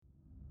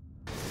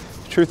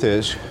Truth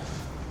is,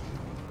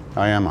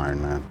 I am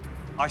Iron Man.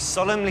 I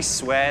solemnly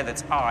swear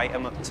that I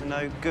am up to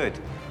no good.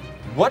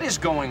 What is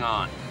going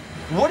on?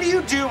 What are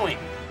you doing?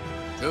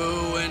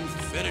 To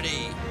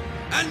infinity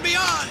and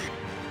beyond!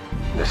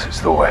 This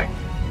is the way.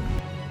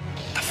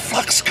 The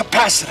flux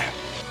capacitor.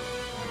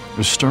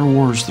 Was Star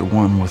Wars the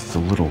one with the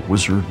little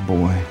wizard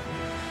boy?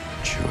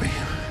 Chewie,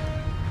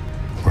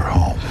 we're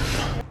home.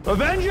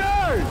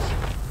 Avengers!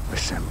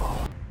 Assemble.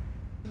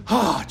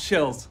 Ah,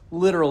 chills.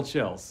 Literal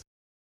chills.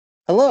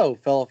 Hello,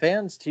 fellow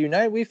fans, to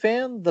United We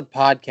Fan, the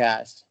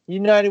podcast.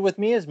 United with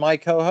me is my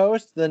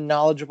co-host, the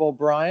knowledgeable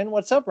Brian.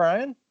 What's up,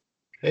 Brian?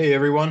 Hey,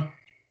 everyone.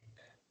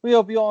 We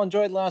hope you all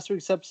enjoyed last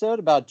week's episode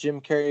about Jim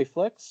Carrey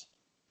flicks.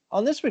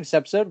 On this week's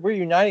episode, we're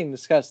uniting to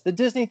discuss the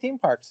Disney theme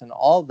parks and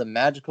all the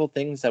magical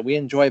things that we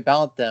enjoy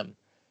about them.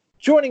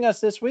 Joining us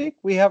this week,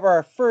 we have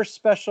our first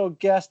special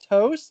guest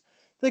host,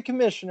 the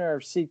commissioner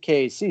of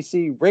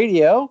CKCC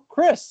Radio,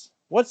 Chris.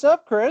 What's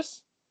up,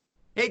 Chris?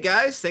 Hey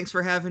guys, thanks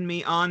for having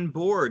me on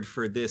board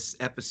for this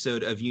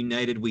episode of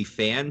United We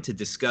Fan to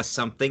discuss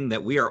something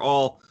that we are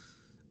all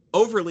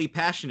overly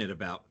passionate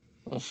about.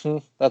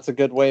 That's a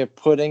good way of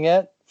putting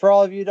it. For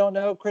all of you who don't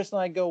know, Chris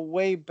and I go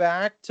way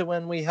back to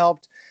when we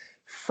helped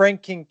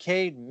Frank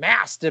Kincaid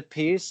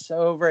Masterpiece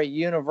over at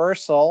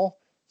Universal.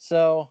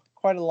 So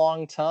quite a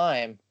long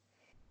time.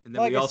 And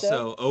then we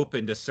also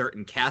opened a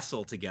certain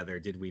castle together,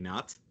 did we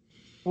not?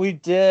 We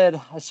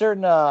did. A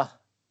certain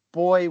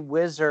boy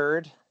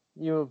wizard.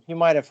 You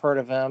might have heard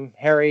of him,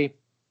 Harry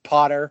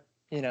Potter,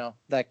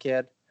 that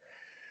kid.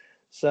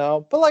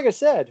 So, but like I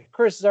said,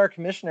 Chris is our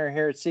commissioner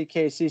here at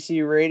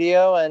CKCC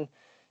Radio, and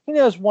he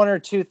knows one or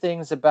two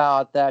things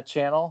about that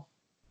channel.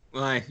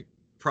 Well, I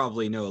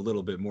probably know a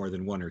little bit more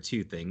than one or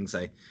two things.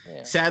 I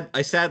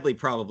sadly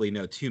probably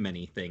know too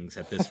many things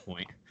at this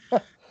point.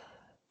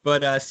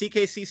 But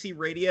CKCC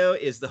Radio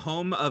is the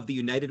home of the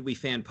United We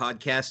Fan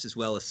podcast, as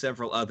well as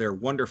several other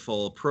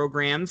wonderful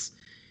programs.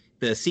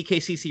 The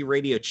CKCC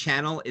Radio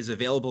channel is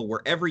available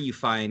wherever you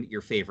find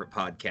your favorite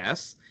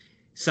podcasts.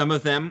 Some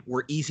of them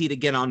were easy to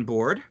get on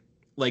board,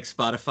 like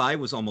Spotify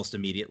was almost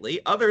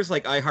immediately. Others,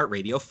 like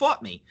iHeartRadio,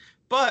 fought me,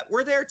 but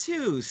we're there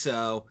too.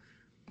 So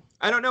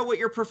I don't know what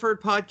your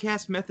preferred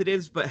podcast method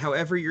is, but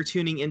however you're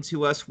tuning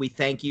into us, we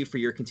thank you for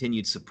your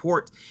continued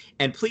support.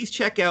 And please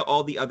check out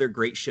all the other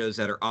great shows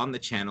that are on the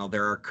channel.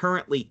 There are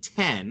currently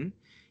 10.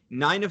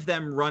 9 of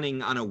them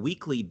running on a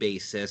weekly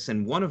basis,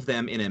 and 1 of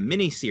them in a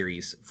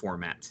mini-series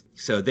format.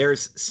 So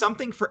there's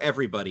something for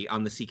everybody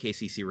on the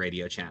CKCC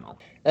Radio channel.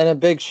 And a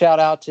big shout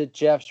out to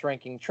Jeff's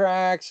Ranking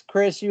Tracks.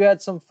 Chris, you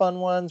had some fun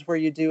ones where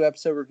you do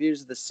episode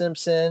reviews of The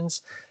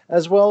Simpsons,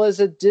 as well as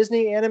a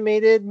Disney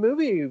animated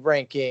movie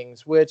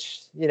rankings,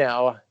 which,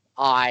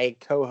 I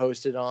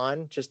co-hosted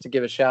on, just to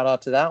give a shout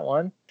out to that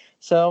one.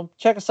 So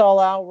check us all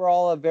out. We're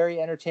all a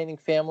very entertaining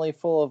family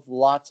full of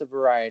lots of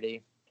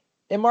variety.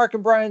 In Mark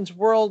and Brian's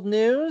World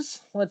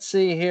News, let's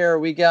see here.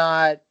 We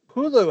got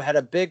Hulu had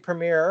a big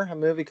premiere, a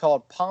movie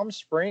called Palm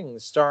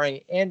Springs,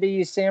 starring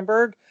Andy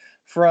Samberg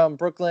from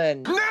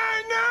Brooklyn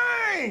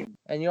Nine-Nine!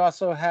 And you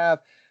also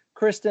have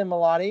Kristen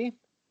Milotti.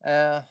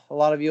 A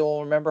lot of you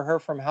will remember her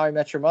from How I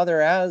Met Your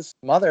Mother as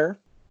Mother.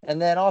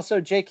 And then also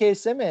J.K.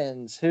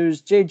 Simmons,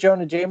 who's J.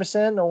 Jonah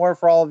Jameson, or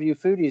for all of you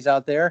foodies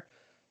out there,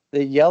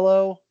 the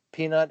yellow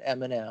peanut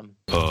M&M.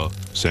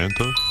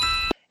 Santa?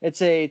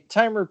 It's a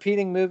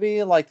time-repeating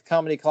movie like the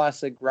comedy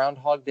classic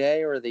Groundhog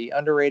Day, or the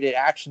underrated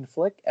action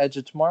flick Edge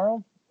of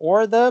Tomorrow,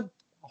 or the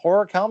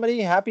horror comedy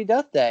Happy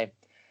Death Day.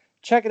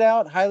 Check it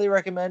out. Highly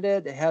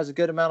recommended. It has a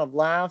good amount of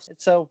laughs.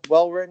 It's a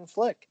well-written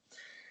flick.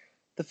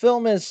 The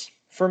film is,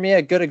 for me,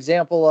 a good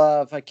example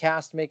of a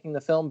cast making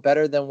the film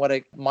better than what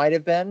it might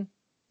have been.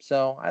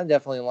 So I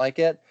definitely like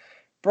it.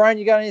 Brian,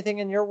 you got anything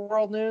in your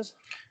world news?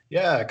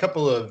 Yeah, a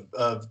couple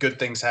of good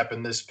things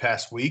happened this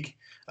past week.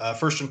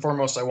 First and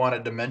foremost, I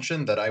wanted to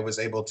mention that I was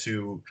able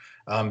to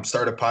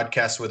start a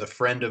podcast with a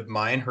friend of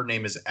mine. Her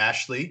name is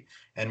Ashley,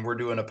 and we're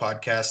doing a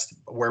podcast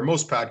where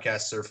most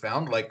podcasts are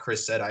found. Like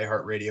Chris said,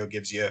 iHeartRadio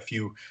gives you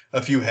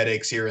a few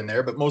headaches here and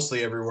there, but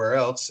mostly everywhere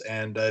else.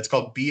 And it's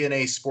called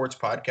BNA Sports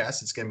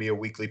Podcast. It's going to be a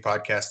weekly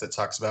podcast that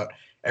talks about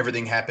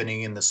everything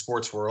happening in the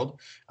sports world.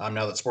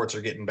 Now that sports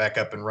are getting back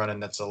up and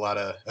running, that's a lot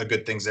of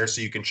good things there. So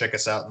you can check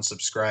us out and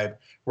subscribe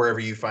wherever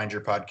you find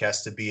your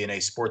podcast to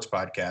BNA Sports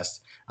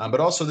Podcast.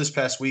 But also this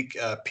past week,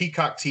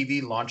 Peacock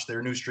TV launched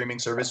their new streaming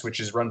service, which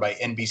is run by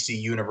NBC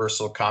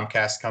Universal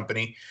Comcast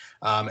company.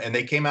 And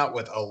they came out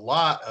with a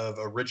lot of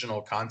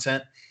original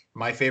content.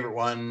 My favorite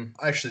one,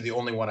 actually the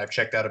only one I've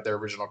checked out of their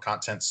original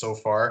content so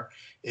far,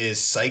 is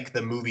Psych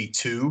the Movie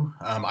 2.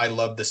 I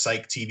love the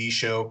Psych TV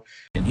show.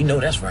 And you know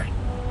that's right.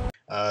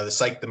 The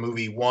Psych the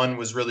Movie 1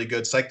 was really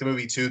good. Psych the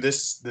Movie 2,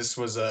 this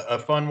was a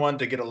fun one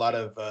to get a lot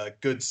of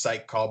good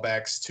Psych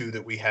callbacks to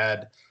that we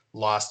had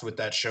lost with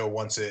that show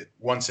once it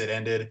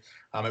ended.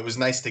 It was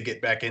nice to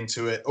get back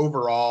into it.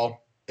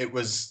 Overall, it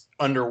was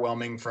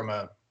underwhelming from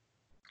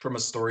a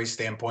story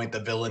standpoint. The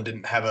villain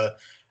didn't have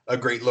a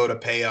great load of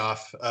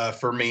payoff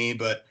for me,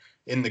 but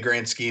in the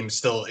grand scheme,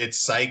 still it's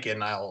Psych,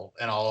 and I'll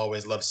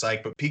always love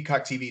Psych. But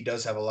Peacock TV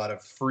does have a lot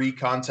of free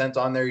content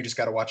on there. You just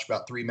got to watch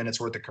about 3 minutes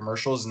worth of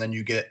commercials, and then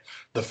you get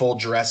the full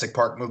Jurassic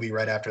Park movie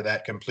right after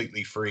that,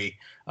 completely free.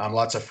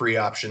 Lots of free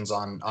options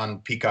on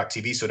Peacock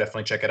TV, so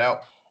definitely check it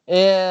out.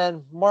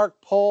 And Mark,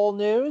 poll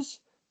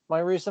news. My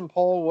recent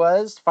poll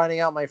was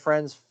finding out my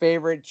friend's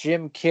favorite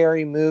Jim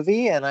Carrey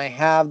movie, and I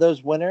have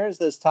those winners,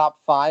 those top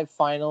 5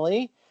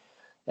 finally.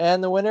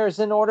 And the winners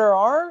in order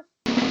are,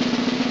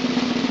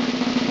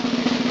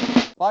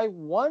 by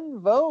 1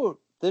 vote,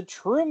 The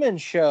Truman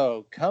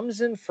Show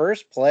comes in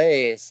first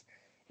place.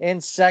 In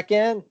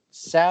second,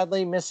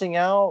 sadly missing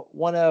out,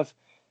 one of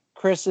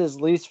Chris's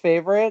least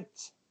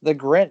favorites, The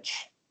Grinch,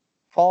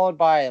 followed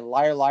by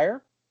Liar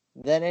Liar,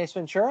 then Ace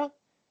Ventura,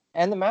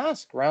 and The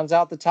Mask rounds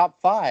out the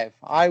top 5.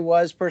 I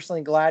was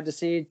personally glad to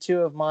see 2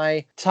 of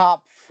my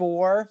top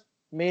 4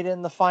 made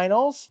in the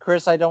finals.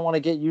 Chris, I don't want to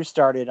get you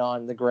started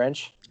on The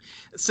Grinch.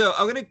 So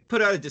I'm going to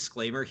put out a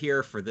disclaimer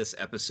here for this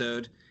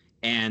episode,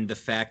 and the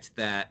fact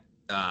that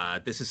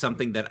this is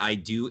something that I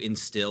do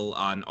instill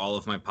on all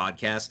of my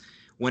podcasts.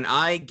 When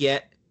I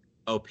get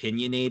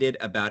opinionated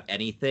about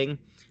anything,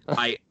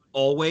 I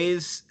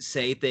always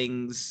say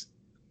things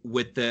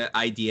with the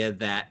idea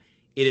that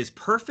it is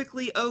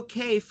perfectly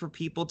okay for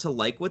people to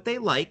like what they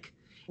like.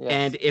 Yes.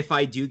 And if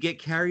I do get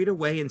carried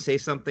away and say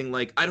something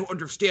like, I don't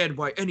understand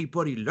why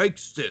anybody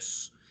likes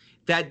this,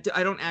 that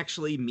I don't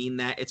actually mean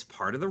that. It's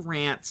part of the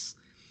rants.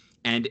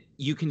 And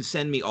you can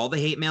send me all the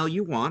hate mail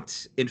you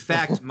want. In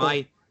fact,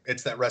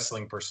 it's that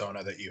wrestling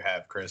persona that you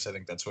have, Chris. I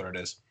think that's what it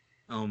is.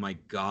 Oh, my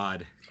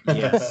God.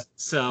 Yes.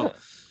 So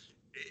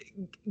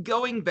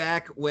going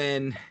back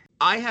when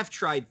I have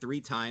tried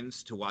 3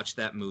 times to watch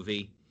that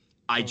movie,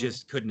 I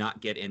just could not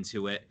get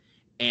into it.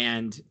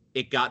 And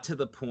it got to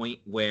the point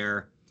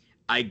where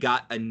I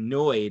got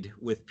annoyed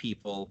with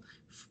people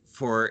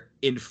for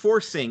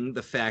enforcing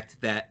the fact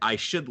that I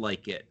should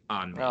like it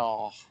on me,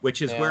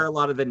 which is where a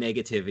lot of the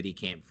negativity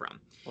came from.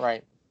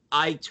 Right.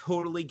 I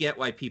totally get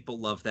why people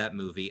love that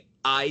movie.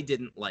 I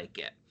didn't like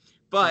it.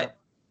 But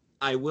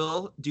I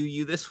will do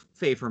you this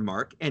favor,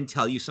 Mark, and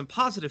tell you some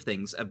positive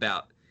things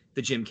about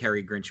the Jim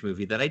Carrey Grinch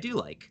movie that I do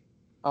like.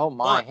 Oh,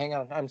 my. Hang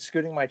on. I'm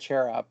scooting my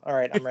chair up. All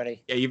right, I'm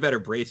ready. Yeah, you better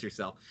brace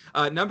yourself.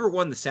 Number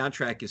 1, the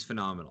soundtrack is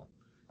phenomenal.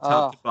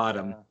 Top to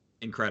bottom,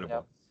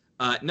 incredible.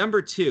 Yep.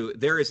 Number 2,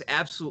 there is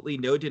absolutely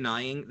no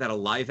denying that a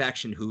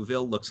live-action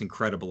Whoville looks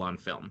incredible on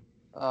film.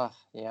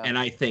 Yeah. And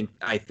I think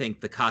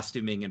the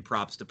costuming and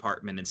props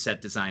department and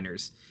set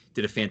designers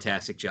did a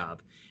fantastic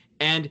job.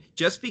 And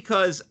just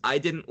because I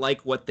didn't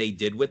like what they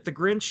did with the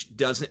Grinch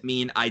doesn't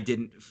mean I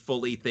didn't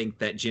fully think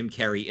that Jim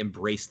Carrey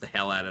embraced the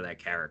hell out of that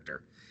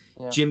character.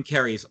 Yeah. Jim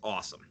Carrey's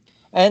awesome.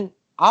 And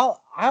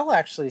I'll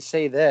actually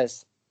say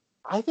this.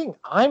 I think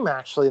I'm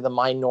actually the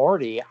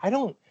minority.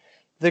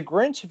 The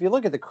Grinch, if you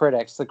look at the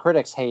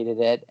critics hated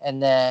it.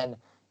 And then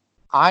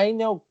I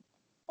know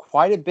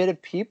quite a bit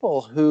of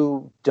people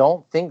who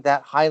don't think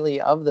that highly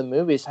of the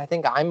movie. So I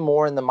think I'm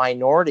more in the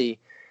minority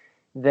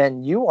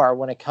than you are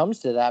when it comes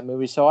to that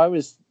movie. So I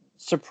was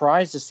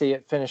surprised to see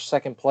it finish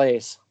second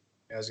place.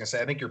 I was gonna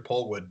say, I think your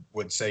poll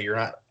would say you're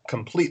not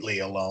completely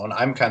alone.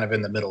 I'm kind of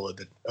in the middle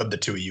of the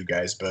 2 of you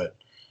guys, but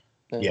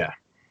yeah.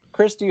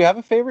 Chris, do you have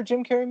a favorite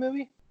Jim Carrey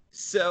movie?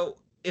 So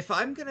if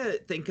I'm gonna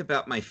think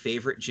about my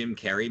favorite Jim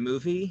Carrey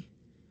movie,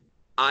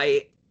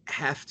 I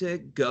have to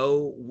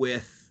go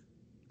with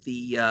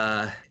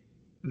the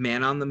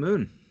Man on the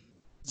Moon.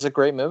 It's a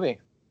great movie.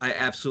 I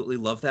absolutely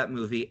love that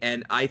movie,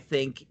 and I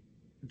think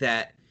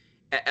that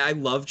I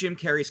love Jim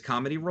Carrey's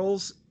comedy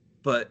roles,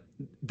 but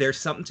there's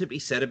something to be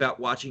said about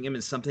watching him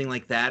in something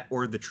like that,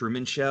 or The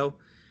Truman Show,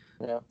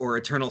 or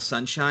Eternal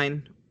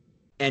Sunshine,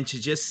 and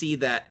to just see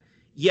that,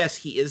 yes,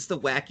 he is the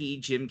wacky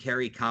Jim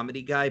Carrey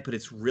comedy guy, but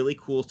it's really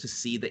cool to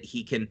see that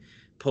he can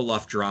pull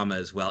off drama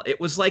as well. It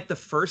was like the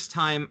first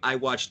time I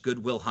watched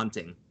Good Will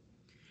Hunting,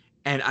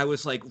 and I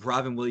was like,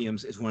 Robin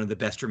Williams is one of the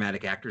best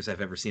dramatic actors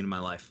I've ever seen in my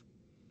life.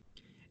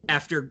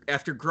 After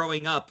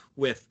growing up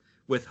with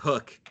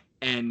Hook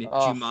and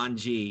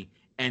Jumanji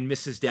and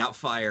Mrs.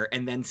 Doubtfire,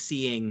 and then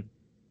seeing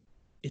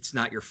It's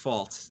Not Your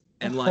Fault,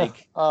 and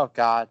like, oh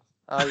God,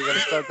 you're gonna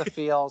start the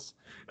feels.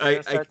 You're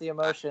gonna start the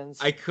emotions.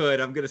 I could.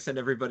 I'm gonna send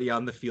everybody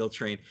on the field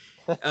train,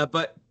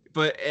 but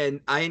and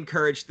I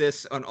encourage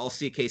this on all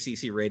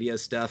CKCC radio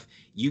stuff.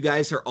 You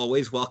guys are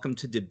always welcome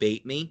to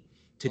debate me,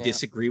 to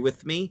disagree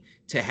with me,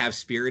 to have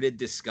spirited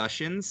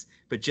discussions.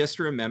 But just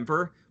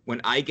remember, when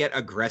I get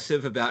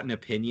aggressive about an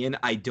opinion,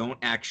 I don't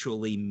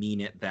actually mean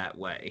it that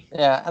way.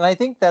 Yeah, and I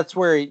think that's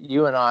where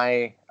you and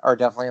I are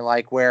definitely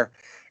like, where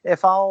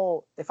if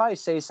I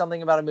say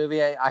something about a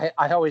movie, I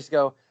always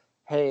go,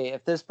 hey,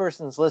 if this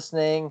person's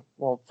listening,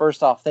 well,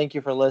 first off, thank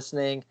you for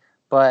listening,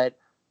 but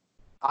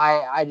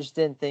I just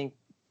didn't think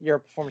your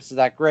performance is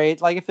that great.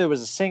 Like if it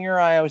was a singer,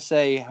 I always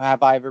say,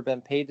 have I ever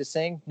been paid to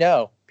sing?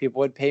 No, people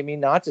would pay me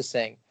not to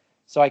sing.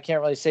 So I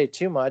can't really say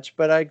too much,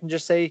 but I can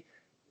just say,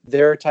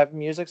 their type of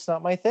music's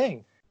not my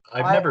thing.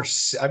 I've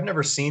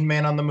never seen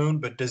Man on the Moon,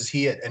 but does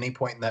he at any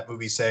point in that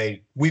movie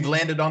say we've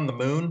landed on the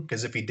moon?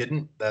 Because if he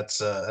didn't,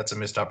 that's a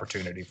missed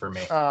opportunity for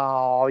me.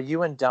 Oh,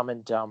 you and Dumb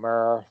and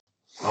Dumber.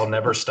 I'll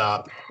never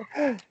stop.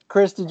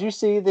 Chris, did you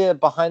see the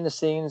behind the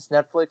scenes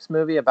Netflix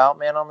movie about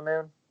Man on the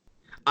Moon?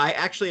 I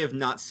actually have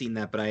not seen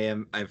that, but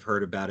I've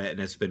heard about it and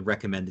it's been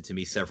recommended to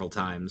me several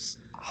times.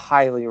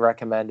 Highly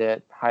recommend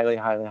it. Highly,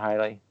 highly,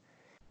 highly.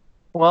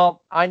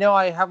 Well, I know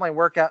I have my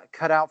work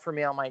cut out for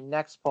me on my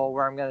next poll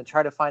where I'm going to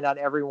try to find out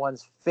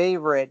everyone's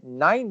favorite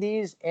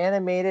 90s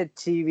animated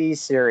TV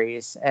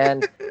series.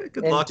 And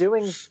in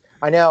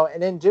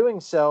doing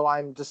so,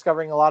 I'm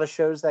discovering a lot of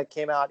shows that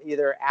came out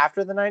either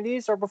after the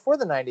 90s or before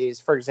the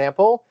 90s. For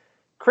example,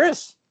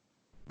 Chris,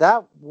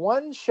 that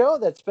one show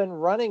that's been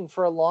running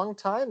for a long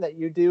time that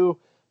you do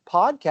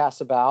podcasts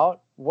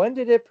about, when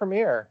did it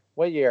premiere?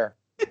 What year?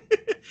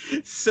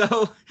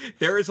 So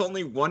there is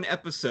only one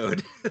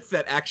episode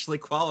that actually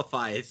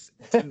qualifies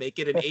to make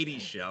it an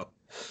 80s show.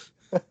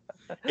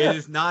 It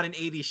is not an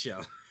 80s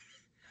show.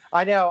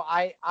 I know.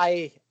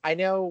 I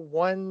know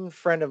one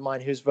friend of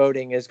mine who's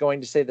voting is going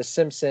to say The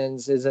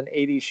Simpsons is an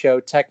 80s show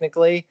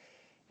technically,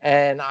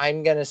 and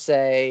I'm going to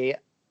say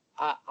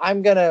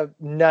I'm going to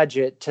nudge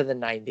it to the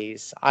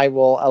 90s. I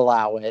will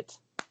allow it.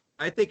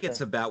 I think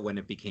it's about when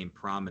it became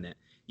prominent.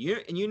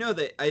 You know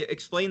that I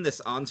explained this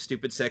on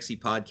Stupid Sexy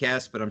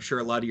Podcast, but I'm sure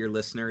a lot of your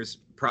listeners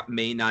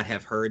may not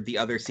have heard the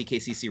other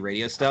CKCC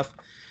radio stuff.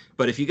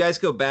 But if you guys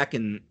go back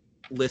and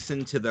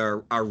listen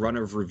to our run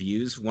of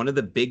reviews, one of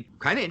the big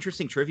kind of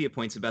interesting trivia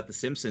points about The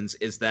Simpsons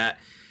is that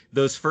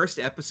those first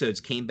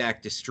episodes came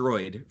back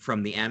destroyed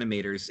from the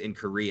animators in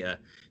Korea.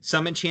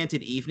 Some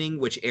Enchanted Evening,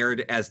 which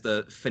aired as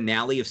the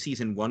finale of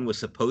season 1, was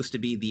supposed to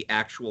be the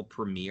actual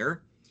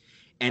premiere.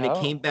 And it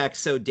came back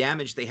so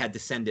damaged they had to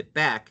send it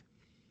back.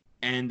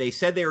 And they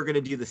said they were going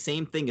to do the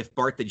same thing if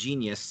Bart the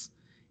Genius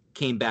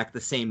came back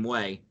the same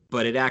way,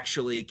 but it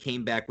actually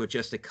came back with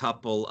just a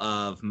couple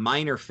of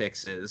minor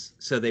fixes,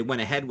 so they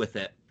went ahead with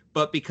it.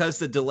 But because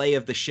the delay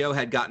of the show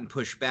had gotten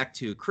pushed back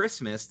to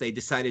Christmas, they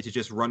decided to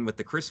just run with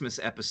the Christmas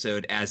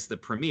episode as the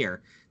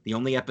premiere, the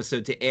only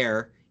episode to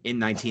air in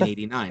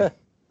 1989.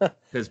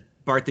 Because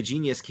Bart the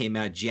Genius came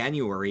out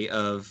January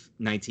of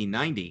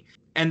 1990.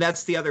 And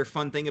that's the other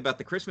fun thing about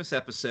the Christmas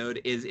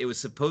episode is it was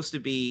supposed to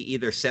be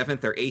either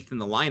 7th or 8th in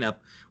the lineup,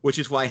 which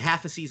is why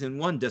half of season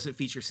 1 doesn't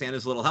feature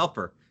Santa's Little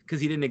Helper, because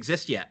he didn't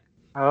exist yet.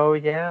 Oh,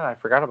 yeah. I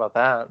forgot about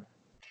that.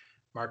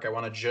 Mark, I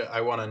want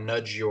to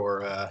nudge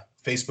your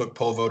Facebook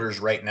poll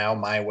voters right now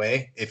my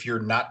way. If you're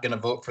not going to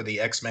vote for the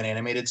X-Men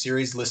animated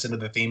series, listen to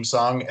the theme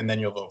song, and then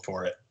you'll vote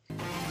for it.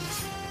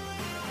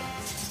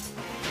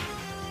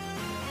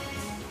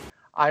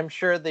 I'm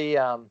sure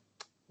the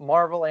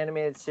Marvel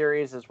animated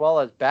series as well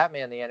as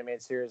Batman the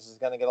animated series is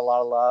going to get a lot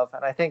of love,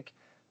 and I think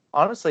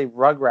honestly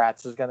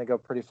Rugrats is going to go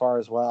pretty far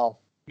as well.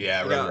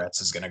 Yeah,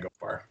 Rugrats is going to go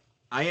far.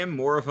 I am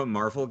more of a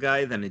Marvel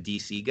guy than a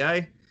DC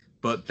guy,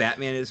 but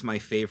Batman is my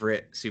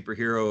favorite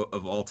superhero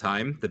of all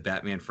time, the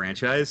Batman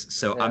franchise.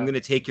 So I'm going to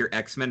take your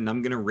X-Men and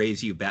I'm going to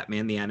raise you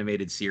Batman the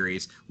animated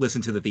series.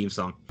 Listen to the theme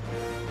song.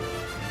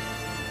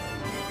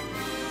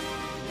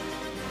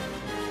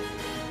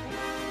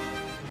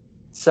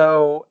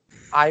 So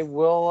I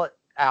know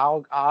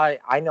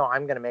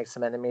I'm going to make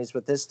some enemies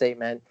with this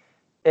statement.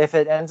 If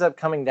it ends up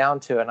coming down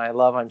to, and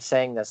I'm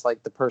saying this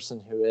like the person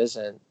who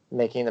isn't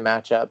making the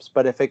matchups,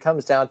 but if it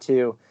comes down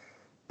to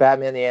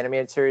Batman the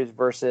animated series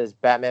versus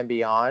Batman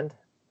Beyond,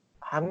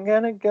 I'm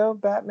going to go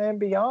Batman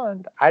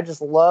Beyond. I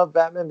just love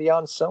Batman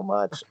Beyond so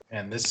much.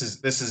 And this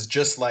is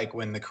just like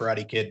when the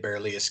Karate Kid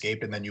barely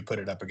escaped and then you put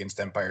it up against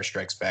Empire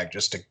Strikes Back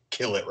just to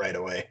kill it right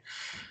away.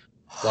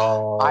 It's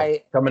all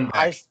coming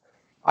back.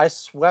 I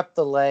swept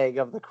the leg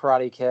of the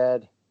Karate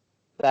Kid.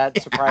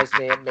 That surprised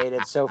me. It made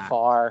it so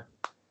far.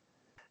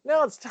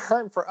 Now it's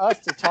time for us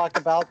to talk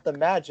about the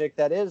magic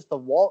that is the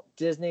Walt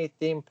Disney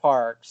theme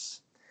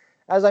parks.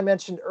 As I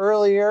mentioned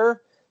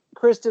earlier,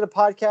 Chris did a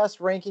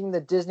podcast ranking the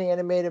Disney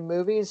animated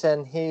movies,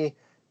 and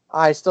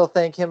I still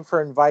thank him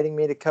for inviting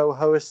me to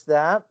co-host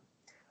that.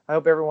 I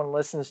hope everyone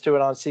listens to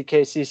it on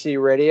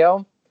CKCC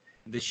Radio.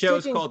 The show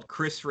is called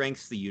Chris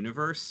Ranks the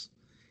Universe.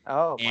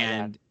 Oh, my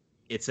and God.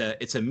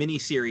 It's a mini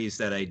series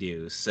that I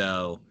do.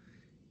 So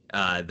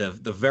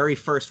the very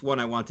first one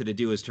I wanted to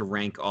do is to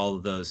rank all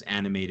of those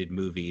animated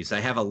movies.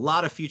 I have a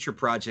lot of future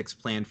projects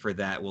planned for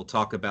that. We'll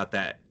talk about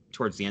that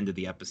towards the end of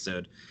the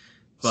episode.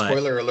 But,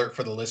 spoiler alert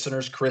for the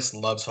listeners, Chris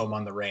loves Home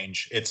on the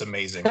Range. It's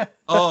amazing.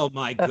 Oh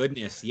my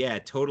goodness. Yeah,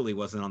 it totally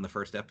wasn't on the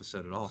first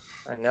episode at all.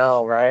 I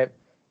know, right?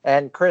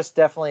 And Chris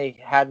definitely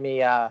had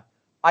me,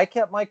 I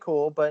kept my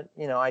cool, but,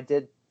 I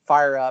did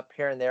fire up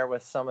here and there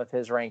with some of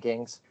his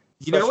rankings.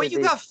 You know what you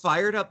got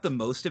fired up the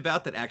most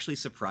about that actually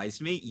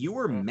surprised me? You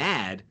were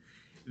mad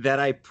that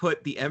I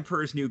put The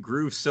Emperor's New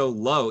Groove so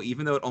low,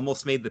 even though it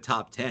almost made the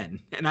top 10.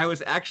 And I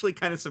was actually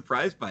kind of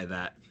surprised by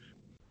that.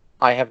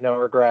 I have no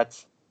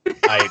regrets.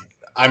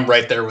 I'm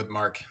right there with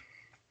Mark.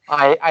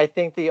 I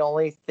think the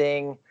only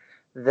thing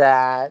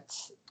that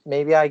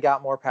maybe I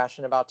got more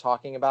passionate about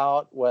talking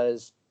about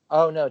was,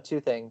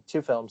 two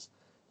films.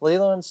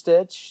 Lilo and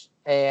Stitch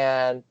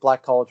and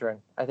Black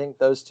Cauldron. I think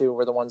those two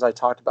were the ones I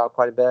talked about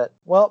quite a bit.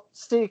 Well,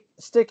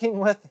 sticking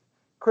with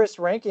Chris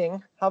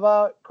ranking, how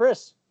about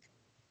Chris?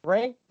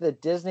 Rank the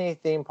Disney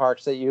theme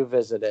parks that you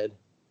visited.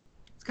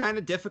 It's kind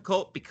of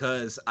difficult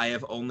because I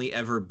have only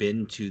ever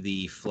been to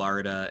the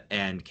Florida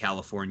and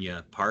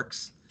California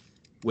parks,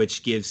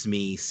 which gives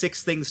me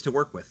 6 things to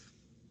work with.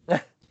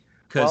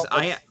 Because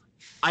I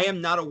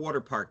am not a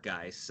water park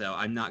guy, so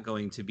I'm not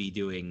going to be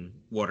doing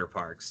water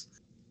parks.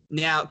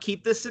 Now,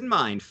 keep this in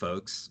mind,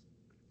 folks.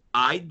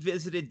 I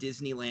visited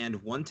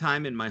Disneyland one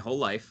time in my whole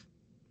life,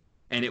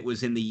 and it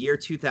was in the year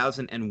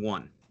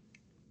 2001.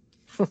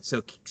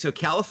 So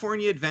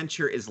California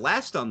Adventure is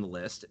last on the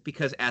list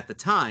because at the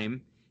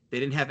time, they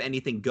didn't have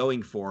anything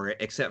going for it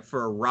except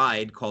for a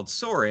ride called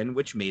Soarin',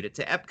 which made it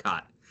to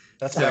Epcot.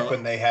 That's back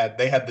when they had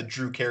the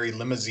Drew Carey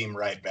limousine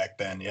ride back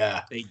then.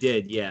 Yeah, they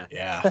did.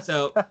 Yeah.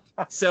 So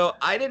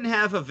I didn't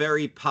have a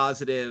very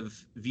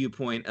positive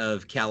viewpoint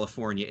of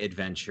California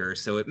Adventure,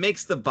 so it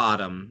makes the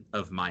bottom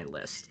of my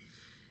list.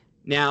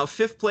 Now,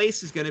 5th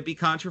place is going to be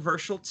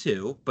controversial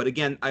too, but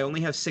again, I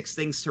only have 6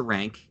 things to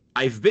rank.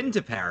 I've been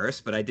to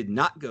Paris, but I did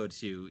not go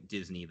to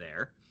Disney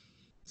there,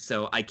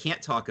 so I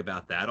can't talk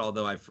about that.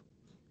 Although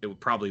it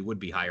probably would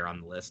be higher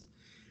on the list.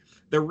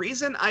 The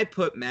reason I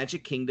put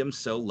Magic Kingdom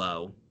so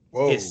low.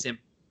 Whoa.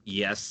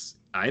 Yes,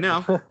 I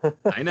know.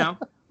 I know.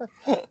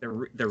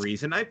 The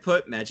reason I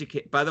put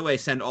by the way,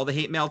 send all the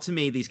hate mail to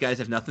me. These guys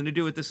have nothing to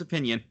do with this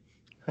opinion.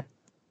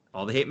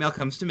 All the hate mail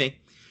comes to me.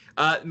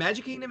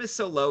 Magic Kingdom is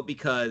so low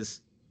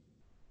because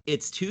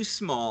it's too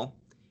small,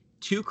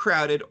 too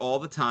crowded all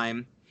the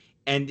time,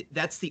 and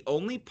that's the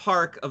only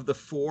park of the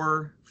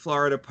 4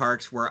 Florida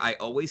parks where I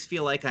always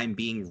feel like I'm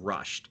being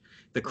rushed.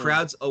 The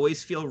crowds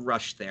always feel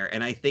rushed there,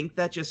 and I think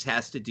that just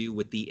has to do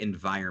with the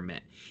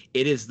environment.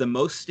 It is the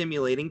most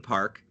stimulating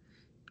park.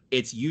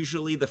 It's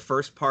usually the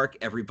first park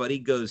everybody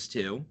goes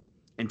to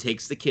and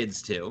takes the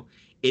kids to.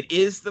 It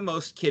is the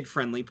most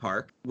kid-friendly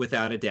park,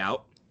 without a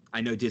doubt.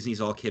 I know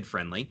Disney's all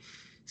kid-friendly.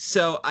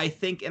 So I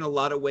think in a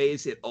lot of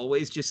ways, it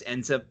always just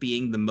ends up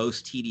being the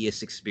most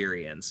tedious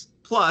experience.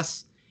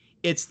 Plus,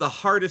 it's the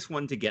hardest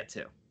one to get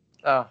to.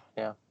 Oh,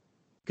 yeah.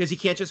 Because you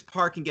can't just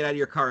park and get out of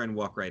your car and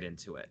walk right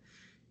into it.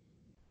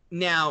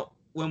 Now,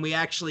 when we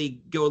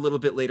actually go a little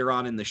bit later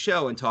on in the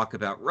show and talk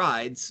about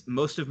rides,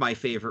 most of my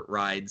favorite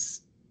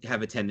rides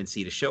have a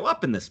tendency to show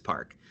up in this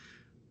park.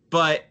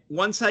 But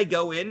once I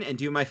go in and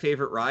do my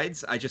favorite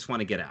rides, I just want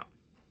to get out.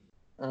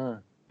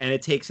 And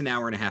it takes an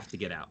hour and a half to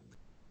get out.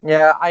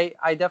 Yeah,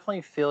 I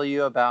definitely feel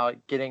you about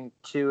getting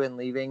to and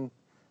leaving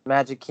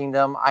Magic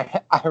Kingdom.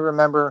 I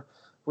remember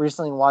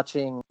recently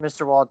watching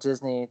Mr. Walt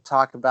Disney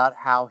talk about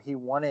how he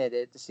wanted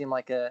it to seem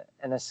like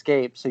an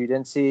escape, so you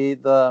didn't see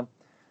the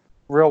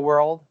real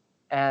world.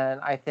 And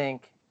I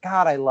think,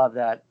 God, I love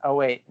that. Oh,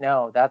 wait,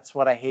 no, that's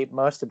what I hate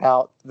most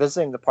about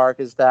visiting the park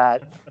is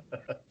that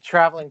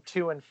traveling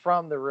to and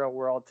from the real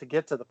world to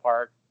get to the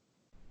park.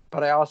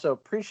 But I also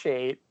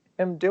appreciate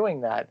him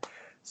doing that.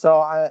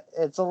 So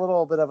it's a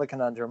little bit of a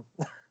conundrum.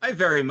 I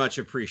very much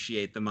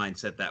appreciate the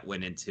mindset that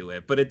went into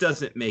it, but it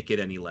doesn't make it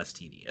any less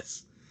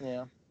tedious.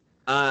 Yeah.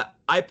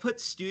 I put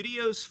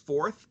Studios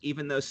 4th,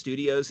 even though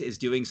Studios is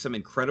doing some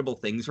incredible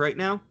things right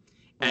now,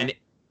 and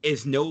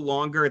is no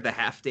longer the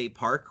half-day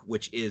park,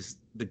 which is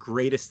the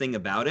greatest thing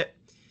about it.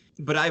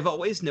 But I've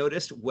always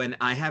noticed when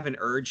I have an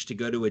urge to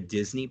go to a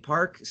Disney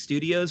park,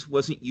 Studios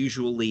wasn't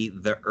usually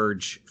the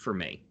urge for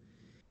me.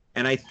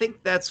 And I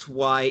think that's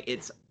why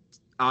it's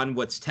on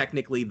what's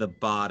technically the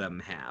bottom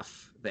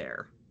half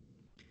there.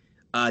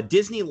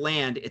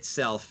 Disneyland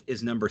itself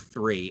is number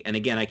 3. And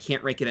again, I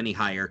can't rank it any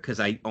higher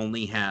because I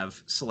only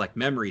have select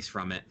memories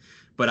from it.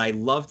 But I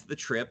loved the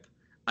trip.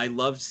 I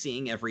loved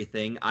seeing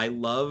everything. I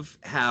love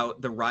how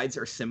the rides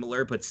are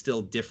similar but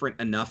still different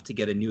enough to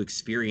get a new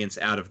experience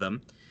out of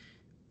them.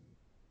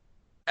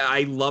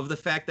 I love the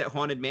fact that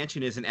Haunted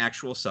Mansion is an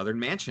actual Southern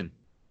mansion.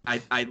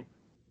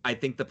 I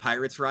think the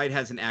Pirates ride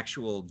has an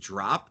actual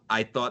drop.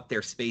 I thought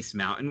their Space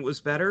Mountain was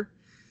better.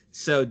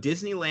 So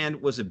Disneyland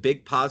was a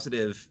big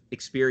positive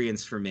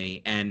experience for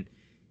me. And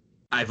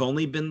I've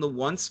only been the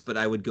once, but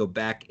I would go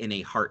back in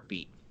a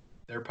heartbeat.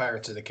 Their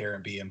Pirates of the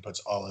Caribbean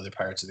puts all other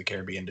Pirates of the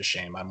Caribbean to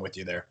shame. I'm with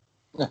you there.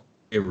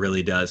 It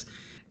really does.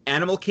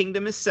 Animal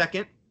Kingdom is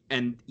 2nd.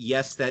 And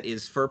yes, that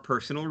is for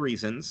personal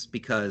reasons,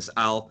 because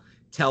I'll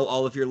tell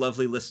all of your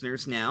lovely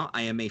listeners now,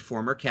 I am a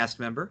former cast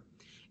member.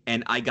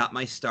 And I got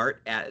my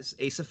start as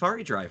a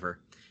safari driver.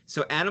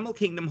 So Animal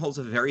Kingdom holds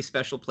a very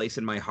special place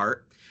in my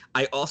heart.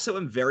 I also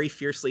am very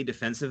fiercely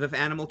defensive of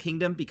Animal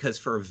Kingdom because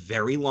for a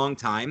very long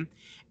time,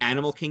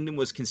 Animal Kingdom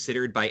was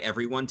considered by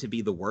everyone to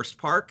be the worst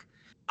park.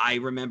 I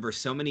remember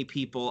so many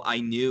people I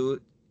knew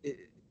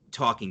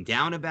talking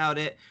down about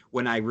it.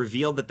 When I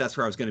revealed that that's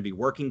where I was going to be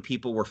working,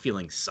 people were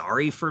feeling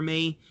sorry for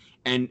me.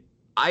 And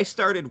I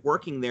started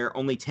working there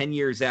only 10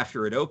 years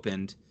after it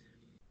opened.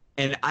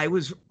 And I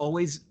was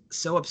always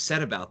so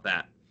upset about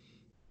that.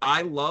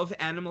 I love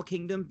Animal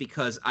Kingdom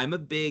because I'm a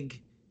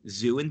big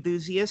zoo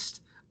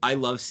enthusiast. I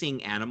love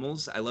seeing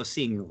animals. I love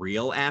seeing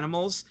real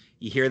animals.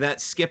 You hear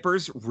that,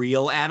 skippers?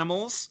 Real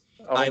animals.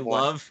 Oh, I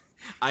love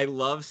I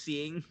love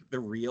seeing the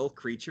real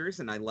creatures,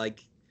 and I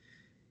like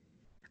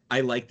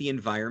the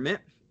environment.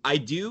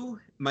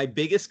 My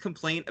biggest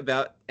complaint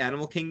about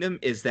Animal Kingdom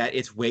is that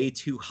it's way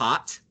too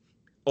hot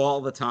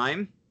all the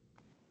time.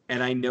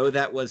 And I know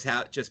that was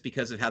just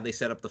because of how they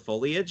set up the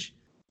foliage.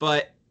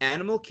 But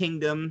Animal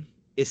Kingdom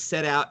is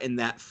set out in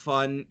that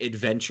fun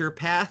adventure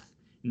path.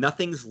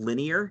 Nothing's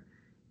linear.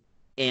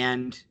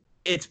 And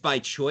it's by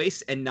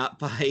choice and not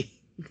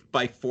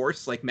by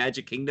force, like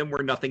Magic Kingdom,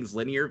 where nothing's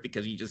linear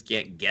because you just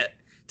can't get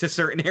to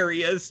certain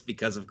areas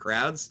because of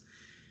crowds.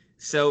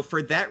 So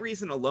for that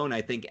reason alone,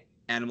 I think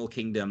Animal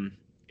Kingdom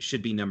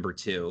should be number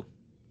 2.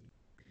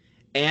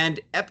 And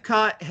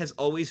Epcot has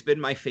always been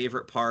my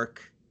favorite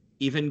park,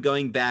 even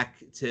going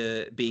back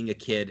to being a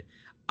kid.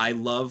 I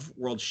love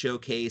World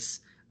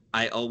Showcase.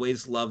 I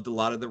always loved a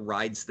lot of the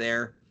rides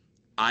there.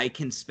 I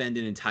can spend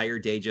an entire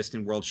day just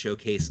in World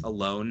Showcase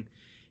alone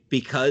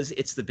because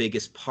it's the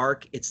biggest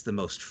park. It's the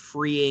most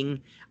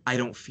freeing. I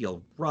don't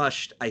feel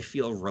rushed. I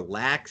feel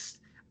relaxed.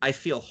 I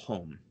feel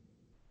home.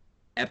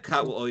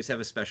 Epcot will always have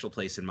a special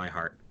place in my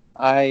heart.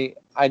 I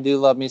do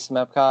love me some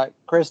Epcot.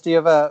 Chris, do you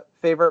have a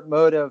favorite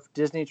mode of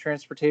Disney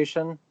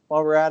transportation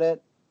while we're at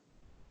it?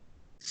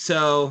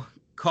 So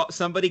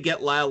somebody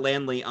get Lyle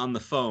Landley on the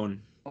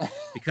phone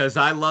because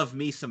I love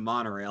me some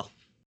monorail.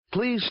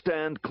 Please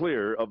stand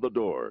clear of the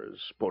doors.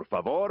 Por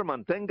favor,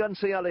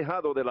 manténganse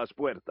alejado de las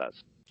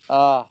puertas.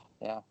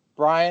 Yeah.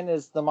 Brian,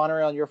 is the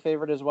monorail your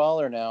favorite as well,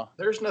 or no?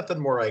 There's nothing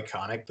more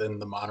iconic than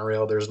the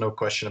monorail. There's no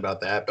question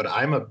about that. But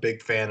I'm a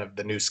big fan of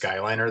the new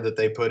Skyliner that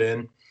they put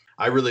in.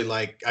 I really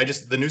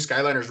the new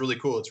Skyliner is really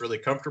cool. It's really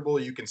comfortable.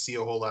 You can see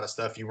a whole lot of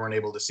stuff you weren't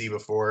able to see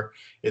before.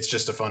 It's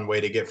just a fun way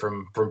to get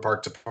from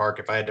park to park.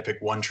 If I had to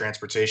pick one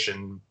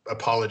transportation,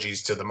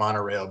 apologies to the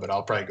monorail, but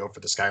I'll probably go for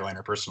the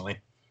Skyliner personally.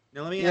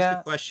 Now, let me ask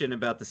a question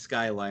about the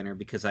Skyliner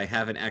because I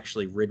haven't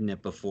actually ridden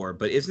it before.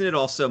 But isn't it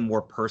also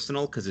more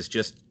personal because it's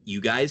just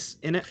you guys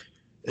in it?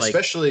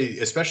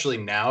 Especially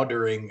now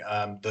during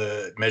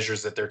the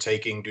measures that they're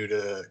taking due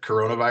to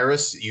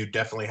coronavirus, you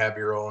definitely have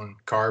your own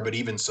car. But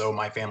even so,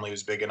 my family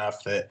was big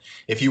enough that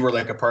if you were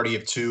like a party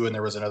of 2 and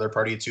there was another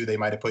party of 2, they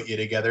might have put you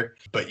together.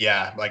 But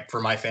yeah, like for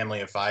my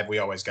family of 5, we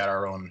always got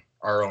our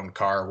own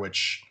car,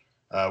 which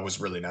was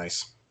really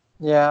nice.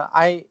 Yeah,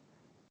 I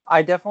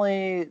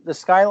definitely, the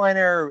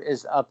Skyliner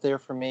is up there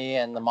for me,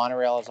 and the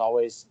monorail is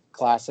always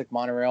classic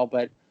monorail,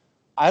 but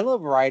I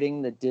love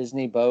riding the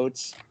Disney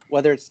boats,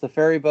 whether it's the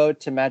ferry boat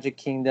to Magic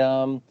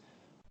Kingdom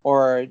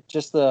or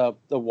just the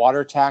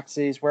water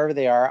taxis, wherever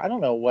they are. I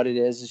don't know what it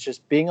is. It's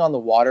just being on the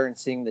water and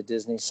seeing the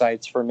Disney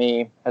sights for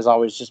me has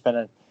always just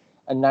been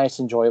a nice,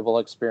 enjoyable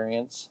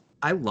experience.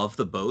 I love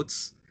the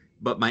boats,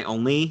 but my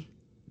only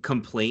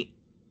complaint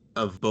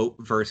of boat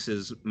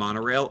versus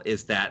monorail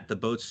is that the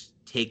boats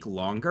take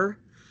longer.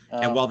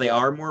 And while they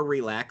are more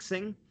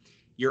relaxing,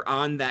 you're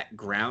on that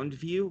ground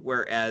view,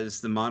 whereas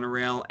the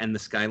monorail and the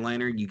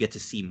Skyliner, you get to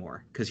see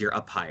more because you're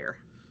up higher.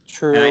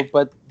 True,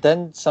 but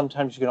then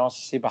sometimes you can also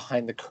see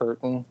behind the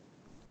curtain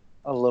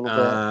a little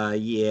bit.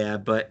 Yeah,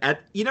 but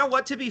you know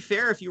what? To be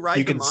fair, if you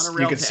ride the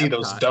monorail, you can see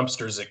those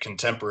dumpsters at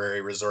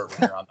Contemporary Resort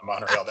when you're on the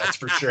monorail. That's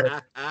for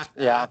sure.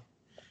 Yeah.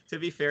 To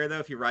be fair, though,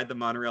 if you ride the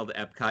monorail to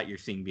Epcot, you're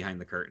seeing behind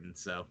the curtain.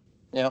 So.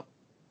 Yep.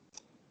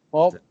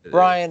 Well,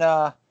 Brian,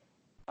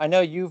 I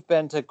know you've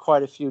been to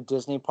quite a few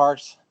Disney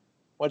parks.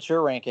 What's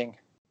your ranking?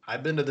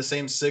 I've been to the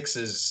same 6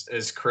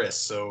 as Chris.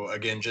 So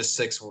again, just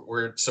 6.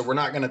 We're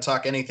not going to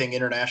talk anything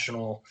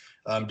international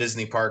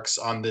Disney parks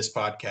on this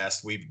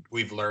podcast.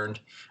 We've learned.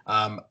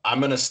 I'm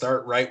going to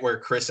start right where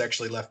Chris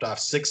actually left off.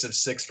 6 of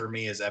 6 for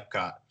me is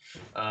Epcot.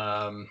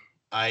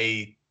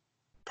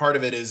 Part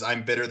of it is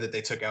I'm bitter that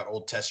they took out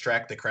old Test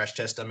Track, the crash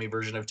test dummy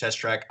version of Test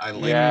Track. I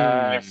like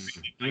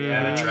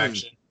that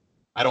attraction.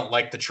 I don't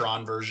like the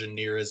Tron version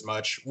near as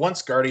much.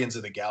 Once Guardians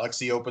of the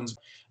Galaxy opens,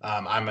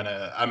 I'm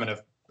gonna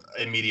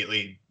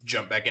immediately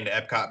jump back into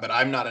Epcot. But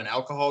I'm not an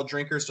alcohol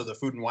drinker, so the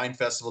Food and Wine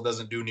Festival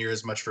doesn't do near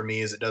as much for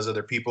me as it does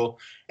other people.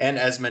 And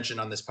as mentioned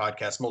on this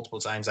podcast multiple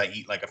times, I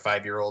eat like a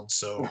 5-year-old,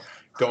 so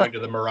going to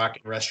the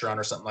Moroccan restaurant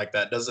or something like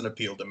that doesn't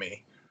appeal to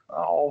me.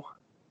 Oh,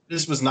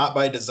 this was not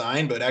by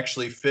design, but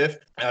actually 5th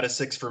out of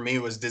 6 for me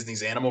was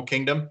Disney's Animal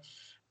Kingdom.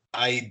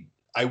 I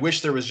wish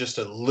there was just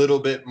a little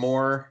bit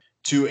more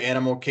to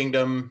Animal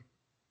Kingdom,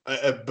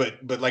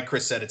 but like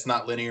Chris said, it's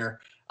not linear.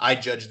 I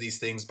judge these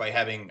things by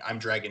I'm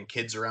dragging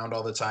kids around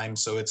all the time,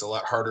 so it's a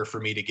lot harder for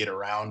me to get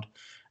around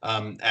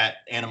at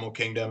Animal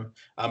Kingdom.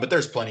 But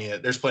there's plenty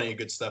of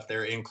good stuff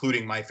there,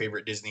 including my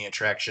favorite Disney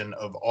attraction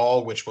of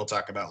all, which we'll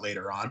talk about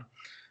later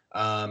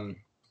on.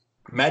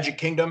 Magic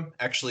Kingdom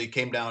actually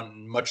came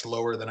down much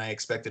lower than I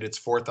expected. It's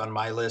 4th on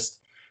my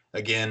list.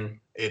 Again,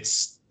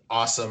 it's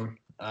awesome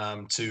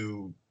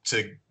to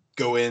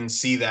go in,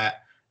 see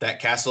that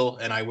castle,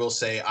 and I will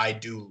say I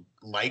do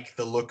like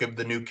the look of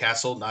the new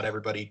castle. Not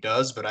everybody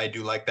does, but I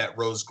do like that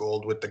rose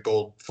gold with the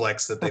gold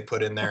flecks that they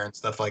put in there and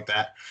stuff like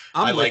that.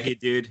 I like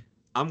it, dude.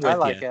 I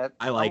like it.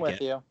 I'm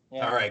with you.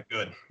 Yeah. All right,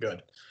 good.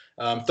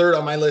 3rd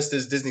on my list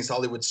is Disney's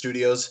Hollywood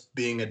Studios.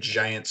 Being a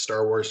giant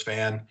Star Wars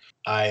fan,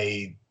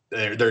 I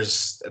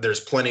there's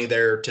plenty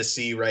there to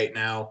see right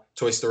now.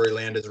 Toy Story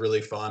Land is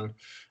really fun.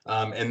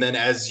 And then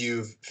as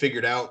you've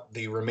figured out,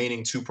 the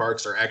remaining 2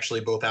 parks are actually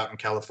both out in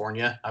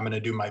California. I'm going to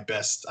do my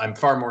best. I'm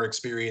far more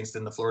experienced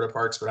in the Florida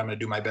parks, but I'm going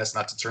to do my best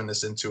not to turn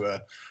this into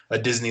a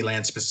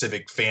Disneyland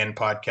specific fan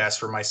podcast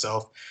for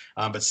myself.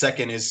 But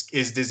second is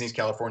Disney's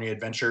California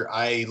Adventure.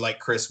 I, like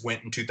Chris,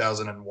 went in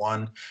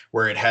 2001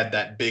 where it had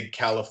that big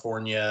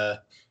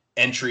California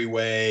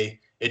entryway.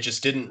 It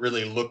just didn't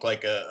really look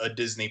like a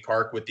Disney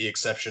park, with the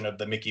exception of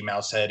the Mickey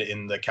Mouse head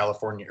in the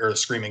California, or the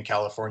Screaming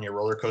California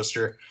roller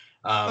coaster.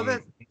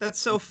 That's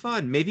so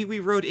fun. Maybe we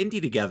rode Indy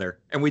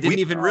together and we didn't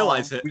even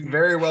realize it. We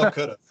very well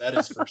could have. That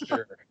is for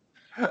sure.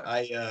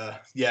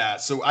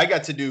 So I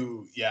got to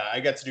do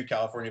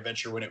California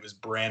Adventure when it was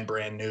brand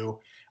new.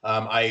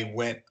 I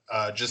went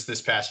just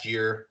this past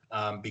year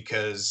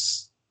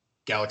because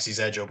Galaxy's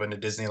Edge opened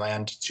at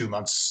Disneyland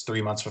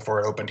 3 months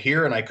before it opened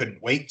here, and I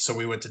couldn't wait, so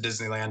we went to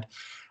Disneyland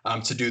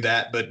to do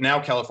that. But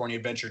now California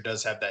Adventure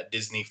does have that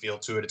Disney feel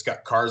to it. It's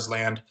got Cars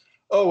Land.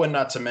 Oh, and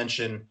not to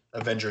mention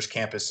Avengers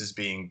Campus is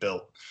being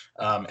built,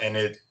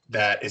 and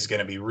that is going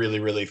to be really,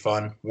 really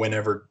fun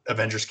whenever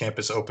Avengers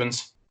Campus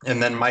opens.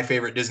 And then my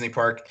favorite Disney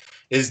park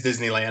is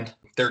Disneyland.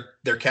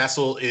 Their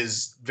castle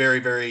is very,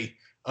 very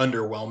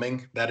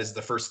underwhelming. That is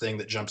the first thing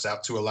that jumps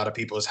out to a lot of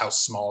people, is how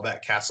small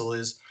that castle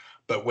is.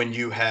 But when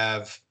you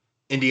have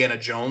Indiana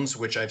Jones,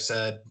 which I've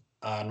said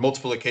on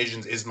multiple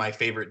occasions is my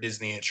favorite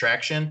Disney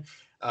attraction,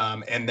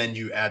 and then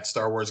you add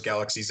Star Wars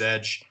Galaxy's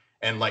Edge,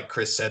 and like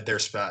Chris said,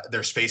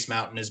 their Space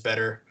Mountain is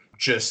better.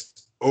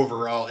 Just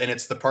overall, and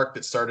it's the park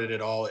that started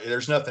it all.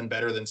 There's nothing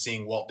better than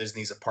seeing Walt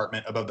Disney's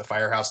apartment above the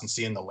firehouse and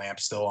seeing the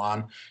lamp still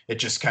on. It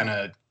just kind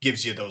of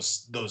gives you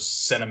those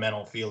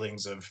sentimental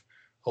feelings of,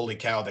 holy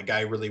cow, the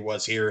guy really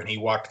was here and he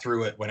walked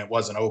through it when it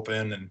wasn't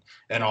open,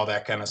 and all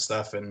that kind of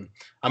stuff. And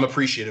I'm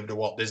appreciative to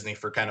Walt Disney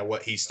for kind of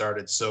what he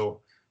started. So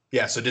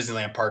yeah, so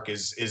Disneyland Park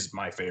is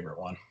my favorite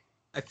one.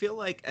 I feel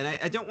like, and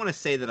I don't want to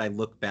say that I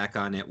look back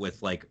on it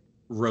with like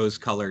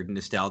rose-colored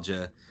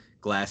nostalgia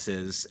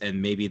glasses,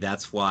 and maybe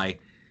that's why,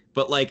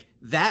 but like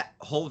that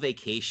whole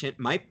vacation,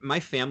 my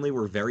family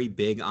were very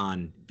big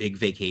on big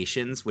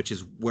vacations, which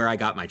is where I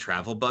got my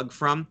travel bug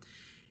from.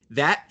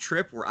 That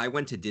trip where I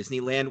went to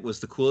Disneyland was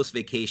the coolest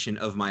vacation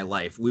of my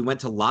life. We went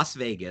to Las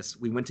Vegas,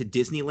 we went to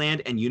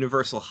Disneyland and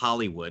Universal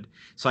Hollywood,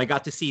 so I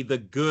got to see the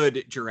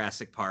good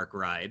Jurassic Park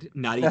ride.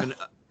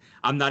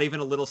 I'm not even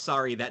a little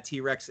sorry. That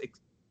T-Rex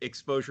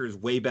exposure is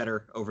way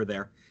better over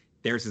there.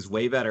 Theirs is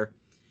way better.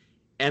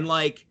 And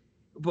like,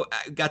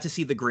 got to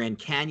see the Grand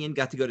Canyon,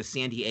 got to go to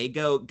San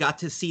Diego, got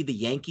to see the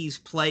Yankees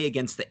play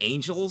against the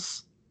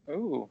Angels.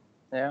 Ooh,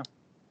 yeah.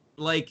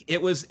 Like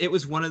it was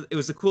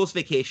the coolest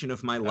vacation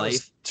of my life.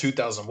 Was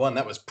 2001.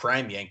 That was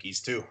prime Yankees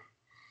too.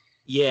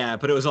 Yeah,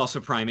 but it was also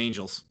prime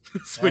Angels,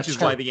 which is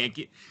why the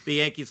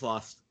Yankees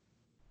lost.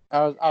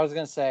 I was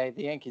gonna say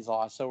the Yankees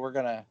lost, so we're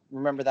gonna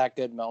remember that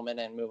good moment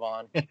and move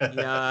on.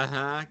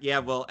 Yeah.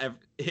 Well,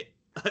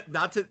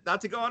 not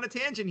to go on a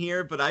tangent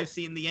here, but I've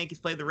seen the Yankees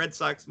play the Red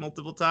Sox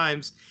multiple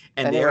times,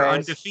 and they're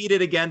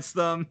undefeated against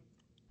them.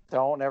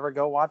 Don't ever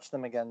go watch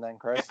them again, then,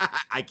 Chris.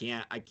 I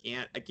can't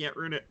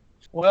ruin it.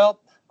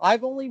 Well,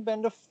 I've only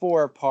been to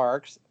 4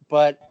 parks,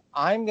 but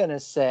I'm gonna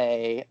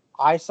say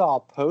I saw a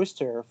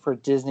poster for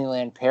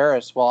Disneyland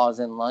Paris while I was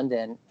in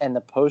London, and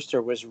the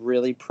poster was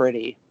really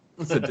pretty.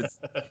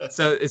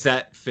 So is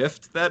that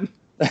 5th then?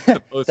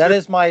 That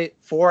is my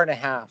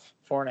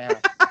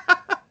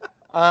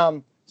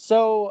 4.5.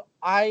 So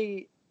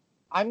I'm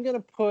going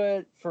to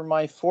put for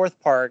my 4th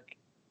park,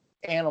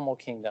 Animal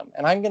Kingdom.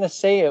 And I'm going to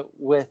say it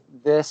with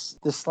this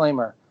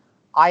disclaimer.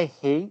 I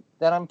hate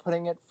that I'm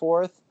putting it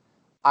 4th.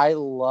 I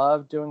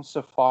love doing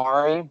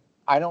safari.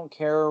 I don't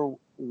care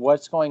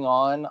what's going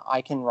on.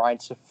 I can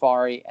ride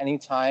safari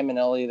anytime, and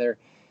it'll either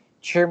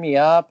cheer me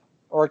up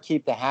or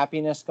keep the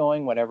happiness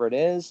going, whatever it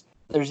is.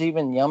 There's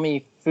even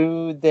yummy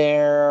food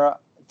there.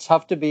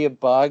 Tough to Be a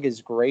Bug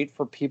is great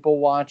for people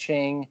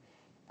watching.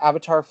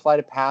 Avatar Flight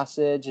of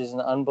Passage is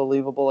an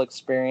unbelievable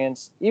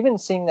experience. Even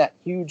seeing that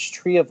huge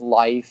tree of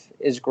life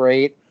is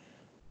great.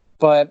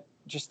 But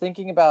just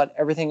thinking about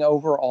everything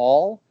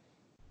overall,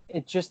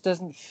 it just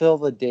doesn't fill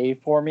the day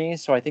for me.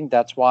 So I think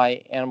that's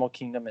why Animal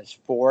Kingdom is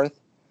 4th.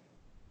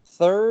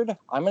 3rd,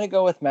 I'm going to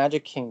go with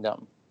Magic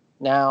Kingdom.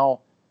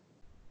 Now,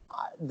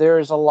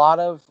 there's a lot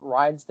of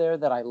rides there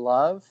that I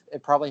love.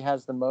 It probably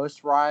has the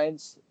most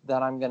rides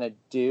that I'm going to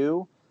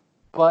do.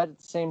 But at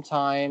the same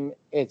time,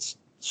 it's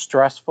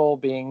stressful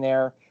being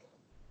there,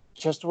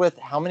 just with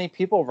how many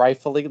people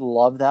rightfully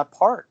love that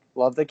park,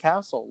 love the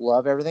castle,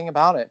 love everything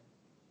about it.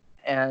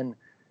 And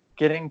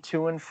getting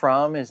to and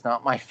from is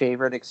not my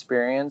favorite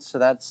experience. So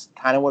that's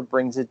kind of what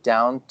brings it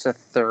down to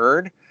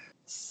 3rd.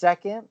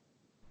 2nd,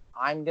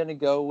 I'm going to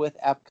go with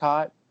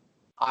Epcot.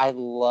 I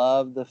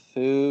love the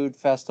food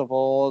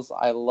festivals.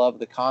 I love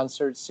the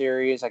concert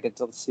series. I get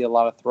to see a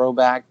lot of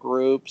throwback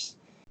groups.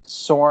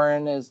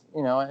 Soarin's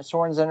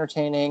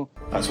entertaining.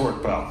 Nice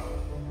work, pal.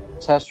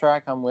 Test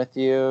Track, I'm with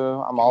you.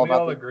 I'm all about.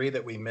 We all agree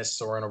that we miss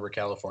Soarin' over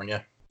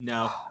California.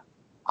 No.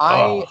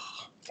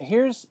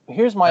 Here's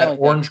my that only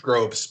Orange thing.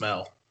 Grove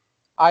smell.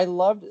 I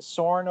loved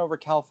Soarin' over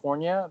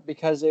California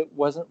because it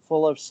wasn't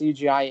full of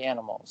CGI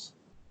animals.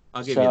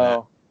 I'll give you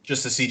that.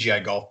 Just a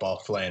CGI golf ball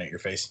flying at your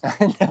face.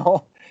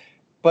 No,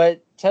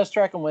 but Test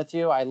Track, I'm with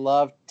you. I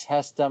love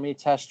Test Dummy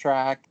Test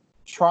Track.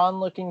 Tron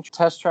looking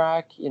Test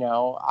Track, you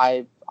know,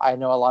 I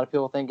know a lot of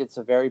people think it's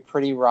a very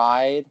pretty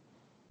ride,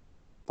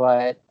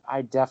 but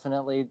I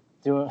definitely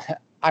do.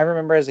 I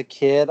remember as a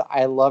kid,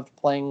 I loved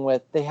playing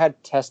with, they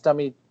had Test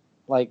Dummy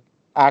like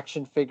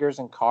action figures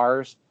and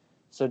cars.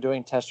 So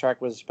doing Test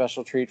Track was a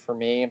special treat for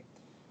me.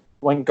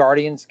 When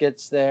Guardians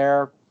gets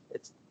there,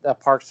 the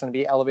park's going to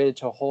be elevated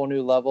to a whole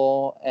new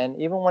level. And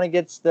even when it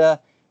gets the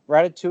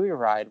Ratatouille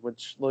ride,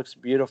 which looks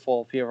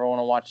beautiful if you ever want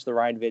to watch the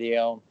ride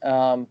video.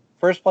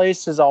 First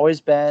place has always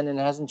been and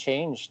hasn't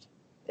changed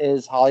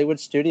is Hollywood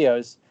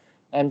Studios,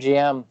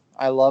 MGM.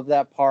 I love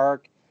that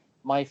park.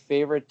 My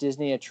favorite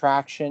Disney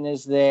attraction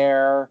is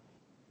there.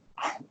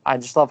 I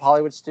just love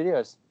Hollywood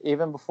Studios.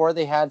 Even before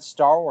they had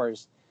Star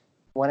Wars,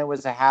 when it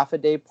was a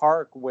half-a-day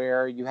park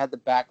where you had the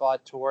backlot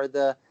tour,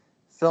 the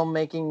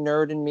filmmaking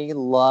nerd in me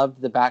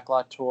loved the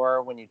backlot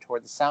tour when you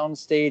toured the sound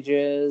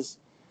stages.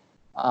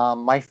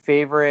 My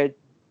favorite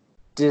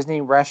Disney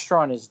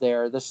restaurant is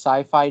there. The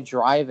Sci-Fi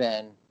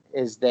Drive-In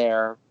is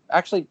there.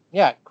 Actually,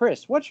 yeah,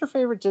 Chris, what's your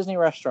favorite Disney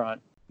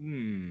restaurant?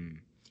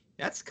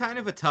 That's kind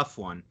of a tough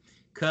one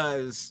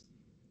because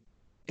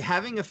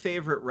having a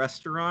favorite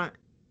restaurant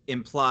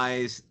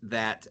implies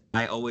that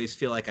I always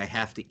feel like I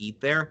have to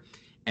eat there.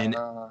 And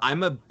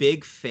I'm a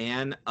big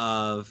fan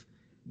of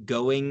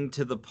going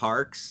to the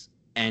parks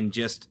and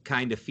just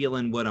kind of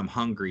feeling what I'm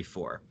hungry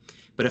for.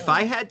 But if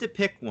I had to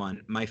pick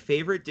one, my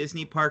favorite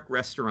Disney park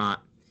restaurant,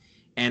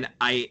 and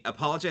I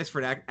apologize for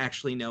not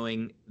actually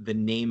knowing the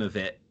name of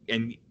it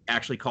and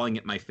actually calling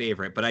it my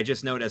favorite, but I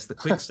just know it as the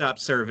Quick Stop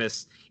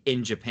service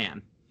in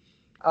Japan.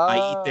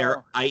 I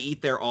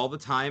eat there all the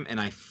time, and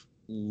I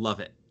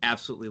love it.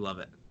 Absolutely love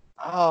it.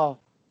 Oh,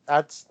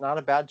 that's not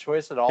a bad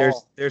choice at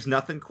all. There's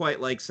nothing quite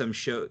like some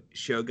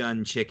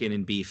Shogun chicken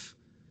and beef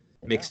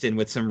mixed in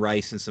with some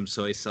rice and some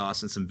soy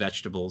sauce and some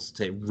vegetables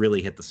to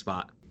really hit the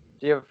spot.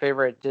 Do you have a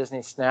favorite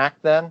Disney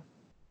snack then?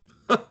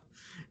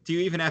 Do you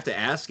even have to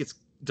ask? It's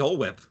Dole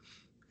Whip.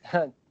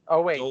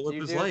 Oh, wait. Dole Whip do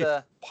you is do life.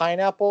 the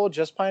pineapple,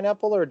 just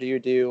pineapple, or do you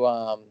do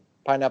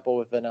pineapple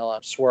with vanilla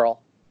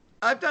swirl?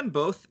 I've done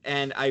both,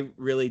 and I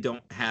really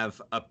don't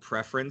have a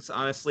preference,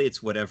 honestly.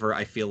 It's whatever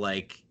I feel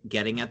like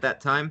getting at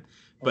that time.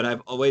 But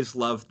I've always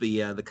loved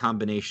the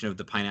combination of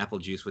the pineapple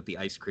juice with the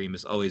ice cream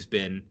has always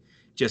been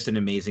just an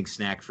amazing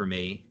snack for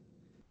me.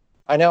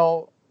 I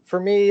know, for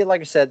me,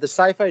 like I said, the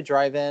Sci-Fi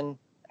Drive-In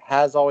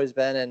has always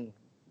been and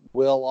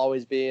will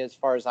always be, as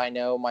far as I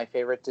know, my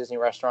favorite Disney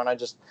restaurant. I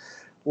just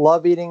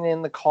love eating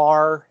in the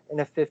car in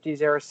a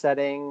 50s era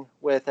setting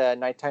with a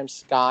nighttime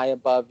sky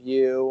above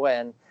you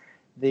and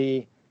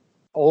the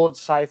old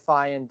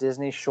sci-fi and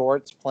Disney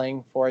shorts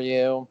playing for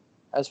you.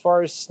 As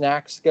far as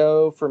snacks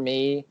go, for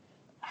me,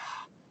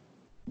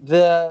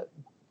 the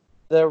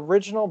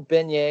original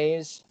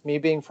beignets, me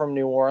being from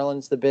New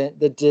Orleans,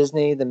 the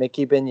Disney, the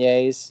Mickey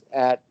beignets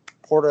at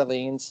Port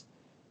Orleans,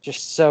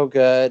 just so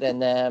good.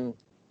 And then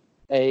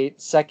a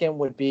second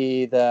would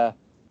be the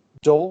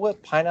Dole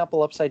Whip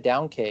pineapple upside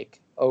down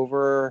cake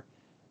over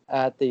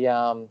at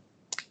the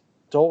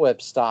Dole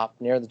Whip stop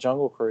near the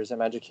Jungle Cruise at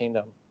Magic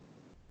Kingdom.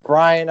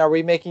 Brian, are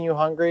we making you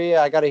hungry?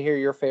 I got to hear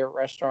your favorite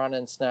restaurant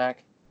and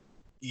snack.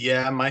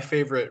 Yeah, my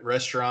favorite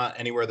restaurant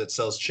anywhere that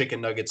sells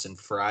chicken nuggets and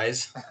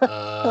fries.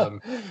 No,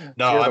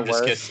 I'm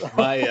just kidding.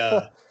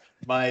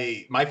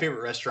 My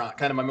favorite restaurant,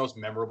 kind of my most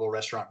memorable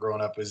restaurant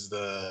growing up, is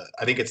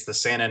I think it's the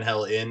San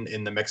Angel Inn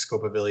in the Mexico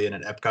Pavilion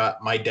at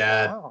Epcot. My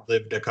dad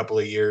lived a couple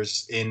of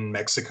years in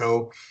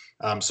Mexico,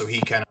 so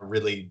he kind of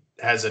really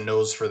has a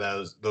nose for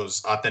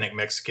those authentic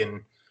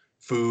Mexican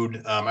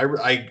food.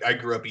 I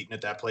grew up eating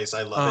at that place.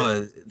 I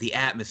love it. The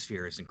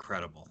atmosphere is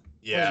incredible.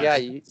 Yeah,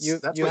 you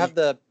have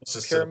the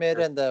pyramid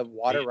and the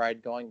water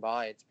ride going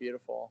by. It's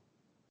beautiful.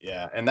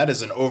 Yeah, and that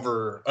is an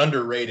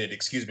underrated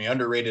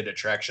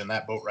attraction.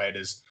 That boat ride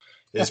is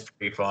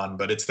pretty fun,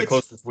 but it's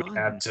closest we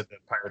have to the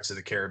Pirates of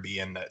the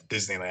Caribbean that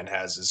Disneyland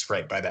has is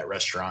right by that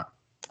restaurant.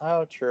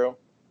 Oh, true.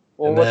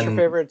 Well, what's your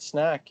favorite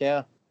snack?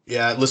 Yeah,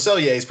 Le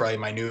Cellier is probably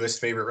my newest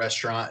favorite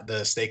restaurant,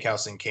 the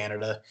steakhouse in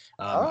Canada.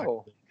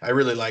 I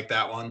really like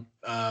that one.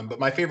 But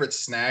my favorite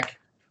snack,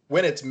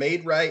 when it's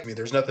made right, I mean,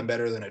 there's nothing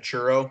better than a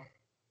churro.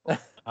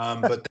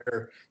 But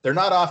they're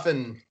not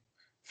often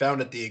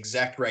found at the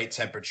exact right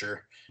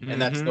temperature,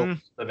 and that's no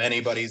of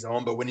anybody's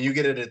own. But when you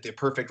get it at the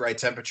perfect right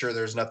temperature,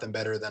 there's nothing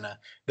better than a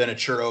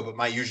churro.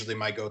 But usually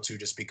my go-to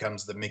just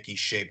becomes the Mickey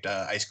shaped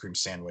ice cream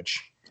sandwich.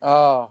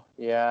 Oh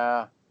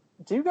yeah.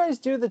 Do you guys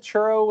do the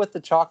churro with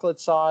the chocolate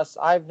sauce?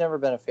 I've never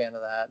been a fan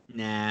of that.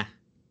 Nah.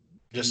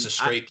 Just a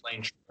straight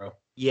plain churro.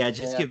 Yeah,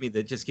 give me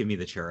the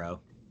churro.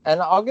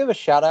 And I'll give a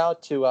shout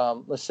out to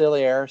Le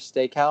Cellier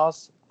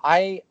Steakhouse.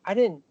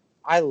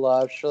 I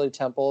love Shirley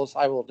Temple's.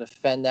 I will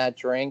defend that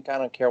drink. I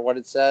don't care what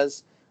it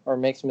says or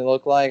makes me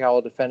look like. I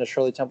will defend a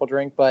Shirley Temple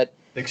drink. But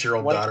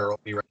 6-year-old daughter will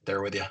be right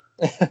there with you.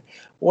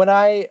 When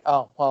I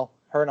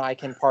her and I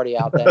can party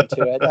out then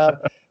to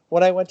it.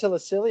 When I went to Le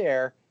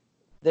Cellier,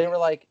 they were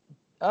like,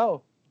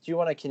 "Oh, do you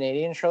want a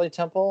Canadian Shirley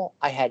Temple?"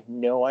 I had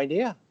no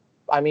idea.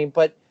 I mean,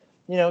 but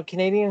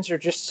Canadians are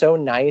just so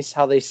nice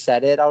how they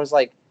said it. I was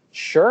like,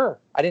 "Sure."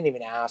 I didn't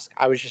even ask.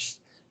 I was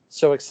just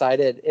so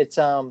excited. It's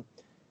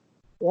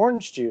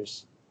orange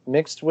juice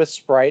mixed with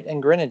Sprite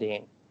and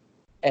grenadine,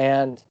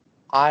 and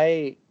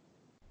I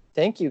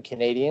thank you,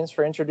 Canadians,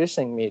 for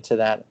introducing me to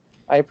that.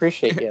 I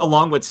appreciate you.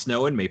 Along with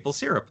snow and maple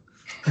syrup.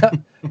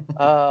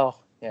 Oh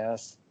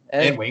yes.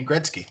 And Wayne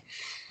Gretzky.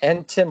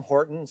 And Tim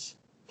Hortons.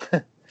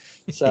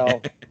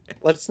 So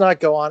let's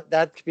not go on.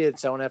 That could be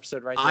its own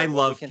episode right there. I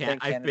love Canada.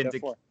 I've been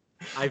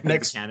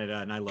to Canada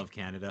and I love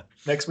Canada.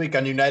 Next week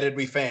on United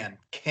We Fan,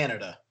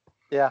 Canada.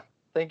 Yeah.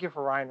 Thank you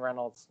for Ryan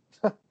Reynolds.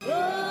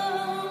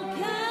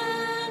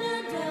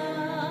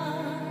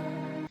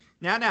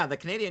 Now, the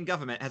Canadian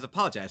government has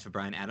apologized for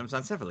Bryan Adams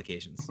on several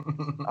occasions.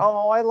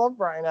 Oh, I love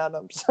Bryan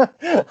Adams.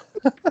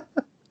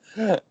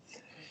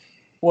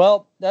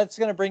 Well, that's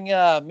going to bring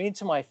me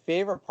to my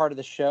favorite part of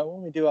the show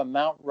when we do a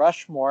Mount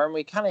Rushmore, and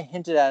we kind of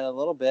hinted at it a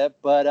little bit,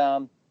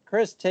 but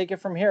Chris, take it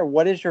from here.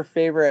 What is your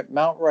favorite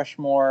Mount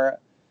Rushmore?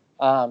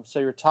 So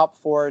your top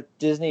 4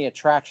 Disney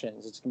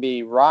attractions. It's going to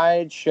be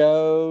rides,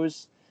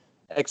 shows,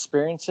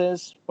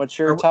 experiences. What's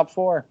your top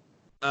 4?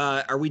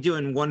 Are we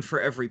doing one for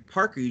every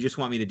park, or you just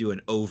want me to do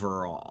an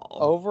overall?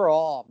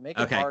 Overall. Make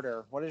it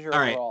harder. What is your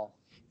overall?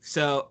 Right.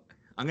 So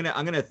I'm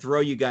gonna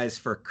throw you guys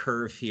for a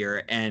curve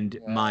here, and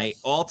my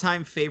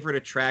all-time favorite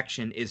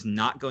attraction is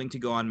not going to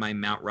go on my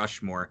Mount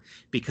Rushmore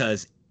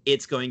because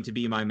it's going to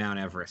be my Mount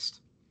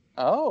Everest.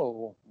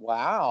 Oh,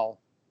 wow.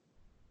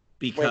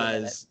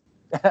 Because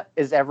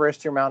is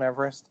Everest your Mount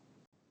Everest?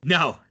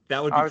 No,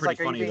 that would be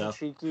pretty funny though.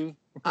 Cheeky?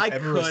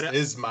 Everest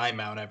is my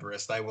Mount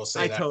Everest. I will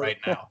say that right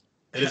now.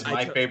 It is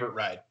my favorite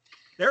ride.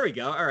 There we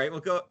go. All right,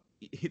 we'll go.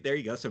 There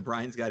you go. So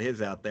Brian's got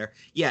his out there.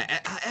 Yeah,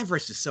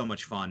 Everest is so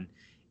much fun.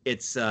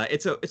 It's a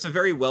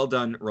very well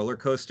done roller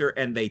coaster,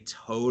 and they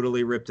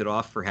totally ripped it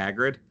off for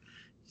Hagrid.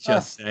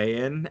 Just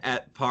saying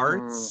at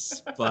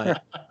parts,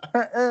 but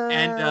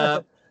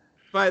and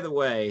by the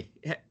way,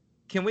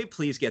 can we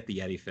please get the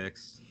Yeti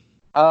fixed?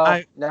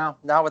 No,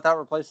 not without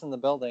replacing the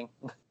building.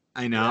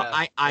 I know.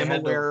 Yeah, I'm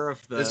aware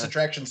of the. This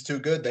attraction's too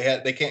good.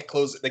 They can't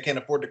close it. They can't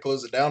afford to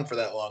close it down for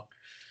that long.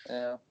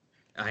 Yeah.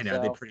 I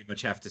know. They pretty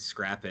much have to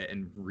scrap it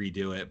and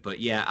redo it. But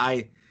yeah,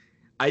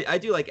 I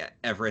do like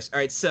Everest. All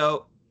right,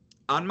 so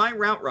on my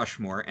Mount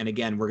Rushmore, and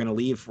again, we're gonna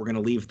leave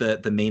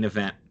the main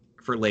event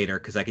for later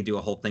because I could do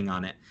a whole thing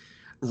on it.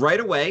 Right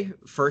away,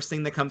 first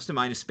thing that comes to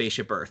mind is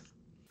Spaceship Earth.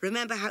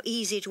 Remember how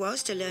easy it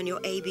was to learn your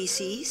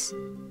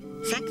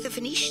ABCs? Thank the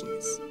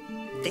Phoenicians.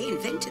 They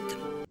invented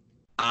them.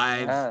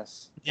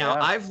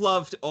 I've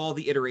loved all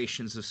the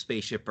iterations of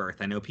Spaceship Earth.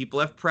 I know people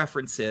have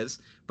preferences,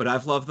 but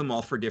I've loved them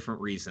all for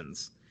different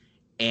reasons.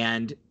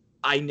 And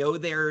I know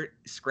they're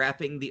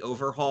scrapping the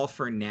overhaul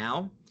for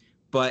now,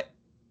 but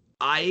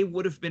I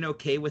would have been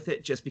okay with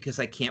it just because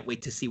I can't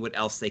wait to see what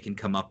else they can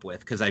come up with.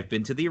 Because I've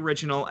been to the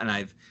original and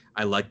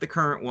I like the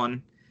current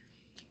one.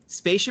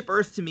 Spaceship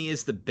Earth to me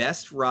is the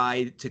best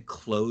ride to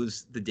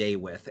close the day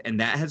with, and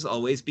that has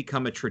always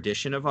become a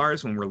tradition of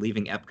ours when we're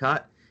leaving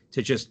Epcot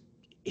to just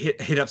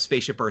hit up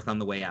Spaceship Earth on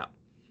the way out.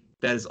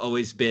 That has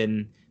always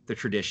been the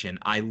tradition.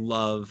 I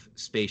love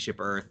Spaceship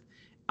Earth.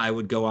 I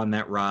would go on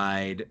that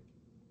ride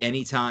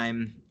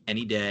anytime,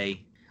 any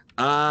day.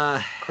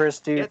 Chris,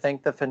 do you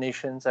thank the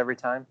Phoenicians every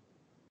time?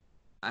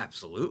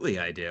 Absolutely,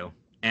 I do.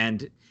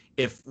 And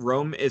if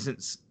Rome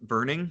isn't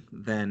burning,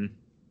 then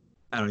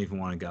I don't even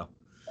want to go.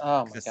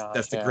 Oh my gosh,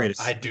 that's the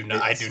greatest. I do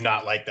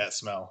not like that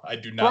smell. I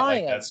do not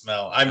like that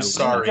smell. I'm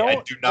sorry.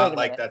 I do not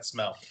like that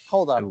smell.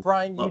 Hold on,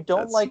 Brian, you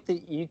don't like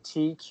the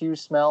ETQ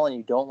smell and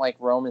you don't like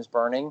Rome is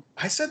burning?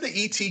 I said the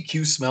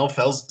ETQ smell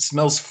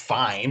smells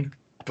fine,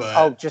 but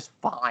oh, just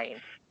fine.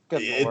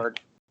 Good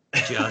Lord.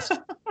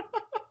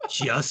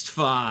 Just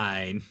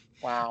fine.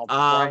 Wow,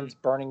 Brian's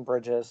burning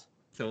bridges.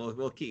 So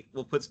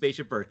we'll put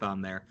Spaceship Earth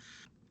on there.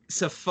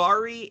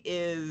 Safari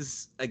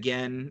is,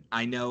 again,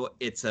 I know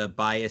it's a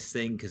biased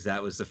thing because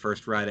that was the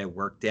first ride I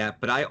worked at,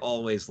 but I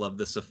always love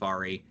the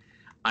Safari.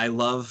 I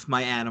love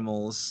my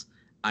animals.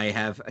 I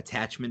have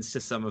attachments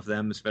to some of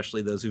them,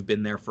 especially those who've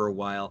been there for a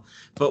while.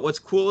 But what's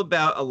cool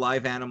about a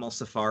live animal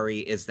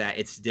safari is that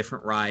it's a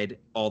different ride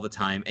all the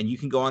time, and you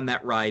can go on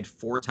that ride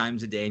 4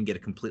 times a day and get a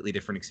completely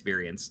different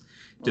experience,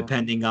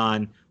 depending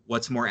on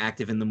what's more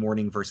active in the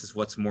morning versus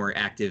what's more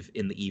active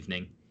in the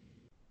evening.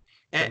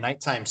 The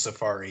nighttime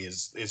safari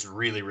is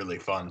really, really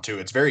fun too.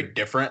 It's very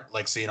different,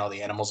 like seeing all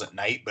the animals at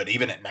night, but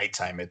even at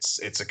nighttime,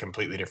 it's a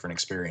completely different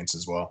experience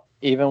as well.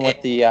 Even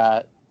with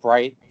the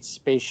bright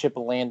spaceship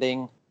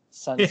landing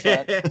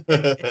sunset.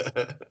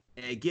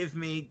 Hey, give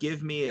me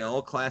an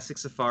old classic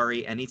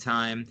safari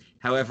anytime.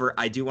 However,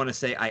 I do want to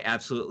say I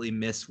absolutely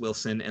miss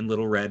Wilson and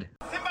Little Red.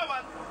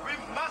 Zimmerman, we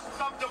must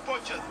stop the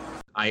butchers.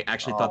 I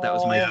actually thought that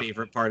was my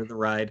favorite part of the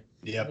ride.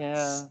 Yep.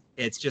 Yeah.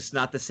 It's just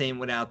not the same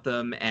without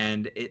them,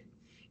 and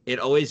it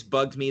always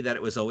bugged me that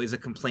it was always a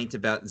complaint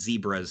about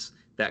zebras,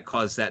 that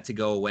caused that to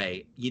go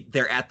away.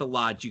 They're at the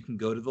lodge. You can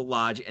go to the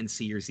lodge and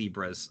see your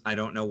zebras. I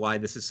don't know why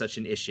this is such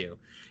an issue.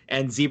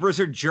 And zebras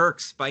are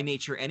jerks by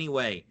nature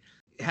anyway.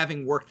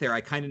 Having worked there,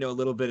 I kind of know a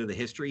little bit of the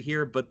history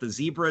here, but the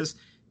zebras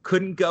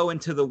couldn't go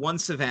into the one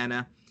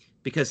savanna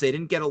because they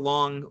didn't get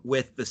along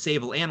with the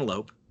sable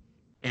antelope.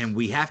 And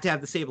we have to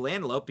have the sable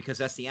antelope because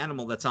that's the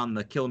animal that's on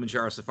the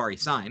Kilimanjaro Safari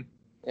sign.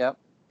 Yep.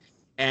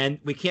 And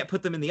we can't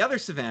put them in the other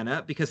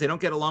savanna because they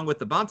don't get along with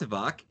the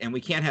Bontevok, and we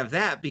can't have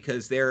that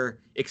because they're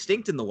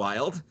extinct in the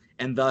wild,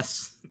 and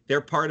thus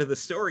they're part of the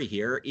story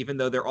here, even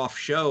though they're off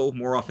show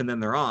more often than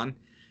they're on.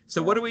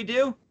 So what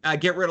do?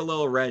 Get rid of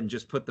Little Red and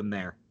just put them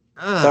there.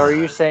 So are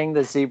you saying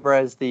the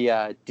zebra is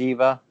the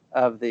diva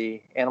of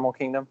the animal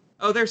kingdom?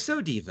 Oh, they're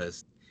so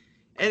divas.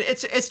 And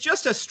it's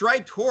just a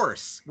striped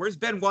horse. Where's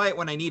Ben Wyatt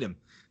when I need him?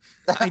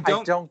 I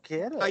don't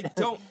get it. I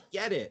don't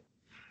get it.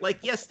 Like,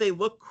 yes, they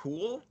look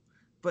cool,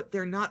 but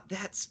they're not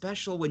that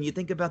special when you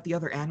think about the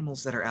other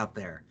animals that are out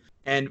there.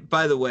 And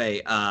by the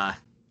way,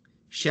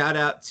 shout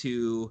out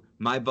to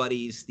my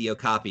buddies, the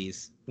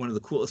okapis, one of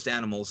the coolest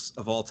animals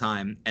of all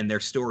time, and their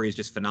story is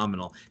just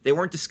phenomenal. They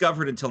weren't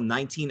discovered until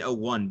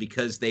 1901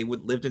 because they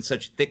lived in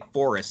such thick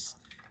forests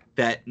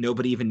that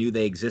nobody even knew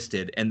they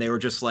existed. And they were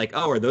just like,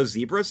 oh, are those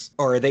zebras?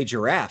 Or are they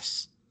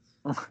giraffes?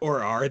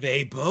 Or are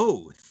they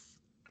both?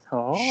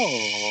 Oh.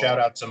 Shout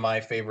out to my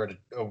favorite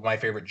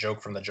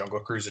joke from the Jungle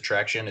Cruise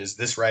attraction is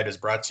this ride is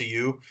brought to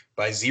you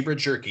by Zebra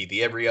Jerky,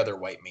 the every other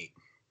white meat.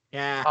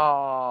 Yeah.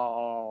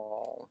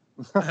 Oh.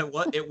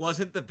 It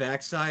wasn't the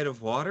backside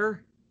of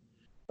water?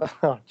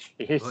 Oh,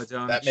 jeez.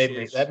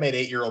 That made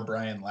 8-year-old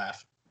Brian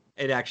laugh.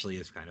 It actually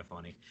is kind of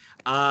funny.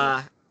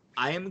 I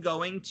am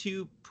going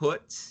to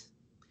put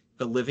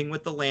the Living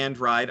with the Land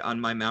ride on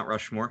my Mount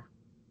Rushmore.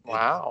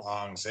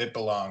 Wow. It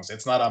belongs.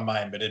 It's not on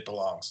mine, but it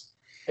belongs.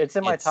 It's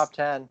in my top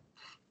 10.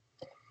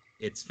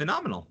 It's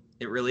phenomenal.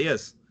 It really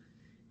is.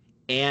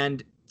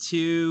 And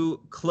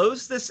to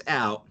close this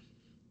out,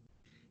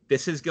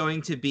 this is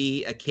going to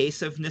be a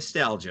case of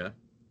nostalgia.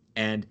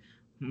 And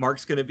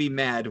Mark's going to be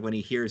mad when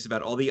he hears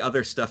about all the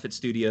other stuff at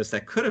studios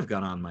that could have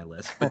gone on my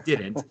list, but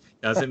didn't.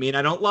 Doesn't mean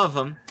I don't love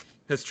them.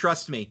 Because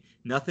trust me,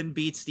 nothing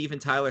beats Steven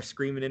Tyler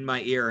screaming in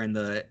my ear and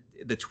the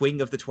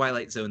twang of the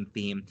Twilight Zone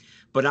theme.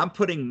 But I'm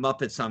putting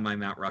Muppets on my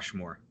Mount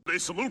Rushmore. They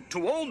salute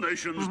to all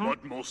nations,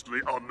 but mostly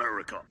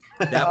America.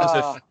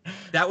 That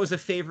was a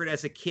favorite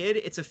as a kid.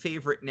 It's a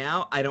favorite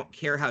now. I don't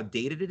care how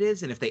dated it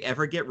is, and if they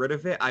ever get rid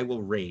of it, I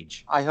will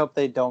rage. I hope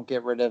they don't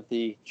get rid of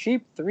the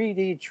cheap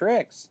 3D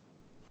tricks.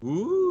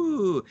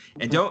 Ooh,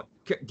 and don't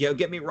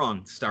get me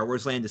wrong. Star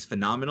Wars Land is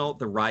phenomenal.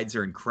 The rides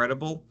are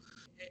incredible.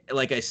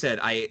 Like I said,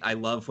 I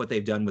love what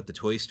they've done with the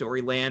Toy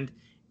Story Land,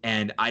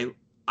 and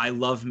I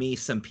love me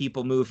some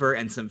People Mover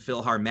and some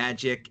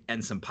PhilharMagic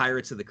and some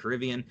Pirates of the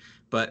Caribbean,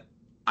 but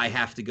I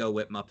have to go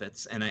with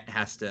Muppets, and it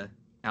has to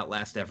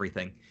outlast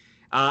everything.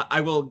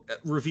 I will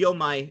reveal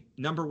my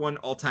number one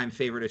all-time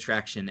favorite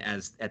attraction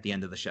at the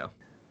end of the show.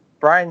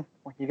 Brian,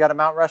 you got a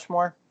Mount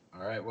Rushmore?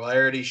 All right. Well, I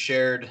already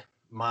shared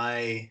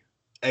my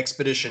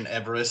Expedition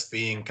Everest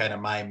being kind of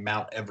my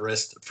Mount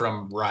Everest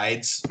from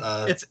rides.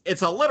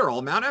 It's a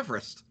literal Mount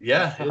Everest.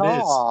 Yeah, it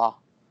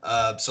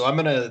is. So I'm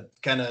gonna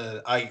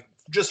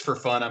just for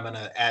fun, I'm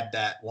gonna add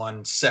that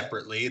one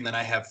separately, and then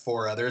I have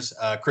 4 others.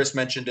 Chris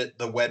mentioned it: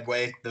 the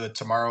Wedway, the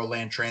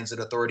Tomorrowland Transit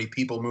Authority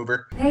People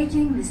Mover.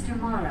 Paging Mr.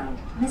 Morrow,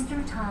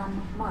 Mr.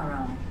 Tom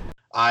Morrow.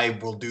 I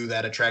will do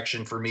that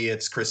attraction. For me,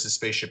 it's Chris's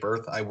Spaceship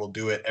Earth. I will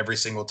do it every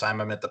single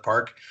time I'm at the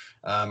park,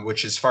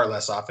 which is far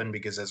less often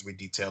because, as we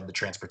detailed, the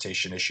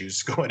transportation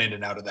issues going in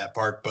and out of that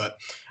park. But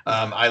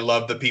I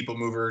love the People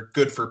Mover.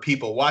 Good for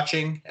people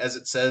watching, as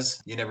it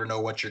says. You never know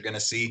what you're going to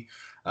see.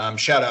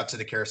 Shout out to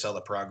the Carousel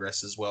of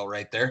Progress as well,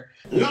 right there.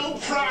 No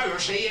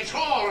privacy at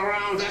all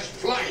around this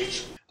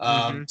place.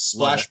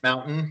 Splash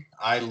Mountain.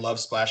 I love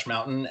Splash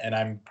Mountain, and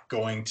I'm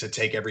going to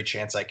take every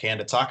chance I can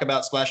to talk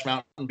about Splash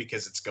Mountain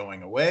because it's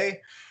going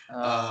away.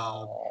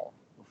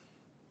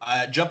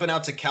 Jumping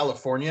out to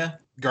California,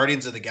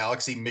 Guardians of the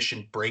Galaxy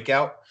Mission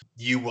Breakout.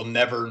 You will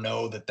never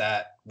know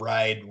that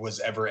ride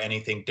was ever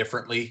anything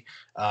differently.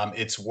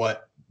 It's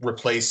what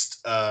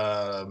replaced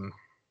the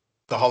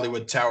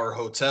Hollywood Tower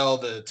Hotel,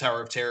 the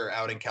Tower of Terror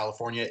out in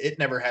California. It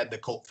never had the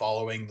cult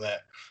following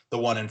that the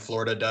one in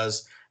Florida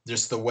does.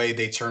 Just the way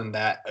they turned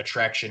that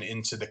attraction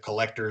into the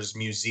collector's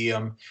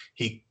museum.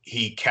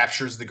 He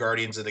captures the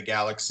Guardians of the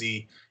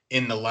Galaxy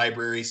in the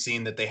library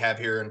scene that they have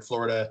here in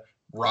Florida.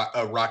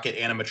 A rocket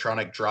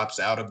animatronic drops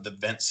out of the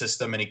vent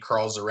system and he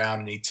crawls around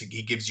and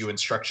he gives you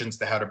instructions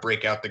to how to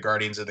break out the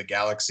Guardians of the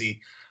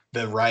Galaxy.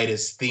 The ride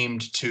is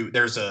themed to,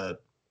 there's a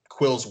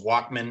Quill's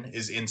Walkman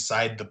is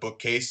inside the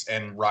bookcase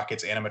and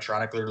Rocket's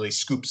animatronic literally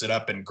scoops it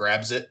up and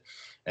grabs it.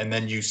 And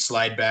then you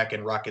slide back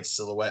and Rocket's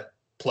silhouette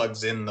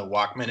plugs in the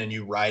Walkman and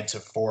you ride to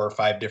 4 or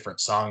 5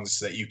 different songs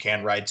that you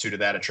can ride to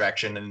that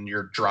attraction, and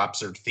your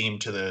drops are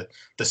themed to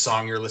the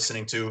song you're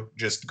listening to.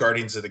 Just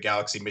Guardians of the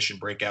Galaxy Mission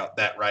Breakout.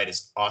 That ride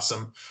is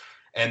awesome.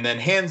 And then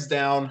hands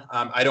down,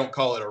 I don't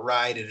call it a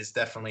ride. It is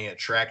definitely an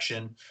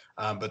attraction.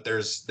 But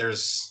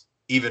there's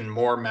even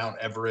more Mount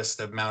Everest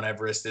of Mount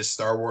Everest is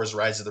Star Wars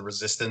Rise of the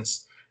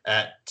Resistance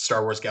at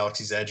Star Wars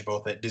Galaxy's Edge,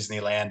 both at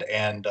Disneyland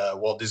and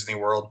Walt Disney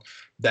World.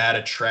 That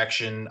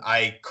attraction,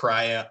 I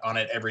cry on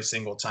it every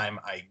single time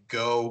I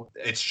go.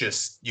 It's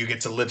just, you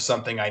get to live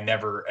something I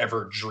never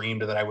ever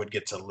dreamed that I would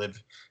get to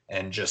live.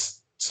 And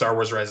just Star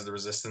Wars Rise of the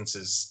Resistance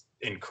is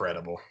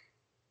incredible.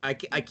 I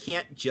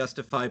can't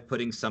justify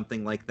putting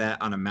something like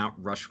that on a Mount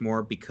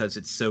Rushmore because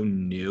it's so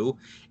new,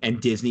 and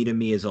Disney to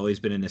me has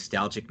always been a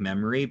nostalgic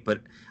memory, but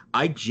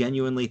I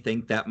genuinely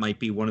think that might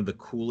be one of the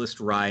coolest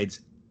rides,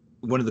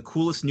 one of the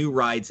coolest new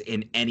rides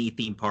in any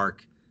theme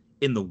park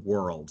in the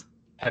world.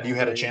 Have you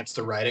had a chance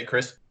to ride it,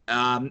 Chris?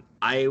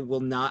 I will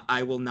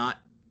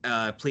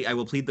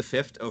plead the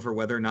fifth over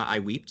whether or not I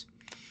weeped.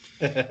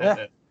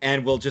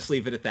 And we'll just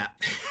leave it at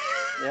that.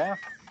 Yeah.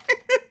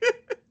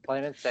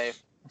 Playing it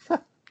safe.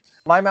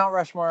 My Mount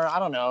Rushmore, I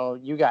don't know.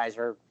 You guys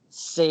are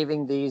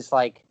saving these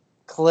like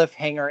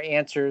cliffhanger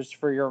answers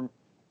for your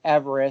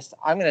Everest.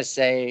 I'm going to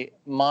say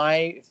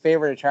my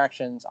favorite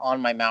attractions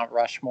on my Mount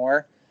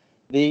Rushmore,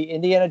 the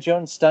Indiana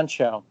Jones stunt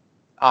show.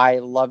 I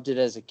loved it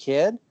as a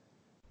kid.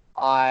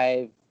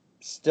 I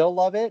still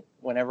love it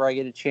whenever I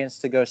get a chance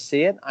to go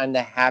see it. I'm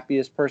the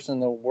happiest person in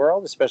the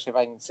world, especially if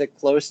I can sit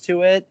close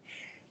to it.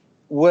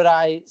 Would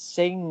I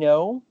say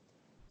no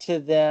to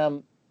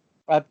them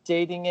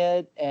updating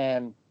it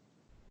and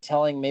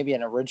telling maybe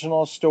an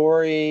original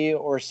story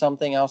or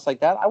something else like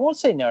that? I won't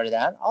say no to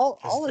that. I'll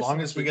as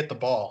long as we get the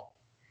ball.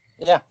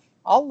 Yeah,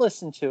 I'll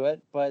listen to it.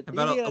 But how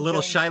about a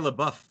little Shia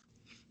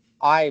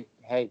LaBeouf?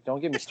 Hey, don't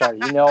get me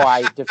started. You know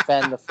I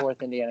defend the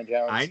fourth Indiana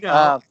Jones. I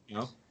know.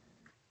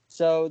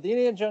 So the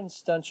Indiana Jones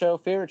stunt show,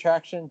 favorite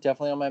attraction,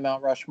 definitely on my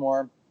Mount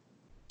Rushmore.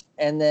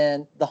 And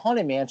then the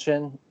Haunted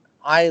Mansion.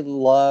 I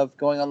love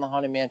going on the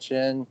Haunted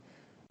Mansion.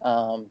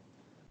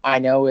 I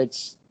know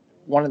it's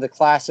one of the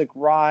classic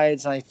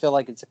rides, and I feel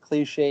like it's a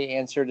cliche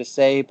answer to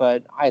say,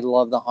 but I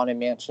love the Haunted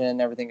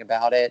Mansion, everything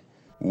about it.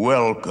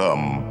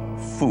 Welcome,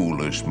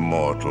 foolish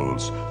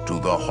mortals, to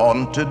the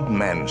Haunted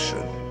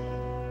Mansion.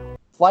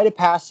 Flight of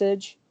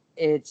Passage,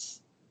 it's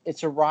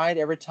a ride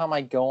every time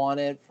I go on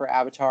it for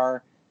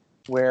Avatar,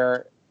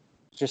 where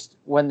just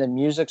when the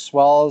music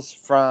swells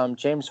from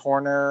James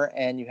Horner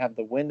and you have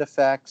the wind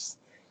effects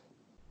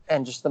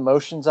and just the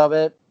motions of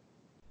it,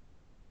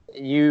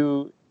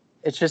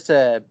 it's just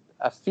a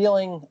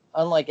feeling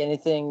unlike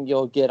anything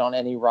you'll get on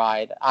any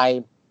ride.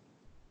 I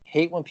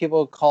hate when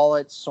people call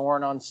it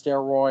Soarin' on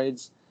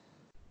steroids.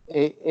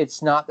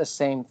 It's not the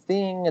same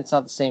thing. It's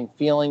not the same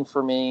feeling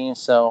for me.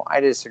 So I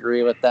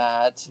disagree with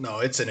that. No,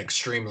 it's an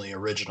extremely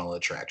original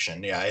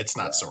attraction. Yeah, it's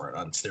not Soarin'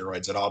 on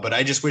steroids at all. But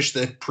I just wish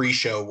the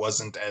pre-show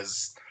wasn't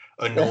as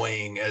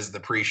annoying as the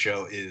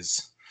pre-show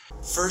is.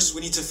 First,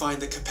 we need to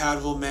find the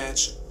compatible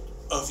match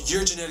of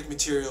your genetic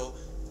material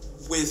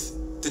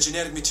with the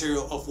genetic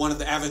material of one of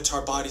the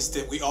avatar bodies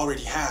that we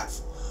already have.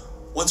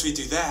 Once we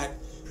do that,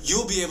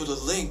 you'll be able to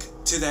link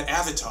to that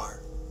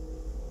avatar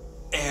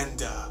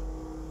and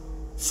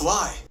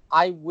fly.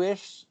 I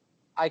wish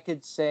I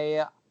could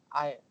say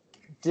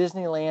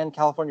Disneyland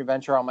California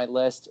Adventure on my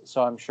list,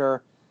 so I'm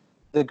sure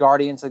the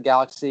Guardians of the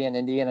Galaxy and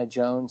Indiana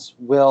Jones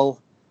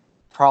will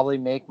probably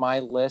make my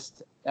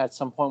list at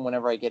some point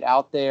whenever I get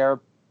out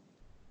there.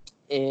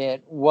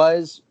 It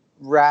was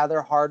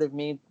rather hard of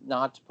me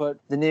not to put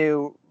the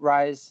new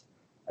Rise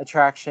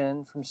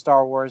attraction from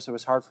Star Wars. It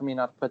was hard for me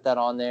not to put that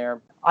on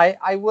there.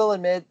 I will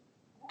admit,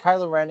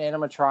 Kylo Ren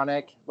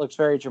animatronic looks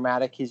very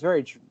dramatic. He's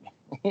very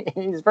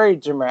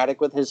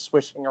dramatic with his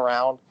swishing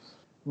around.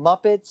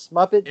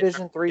 Muppet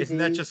Vision 3D. Isn't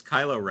that just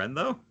Kylo Ren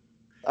though?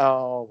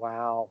 Oh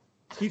wow,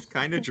 he's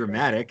kind of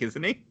dramatic,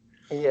 isn't he?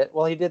 Yeah.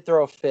 Well, he did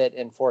throw a fit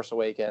in Force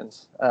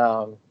Awakens.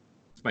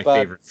 It's my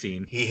favorite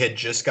scene. He had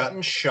just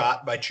gotten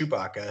shot by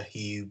Chewbacca.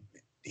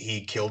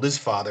 He killed his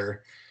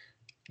father.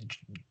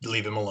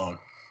 Leave him alone.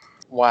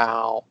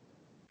 Wow.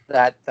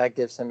 That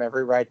gives him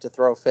every right to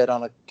throw a fit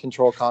on a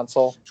control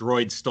console.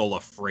 Droid stole a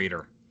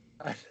freighter.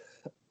 That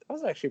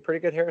was actually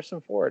pretty good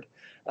Harrison Ford.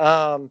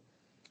 And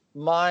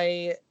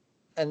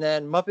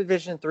then Muppet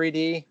Vision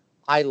 3D.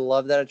 I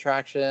love that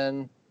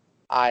attraction.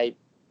 I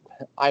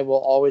will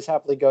always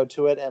happily go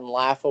to it and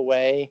laugh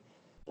away,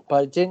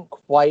 but it didn't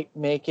quite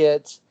make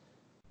it.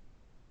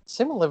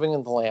 Same with Living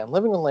in the Land.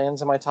 Living in the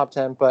Land's in my top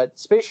 10, but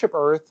Spaceship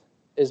Earth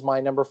is my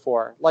number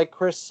 4. Like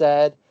Chris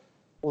said,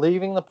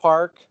 leaving the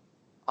park,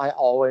 I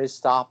always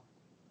stop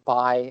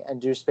by and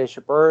do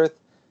Spaceship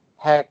Earth.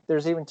 Heck,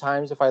 there's even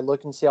times if I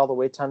look and see all the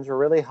wait times are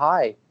really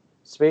high.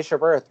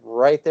 Spaceship Earth,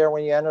 right there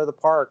when you enter the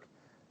park.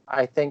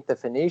 I think the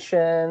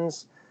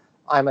Phoenicians.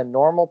 I'm a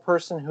normal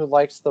person who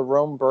likes the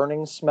Rome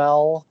burning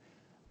smell.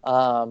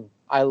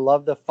 I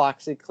love the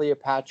Foxy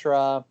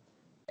Cleopatra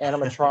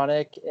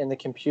animatronic in the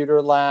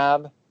computer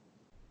lab.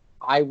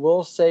 I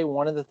will say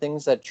one of the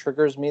things that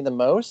triggers me the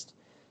most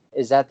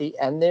is at the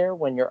end there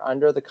when you're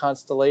under the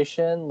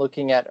constellation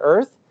looking at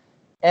Earth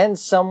and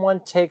someone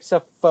takes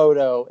a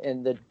photo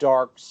in the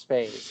dark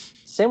space.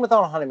 Same with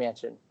Haunted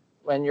Mansion.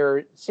 When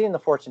you're seeing the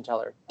fortune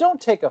teller, don't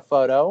take a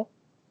photo.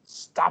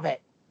 Stop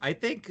it. I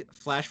think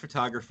flash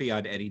photography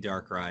on any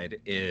dark ride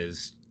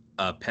is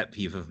a pet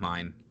peeve of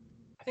mine.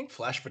 I think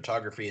flash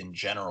photography in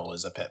general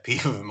is a pet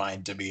peeve of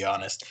mine, to be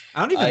honest.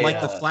 I don't even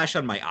like the flash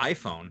on my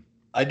iPhone.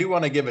 I do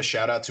want to give a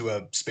shout out to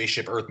a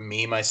Spaceship Earth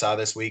meme I saw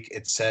this week.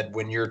 It said,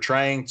 when you're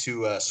trying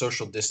to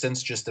social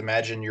distance, just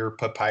imagine your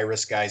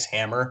papyrus guy's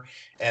hammer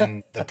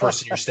and the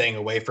person you're staying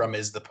away from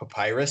is the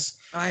papyrus.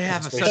 I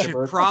have such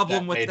a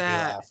problem with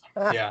that.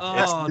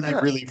 Yeah,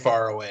 it's really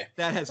far away.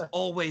 That has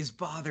always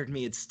bothered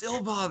me. It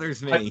still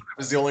bothers me. I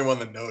was the only one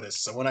that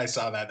noticed. So when I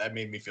saw that, that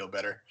made me feel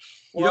better.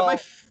 You know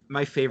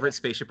my favorite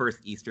Spaceship Earth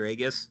Easter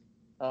egg is?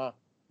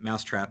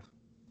 Mousetrap.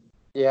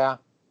 Yeah.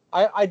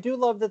 I do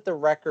love that the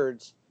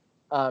records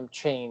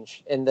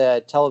change in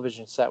the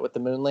television set with the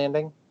moon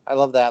landing. I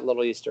love that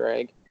little Easter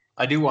egg.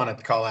 I do want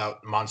to call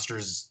out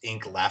Monsters,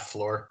 Inc. Laugh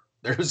Floor.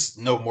 There's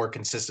no more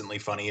consistently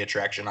funny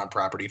attraction on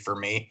property for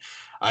me.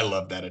 I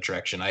love that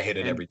attraction. I hit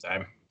it every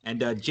time.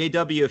 And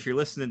JW, if you're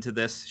listening to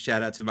this,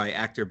 shout out to my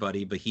actor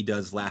buddy, but he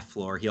does Laugh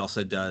Floor. He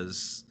also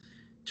does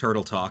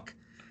Turtle Talk.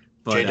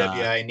 But,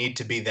 JW, I need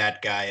to be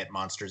that guy at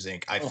Monsters,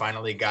 Inc. I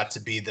finally got to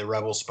be the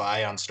Rebel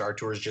Spy on Star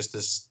Tours just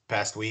this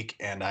past week,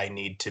 and I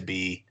need to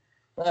be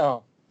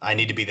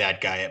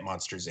that guy at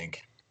Monsters, Inc.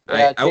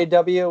 Yeah,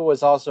 JW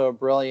was also a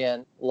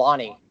brilliant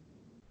Lonnie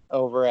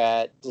over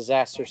at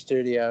Disaster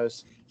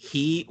Studios.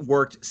 He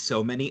worked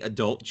so many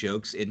adult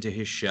jokes into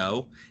his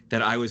show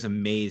that I was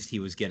amazed he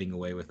was getting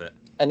away with it.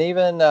 And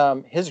even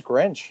his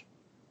Grinch,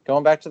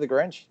 going back to the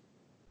Grinch,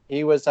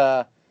 he was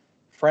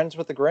friends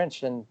with the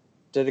Grinch and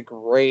did a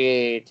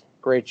great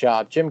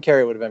job. Jim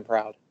Carrey would have been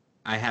proud.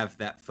 I have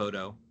that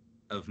photo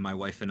of my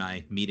wife and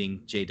I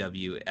meeting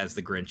JW as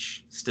the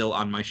Grinch still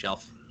on my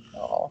shelf.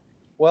 Oh,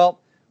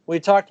 well, we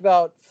talked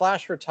about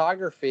flash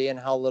photography and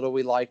how little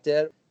we liked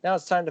it. Now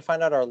it's time to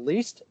find out our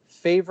least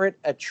favorite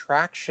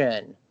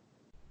attraction.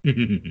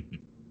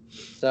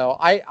 So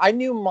I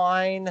knew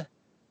mine.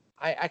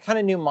 I kind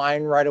of knew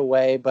mine right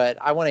away, but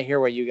I want to hear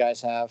what you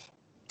guys have.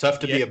 Tough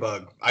to be a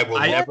bug. I will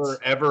never,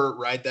 ever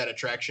ride that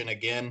attraction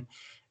again.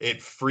 It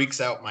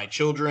freaks out my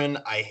children.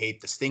 I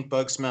hate the stink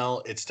bug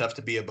smell. It's Tough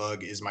to Be a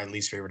Bug is my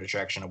least favorite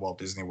attraction of Walt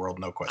Disney World,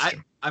 no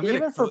question.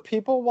 Even for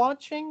people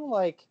watching,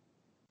 like...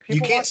 You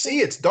can't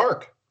see. It's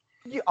dark.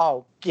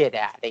 Get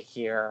out of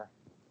here.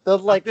 The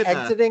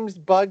exiting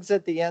bugs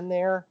at the end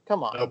there.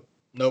 Come on.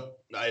 Nope.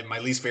 My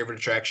least favorite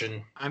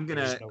attraction. I'm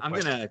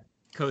gonna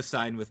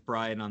co-sign with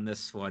Brian on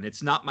this one.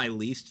 It's not my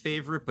least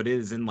favorite, but it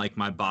is in like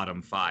my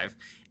bottom 5.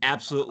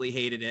 Absolutely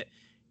hated it.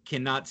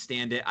 Cannot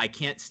stand it. I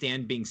can't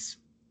stand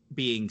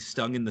being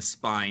stung in the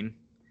spine.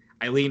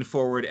 I lean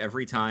forward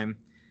every time.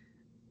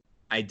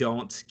 I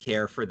don't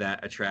care for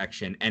that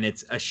attraction, and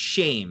it's a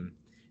shame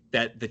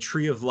that the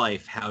Tree of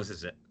Life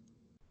houses it.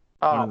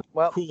 One of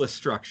the coolest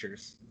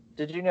structures.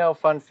 Did you know,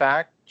 fun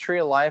fact, Tree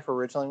of Life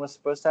originally was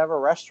supposed to have a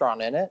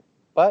restaurant in it,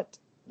 but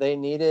they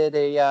needed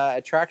a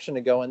attraction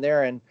to go in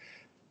there, and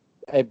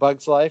A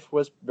Bug's Life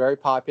was very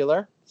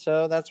popular,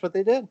 so that's what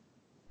they did.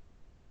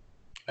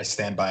 I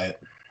stand by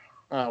it.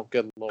 Oh,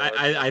 good Lord.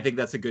 I think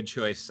that's a good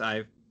choice.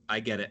 I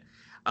get it.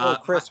 Well,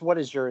 Chris, what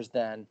is yours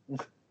then?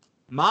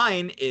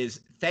 Mine is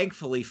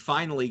thankfully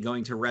finally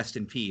going to rest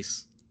in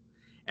peace,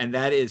 and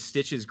that is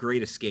Stitch's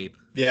Great Escape.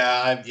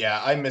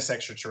 I miss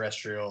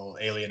Extraterrestrial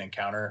Alien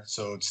Encounter,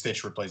 so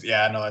Stitch replaced.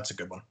 Yeah, no, that's a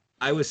good one.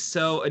 I was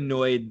so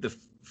annoyed the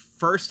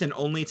first and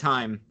only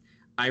time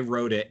I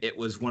rode it. It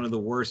was one of the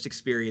worst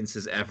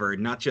experiences ever.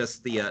 Not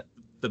just the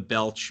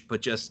belch,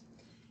 but just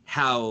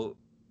how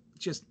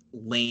just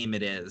lame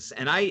it is.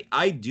 And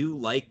I do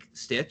like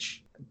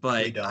Stitch,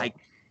 but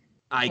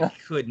I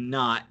could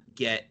not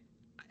get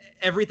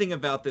everything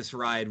about this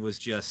ride was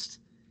just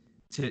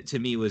to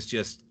me was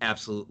just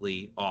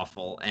absolutely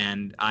awful.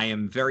 And I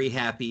am very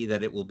happy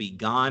that it will be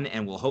gone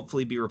and will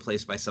hopefully be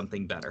replaced by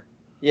something better.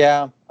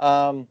 Yeah.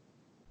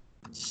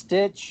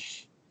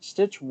 Stitch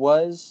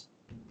was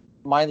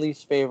my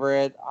least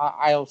favorite.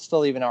 I'll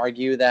still even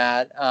argue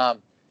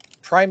that.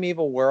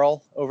 Primeval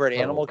Whirl over at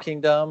Animal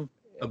Kingdom.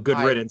 A good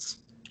riddance.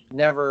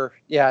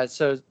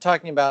 So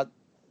talking about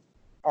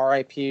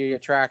RIP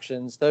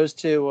attractions, those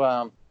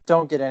two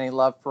don't get any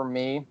love from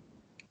me.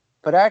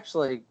 But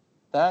actually,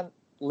 that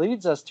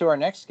leads us to our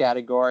next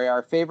category,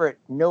 our favorite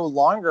no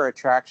longer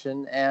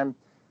attraction, and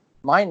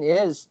mine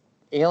is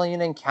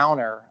Alien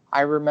Encounter.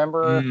 I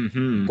remember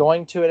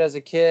going to it as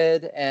a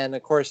kid, and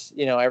of course,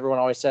 everyone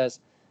always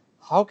says,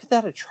 how could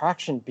that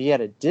attraction be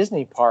at a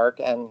Disney park?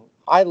 And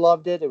I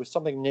loved it. It was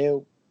something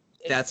new.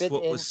 That's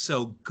what was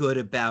so good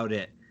about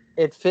it.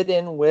 It fit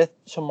in with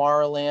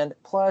Tomorrowland.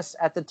 Plus,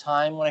 at the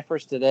time when I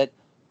first did it,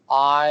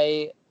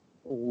 I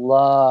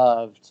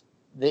loved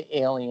the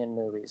Alien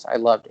movies. I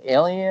loved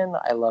Alien.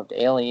 I loved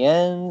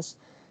Aliens,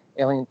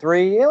 Alien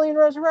 3, Alien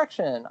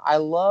Resurrection. I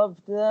loved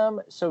them.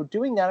 So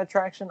doing that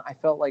attraction, I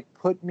felt like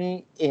put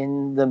me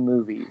in the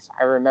movies.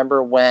 I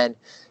remember when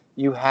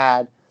you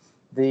had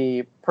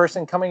the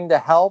person coming to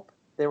help,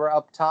 they were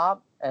up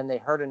top and they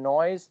heard a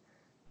noise.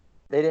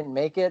 They didn't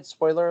make it,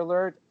 spoiler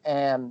alert,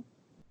 and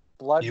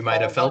blood. You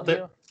might have felt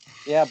it.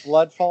 Yeah,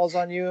 blood falls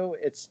on you.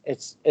 It's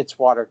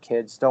water,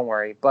 kids. Don't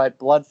worry. But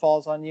blood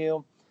falls on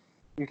you.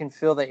 You can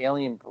feel the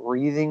alien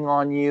breathing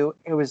on you.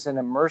 It was an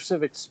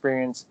immersive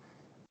experience,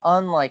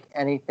 unlike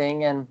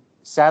anything. And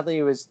sadly,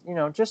 it was,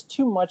 just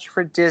too much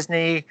for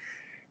Disney.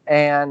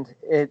 And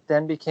it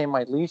then became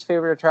my least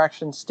favorite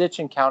attraction, Stitch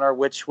Encounter,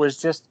 which was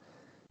just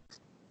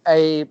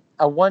a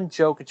one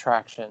joke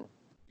attraction.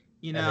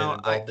 And it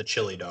involved the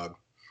chili dog.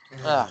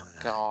 Oh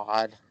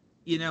God.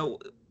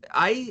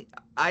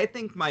 I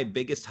think my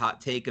biggest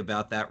hot take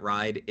about that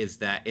ride is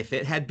that if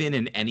it had been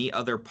in any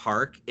other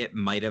park, it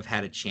might have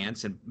had a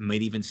chance and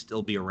might even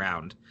still be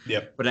around.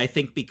 Yep. But I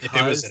think because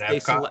if it was in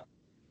Epcot.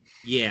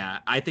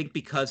 I think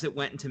because it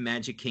went into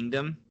Magic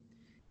Kingdom,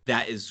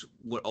 that is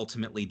what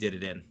ultimately did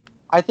it in.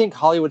 I think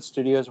Hollywood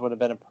Studios would have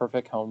been a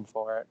perfect home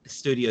for it.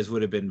 Studios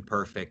would have been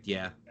perfect.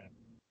 Yeah,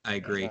 I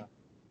agree. Okay.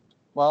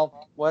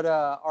 Well, what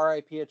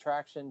RIP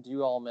attraction do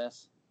you all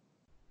miss?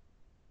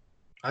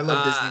 I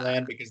love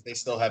Disneyland because they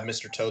still have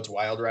Mr. Toad's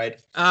Wild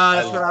Ride.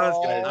 That's what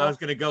I was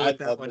gonna go with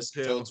that one Mr.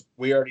 too. Toad's.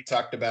 We already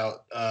talked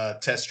about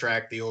Test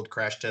Track, the old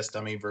crash test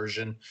dummy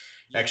version.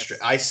 Yes.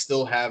 I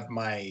still have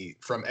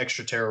from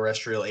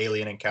Extraterrestrial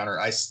Alien Encounter.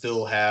 I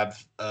still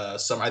have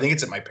some. I think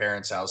it's at my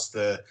parents' house.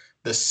 The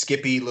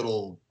Skippy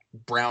little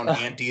brown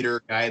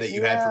anteater guy that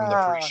you had from the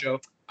pre-show.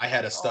 I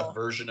had a stuffed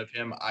version of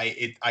him.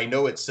 I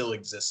know it still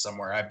exists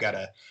somewhere. I've got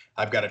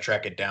to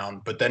track it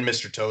down. But then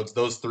Mr. Toad's,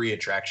 those 3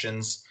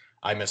 attractions,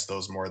 I miss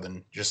those more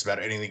than just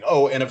about anything.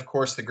 Oh, and of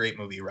course the Great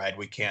Movie Ride.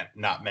 We can't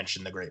not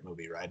mention the Great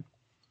Movie Ride.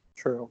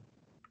 True.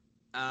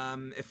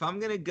 If I'm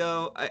gonna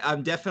go,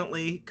 I'm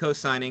definitely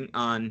co-signing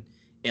on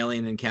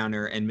Alien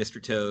Encounter and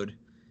Mr. Toad,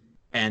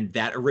 and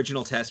that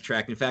original Test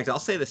Track. In fact, I'll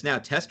say this now: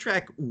 Test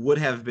Track would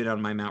have been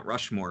on my Mount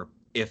Rushmore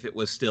if it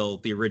was still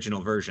the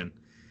original version.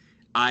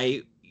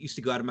 I used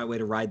to go out of my way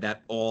to ride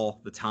that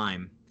all the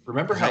time.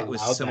 Remember how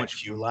loud that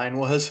queue line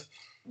was?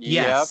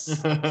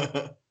 Yes.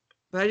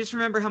 But I just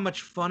remember how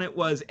much fun it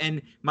was.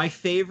 And my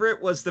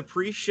favorite was the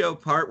pre-show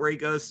part where he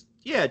goes,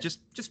 yeah,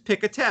 just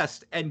pick a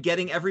test, and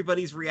getting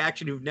everybody's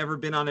reaction who've never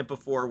been on it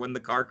before when the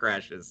car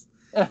crashes.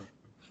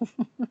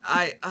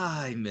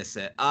 I miss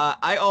it.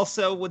 I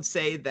also would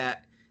say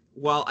that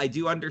while I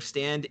do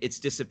understand its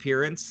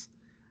disappearance,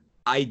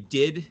 I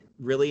did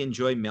really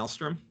enjoy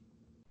Maelstrom.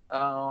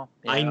 Oh,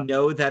 yeah. I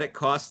know that it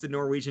cost the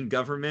Norwegian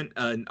government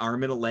an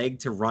arm and a leg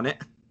to run it.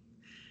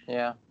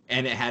 Yeah.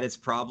 And it had its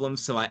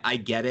problems, so I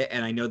get it.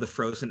 And I know the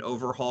Frozen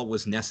overhaul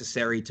was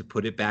necessary to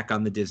put it back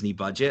on the Disney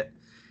budget.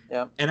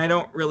 Yeah. And I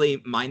don't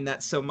really mind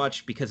that so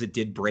much because it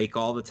did break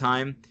all the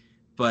time.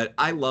 But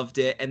I loved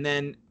it. And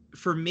then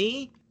for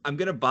me, I'm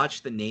going to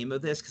botch the name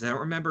of this because I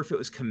don't remember if it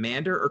was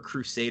Commander or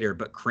Crusader,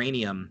 but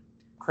Cranium.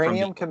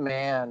 Cranium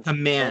Command.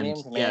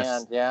 Cranium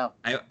Command, yeah.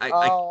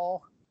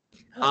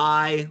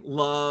 I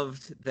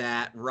loved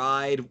that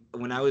ride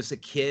when I was a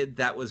kid.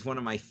 That was one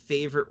of my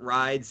favorite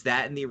rides.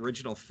 That and the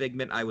original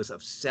Figment I was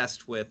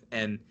obsessed with.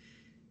 And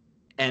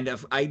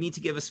I need to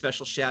give a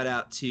special shout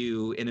out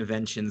to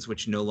Innoventions,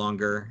 which no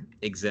longer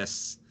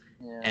exists.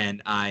 Yeah.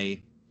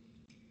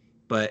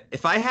 But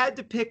if I had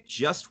to pick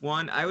just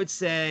one, I would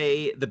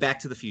say the Back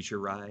to the Future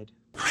ride.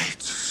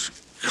 Great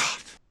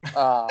Scott. Get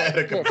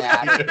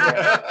out of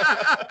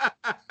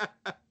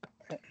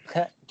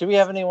here. Do we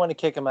have anyone to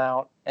kick him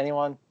out?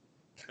 Anyone?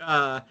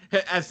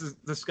 As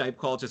the Skype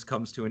call just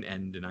comes to an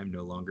end and I'm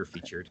no longer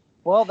featured.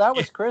 Well, that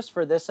was Chris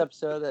for this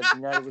episode of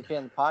United We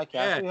Can, the podcast.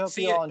 Yeah, we hope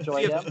you all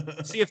enjoyed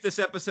it. See if this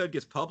episode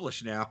gets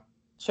published now.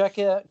 Check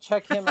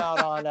him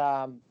out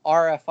on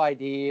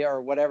RFID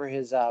or whatever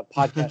his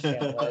podcast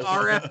channel is.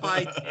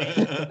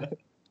 RFID.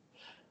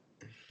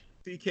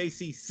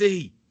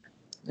 CKCC.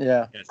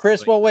 Yeah. Yes,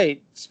 Chris, well,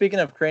 wait. Speaking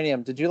of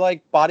Cranium, did you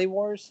like Body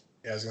Wars?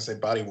 Yeah, I was gonna say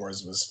Body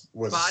Wars was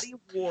Body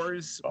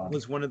Wars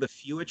was one of the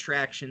few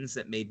attractions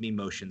that made me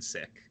motion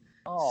sick.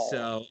 Oh.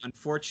 So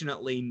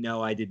unfortunately,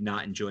 no, I did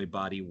not enjoy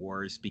Body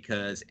Wars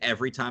because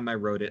every time I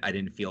rode it, I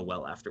didn't feel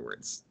well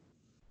afterwards.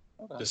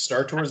 Okay. Does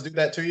Star Tours do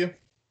that to you?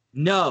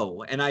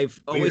 No, and I've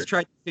always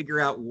tried to figure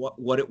out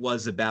what it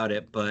was about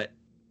it. But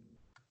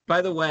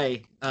by the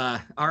way,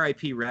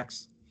 R.I.P.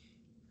 Rex.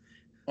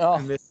 Oh.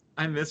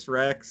 I miss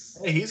Rex.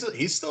 Hey,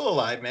 he's still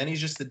alive, man. He's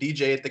just the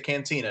DJ at the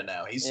cantina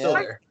now. He's still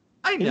there.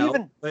 I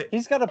know. But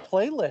he's got a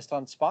playlist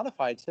on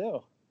Spotify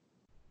too.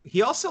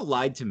 He also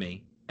lied to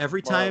me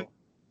every time.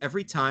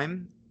 Every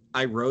time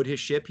I rode his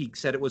ship, he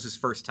said it was his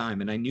first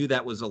time, and I knew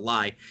that was a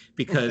lie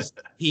because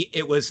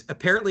it was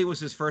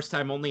his first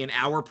time only an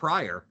hour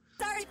prior.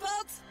 Sorry,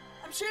 folks.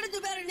 I'm sure to do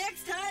better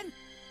next time.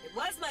 It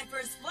was my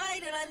first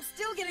flight, and I'm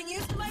still getting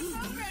used to my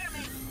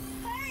programming.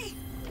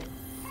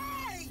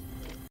 Hey!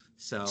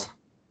 So,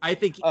 I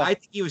think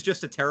he was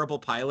just a terrible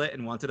pilot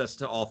and wanted us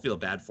to all feel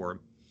bad for him.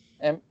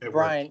 And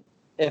Brian,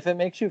 if it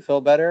makes you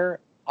feel better,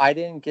 I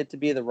didn't get to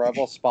be the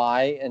Rebel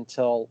spy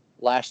until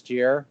last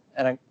year,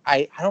 and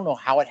I don't know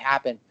how it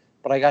happened,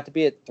 but I got to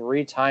be it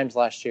 3 times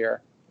last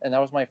year, and that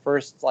was my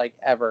first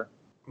ever.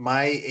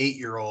 My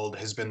 8-year-old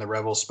has been the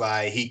Rebel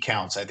spy. He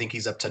counts. I think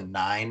he's up to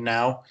 9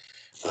 now.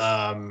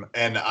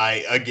 And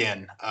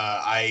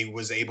I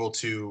was able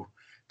to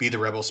be the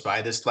Rebel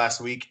Spy this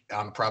last week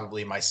on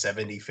probably my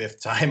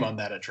 75th time on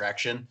that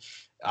attraction.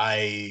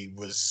 I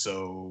was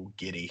so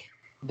giddy.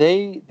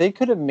 They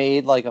could have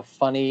made like a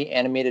funny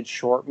animated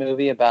short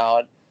movie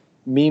about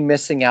me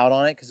missing out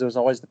on it because it was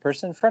always the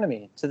person in front of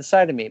me, to the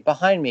side of me,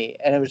 behind me,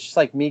 and it was just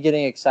like me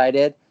getting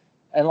excited,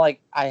 and like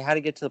I had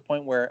to get to the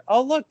point where,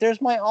 oh look, there's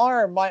my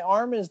arm. My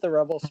arm is the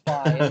Rebel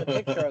Spy in the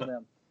picture of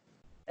them.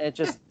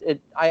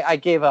 And I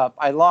gave up.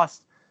 I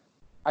lost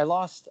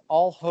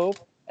all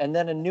hope, and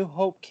then a new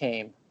hope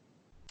came,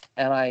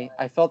 and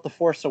I felt the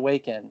Force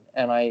awaken,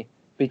 and I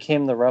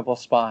became the Rebel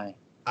Spy.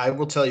 I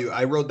will tell you,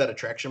 I rode that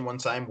attraction one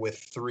time with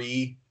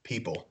 3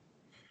 people.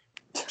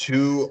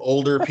 2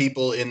 older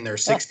people in their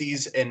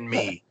 60s and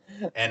me,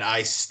 and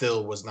I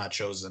still was not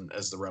chosen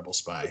as the Rebel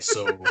Spy.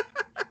 So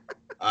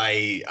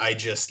I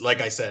just, like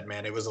I said,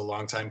 man, it was a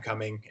long time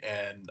coming,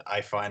 and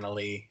I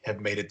finally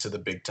have made it to the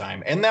big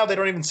time. And now they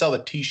don't even sell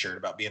a T-shirt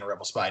about being a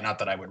Rebel Spy. Not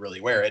that I would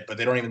really wear it, but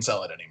they don't even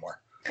sell it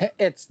anymore.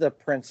 It's the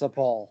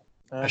principle.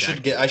 I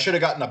should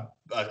have gotten a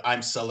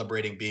I'm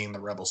celebrating being the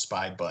Rebel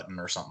Spy button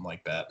or something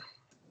like that.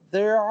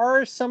 There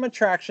are some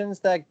attractions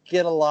that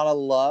get a lot of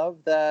love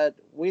that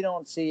we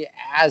don't see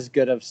as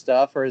good of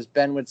stuff, or as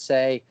Ben would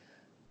say,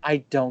 I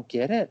don't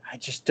get it. I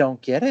just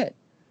don't get it.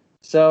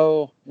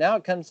 So now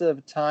it comes to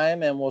the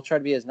time, and we'll try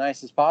to be as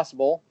nice as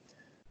possible.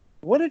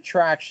 What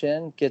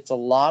attraction gets a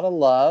lot of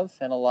love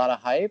and a lot of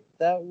hype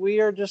that we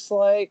are just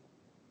like,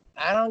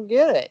 I don't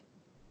get it?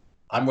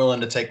 I'm willing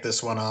to take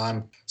this one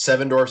on.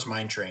 Seven Dwarfs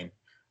Mine Train.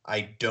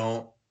 I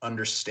don't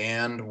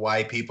understand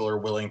why people are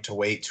willing to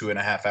wait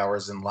 2.5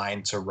 hours in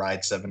line to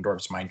ride Seven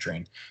Dwarfs Mine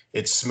Train.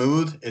 It's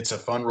smooth. It's a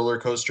fun roller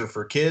coaster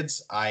for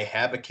kids. I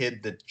have a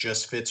kid that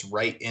just fits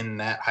right in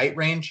that height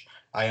range.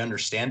 I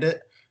understand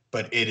it,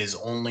 but it is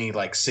only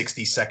like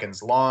 60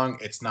 seconds long.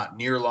 It's not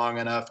near long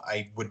enough.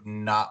 I would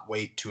not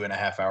wait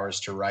 2.5 hours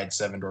to ride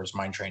Seven Dwarfs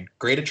Mine Train.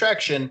 Great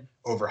attraction,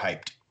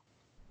 overhyped.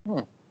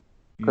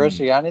 Chris,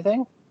 you got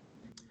anything?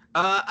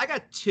 I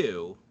got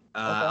 2.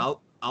 Okay.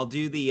 I'll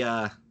do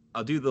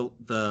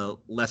the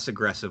less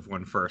aggressive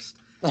one first.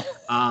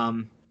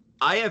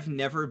 I have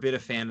never been a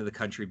fan of the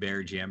Country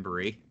Bear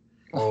Jamboree,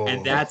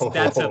 and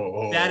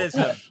that is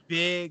a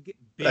big.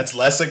 That's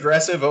less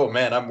aggressive. Oh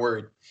man, I'm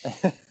worried.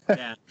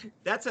 Yeah,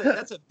 that's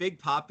a big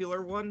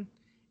popular one,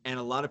 and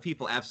a lot of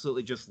people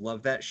absolutely just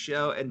love that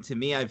show. And to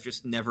me, I've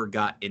just never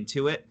got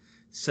into it.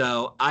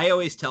 So I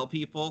always tell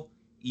people,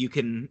 you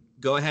can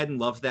go ahead and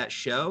love that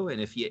show,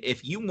 and if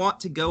you want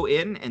to go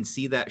in and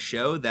see that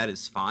show, that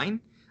is fine.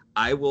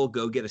 I will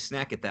go get a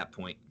snack at that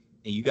point,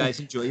 and you guys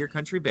enjoy your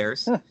Country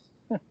Bears.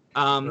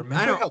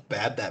 Remember how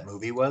bad that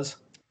movie was?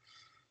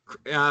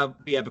 Yeah,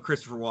 but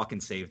Christopher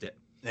Walken saved it.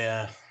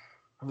 Yeah,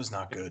 it was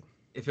not good.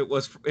 If it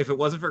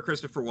wasn't for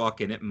Christopher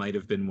Walken, it might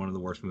have been one of the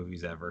worst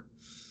movies ever.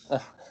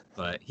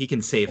 But he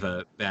can save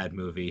a bad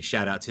movie.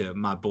 Shout out to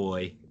my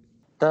boy.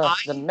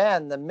 The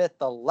man, the myth,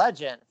 the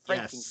legend,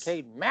 Frank Yes.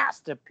 Kincaid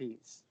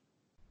masterpiece.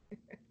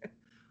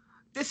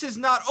 This is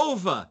not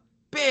over.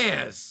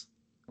 Bears.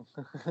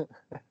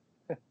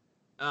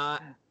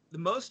 The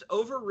most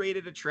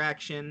overrated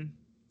attraction,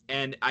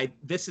 and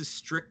this is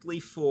strictly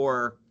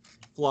for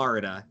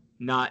Florida,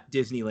 not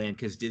Disneyland,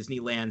 because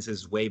Disneyland's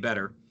is way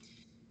better,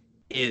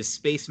 is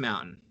Space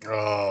Mountain.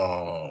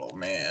 Oh,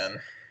 man.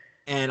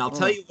 And I'll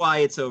tell you why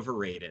it's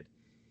overrated.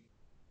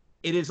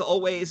 It is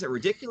always a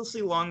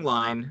ridiculously long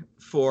line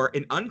for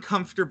an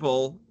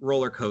uncomfortable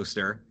roller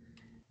coaster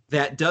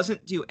that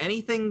doesn't do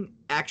anything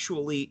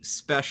actually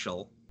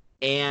special,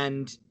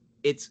 and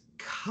it's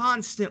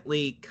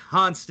constantly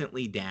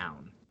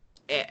down.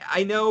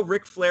 I know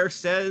Ric Flair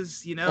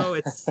says,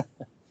 it's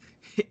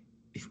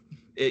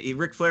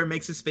Ric Flair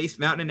makes a Space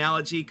Mountain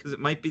analogy because it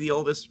might be the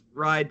oldest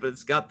ride, but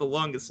it's got the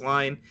longest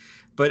line.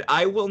 But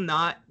I will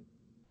not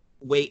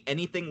wait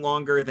anything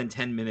longer than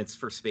 10 minutes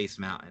for Space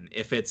Mountain.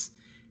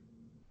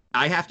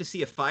 I have to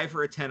see a 5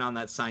 or a 10 on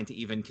that sign to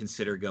even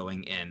consider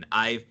going in.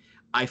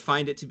 I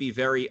find it to be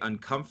very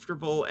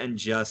uncomfortable and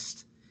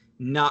just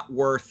not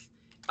worth.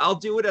 I'll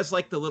do it as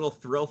like the little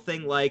thrill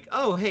thing, like,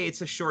 oh, hey,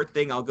 it's a short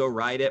thing, I'll go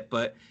ride it.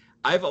 But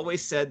I've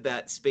always said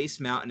that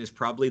Space Mountain is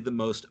probably the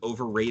most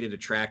overrated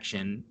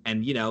attraction.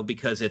 And,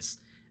 because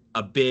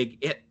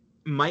it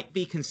might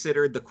be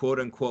considered the quote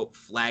unquote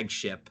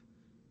flagship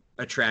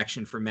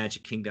attraction for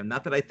Magic Kingdom.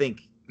 Not that I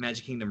think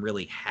Magic Kingdom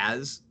really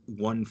has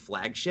one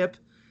flagship,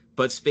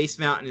 but Space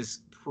Mountain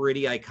is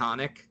pretty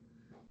iconic.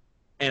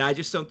 And I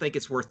just don't think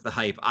it's worth the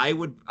hype. I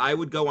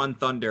would go on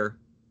Thunder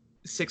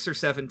 6 or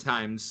 7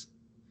 times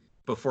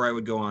before I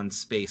would go on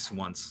Space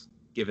once,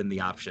 given the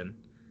option.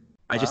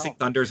 I just think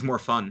Thunder's more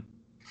fun.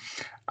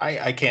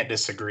 I can't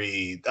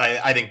disagree.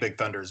 I think Big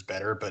Thunder is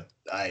better, but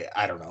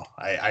I don't know.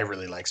 I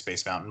really like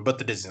Space Mountain, but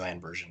the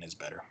Disneyland version is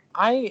better.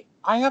 I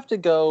have to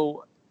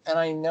go, and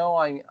I know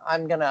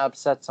I'm going to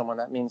upset someone.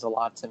 That means a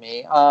lot to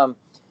me.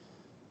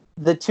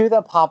 The 2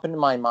 that pop into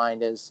my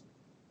mind is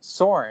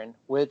Soarin',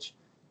 which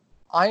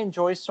I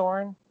enjoy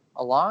Soarin'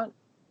 a lot.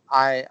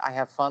 I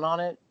have fun on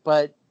it,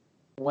 but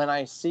when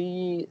I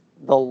see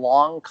the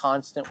long,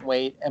 constant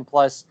wait, and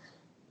plus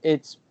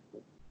it's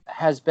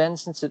has been,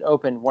 since it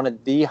opened, one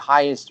of the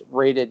highest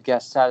rated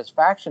guest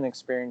satisfaction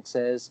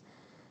experiences.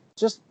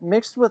 Just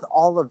mixed with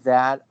all of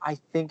that, I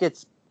think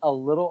it's a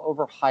little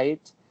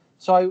overhyped.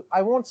 So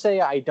I won't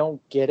say I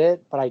don't get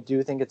it, but I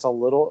do think it's a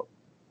little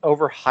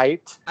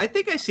overhyped. I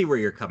think I see where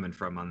you're coming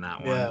from on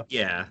that one.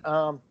 Yeah.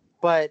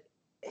 But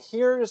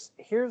here's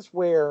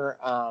where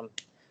I'm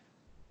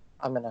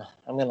gonna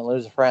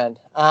lose a friend.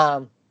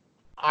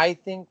 I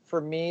think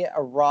for me,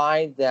 a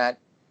ride that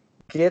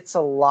gets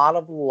a lot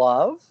of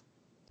love,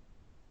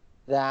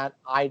 that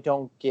I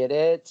don't get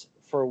it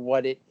for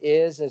what it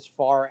is as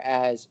far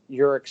as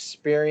your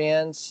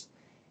experience,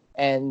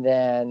 and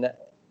then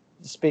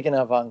speaking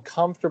of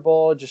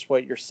uncomfortable, just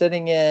what you're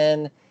sitting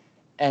in,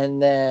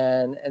 and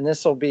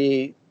this will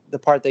be the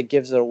part that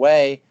gives it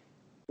away,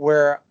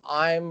 where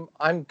I'm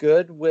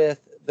good with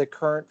the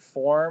current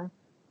form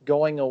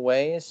going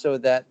away so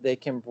that they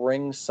can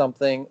bring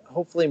something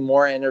hopefully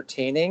more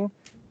entertaining.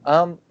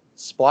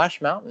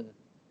 Splash Mountain.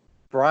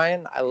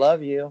 Brian, I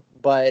love you,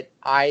 but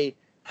I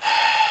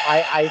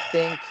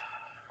think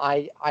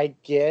I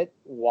get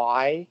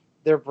why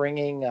they're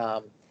bringing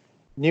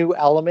new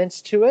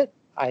elements to it.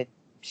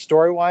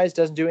 Story-wise,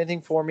 doesn't do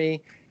anything for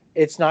me.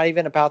 It's not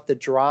even about the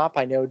drop.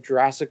 I know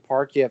Jurassic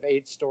Park, you have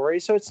 8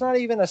 stories, so it's not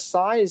even a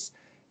size.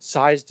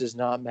 Size does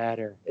not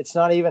matter. It's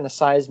not even a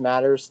size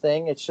matters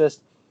thing. It's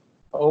just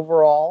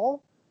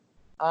overall,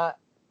 I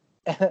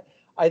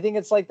think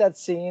it's like that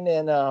scene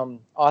in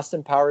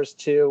Austin Powers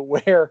 2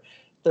 where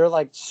they're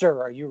like,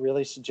 "Sir, are you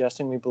really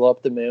suggesting we blow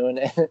up the moon?"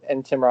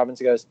 And Tim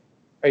Robbins goes,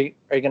 "Are you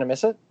going to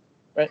miss it?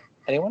 Right?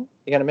 Anyone?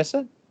 You going to miss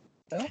it?"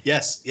 No?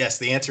 Yes.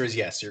 The answer is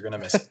yes. You're going to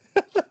miss it.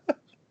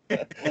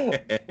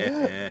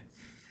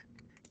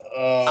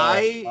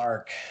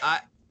 Mark.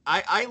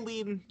 I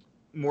lean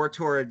more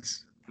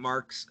towards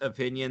Mark's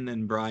opinion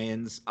than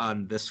Brian's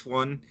on this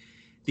one.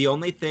 The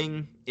only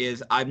thing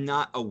is I'm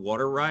not a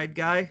water ride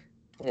guy.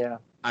 Yeah.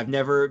 I've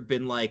never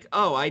been like,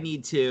 oh, I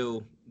need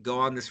to go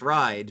on this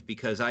ride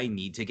because I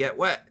need to get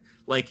wet.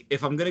 Like,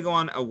 if I'm going to go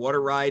on a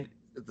water ride,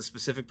 the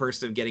specific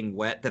person of getting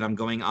wet, then I'm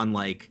going on,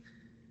 like,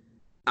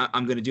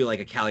 I'm going to do, like,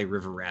 a Cali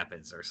River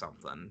Rapids or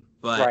something.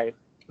 But right.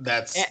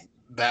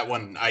 That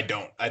one, I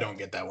don't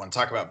get that one.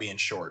 Talk about being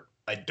short.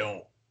 I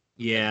don't.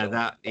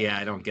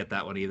 I don't get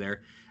that one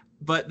either.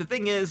 But the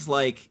thing is,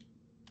 like,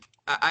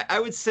 I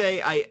would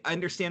say I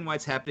understand why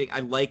it's happening. I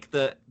like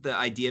the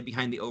idea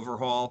behind the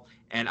overhaul,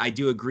 and I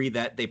do agree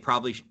that they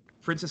probably,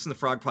 Princess and the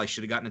Frog probably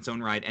should have gotten its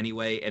own ride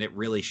anyway, and it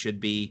really should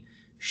be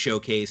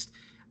showcased.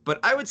 But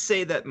I would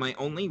say that my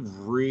only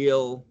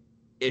real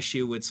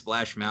issue with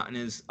Splash Mountain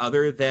is,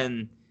 other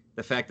than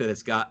the fact that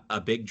it's got a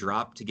big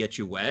drop to get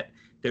you wet,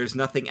 there's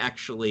nothing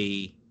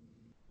actually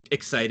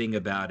exciting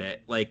about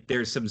it. Like,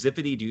 there's some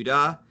zippity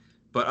doodah,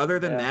 but other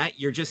than that,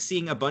 you're just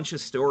seeing a bunch of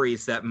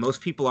stories that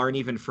most people aren't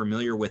even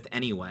familiar with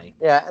anyway.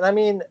 Yeah, and I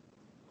mean,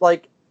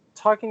 like,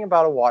 talking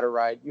about a water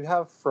ride, you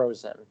have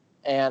Frozen,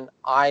 and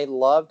I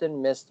loved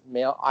and missed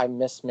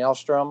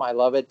Maelstrom. I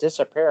love it.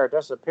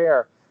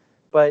 Disappear.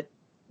 But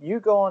you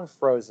go on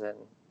Frozen,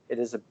 it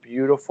is a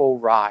beautiful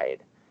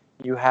ride.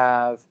 You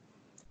have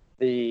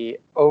the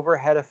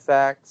overhead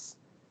effects,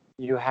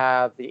 you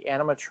have the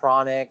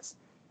animatronics,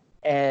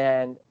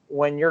 and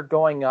when you're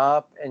going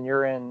up and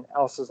you're in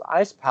Elsa's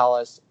Ice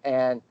Palace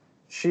and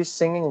she's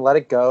singing Let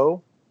It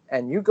Go,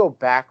 and you go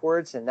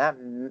backwards and that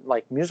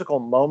like musical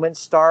moment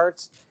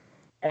starts,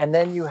 and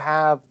then you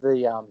have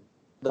the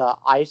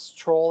ice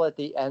troll at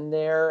the end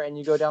there and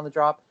you go down the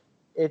drop.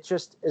 It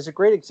just is a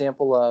great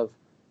example of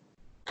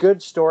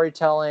good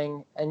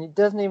storytelling, and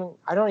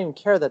I don't even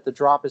care that the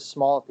drop is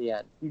small at the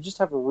end. You just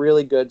have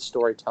really good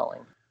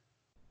storytelling.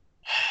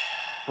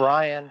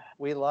 Brian,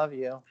 we love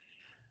you.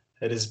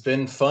 It has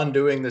been fun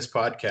doing this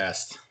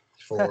podcast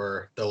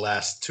for the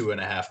last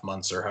 2.5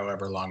 months or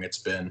however long it's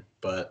been.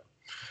 But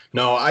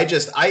no, I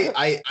don't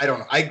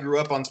know. I grew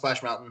up on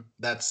Splash Mountain.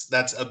 That's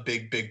a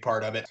big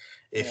part of it.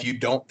 If you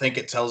don't think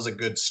it tells a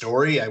good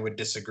story, I would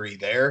disagree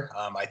there.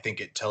 I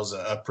think it tells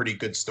a pretty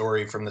good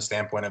story from the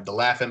standpoint of the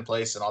Laugh-In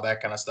Place and all that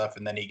kind of stuff.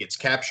 And then he gets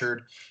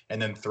captured and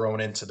then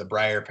thrown into the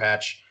Briar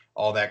Patch,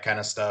 all that kind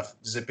of stuff.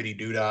 Zippity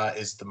Doodah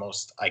is the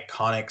most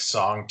iconic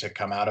song to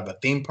come out of a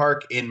theme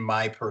park, in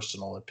my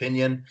personal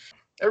opinion.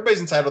 Everybody's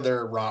entitled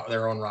to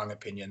their own wrong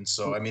opinion.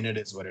 So, I mean, it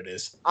is what it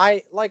is.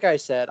 Like I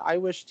said, I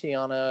wish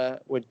Tiana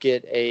would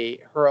get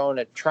her own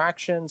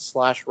attraction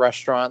 /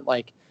 restaurant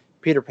like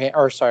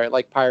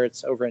like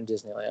Pirates over in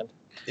Disneyland.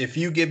 If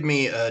you give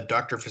me a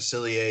Dr.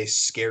 Facilier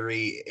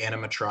scary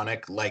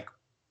animatronic like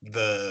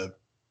the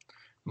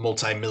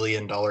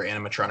multi-million-dollar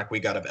animatronic we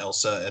got of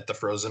Elsa at the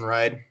Frozen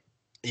ride,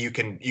 you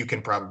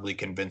can probably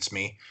convince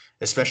me,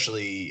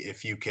 especially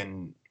if you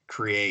can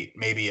create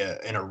maybe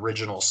an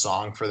original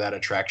song for that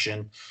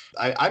attraction.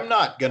 I'm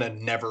not gonna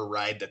never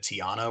ride the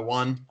Tiana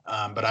one,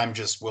 but I'm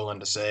just willing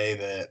to say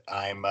that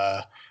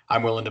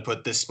I'm willing to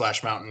put this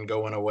Splash Mountain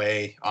going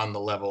away on the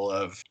level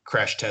of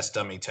Crash Test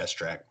Dummy Test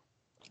Track.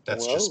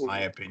 That's just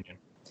my opinion.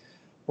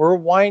 We're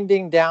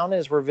winding down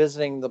as we're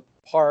visiting the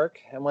park,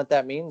 and what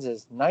that means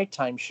is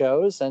nighttime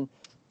shows. And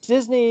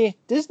Disney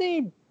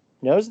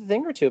knows a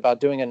thing or two about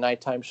doing a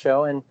nighttime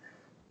show and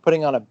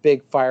putting on a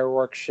big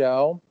fireworks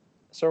show.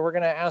 So we're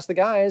going to ask the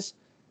guys,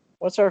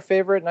 what's our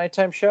favorite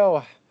nighttime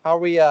show? How are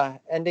we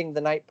ending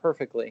the night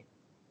perfectly?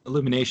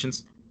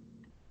 Illuminations.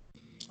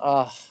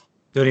 Don't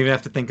even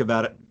have to think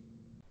about it.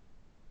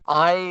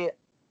 I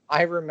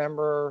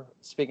remember,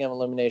 speaking of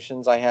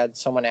Illuminations, I had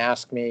someone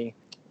ask me,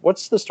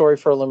 what's the story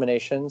for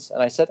Illuminations?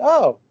 And I said,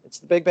 oh, it's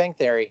The Big Bang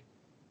Theory.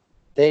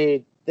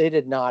 They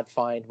did not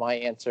find my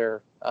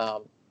answer.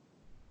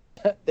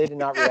 They did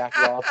not react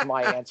well to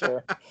my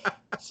answer.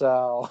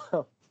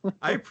 So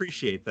I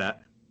appreciate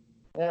that.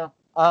 Yeah.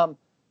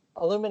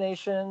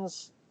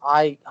 Illuminations,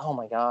 oh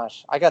my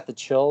gosh, I got the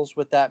chills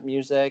with that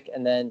music,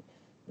 and then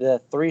the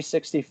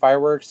 360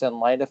 fireworks and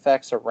light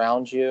effects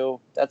around you.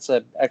 That's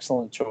an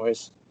excellent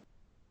choice.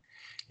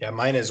 Yeah,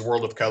 mine is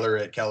World of Color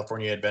at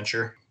California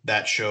Adventure.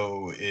 That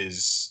show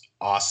is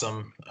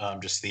awesome.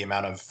 Just the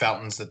amount of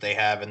fountains that they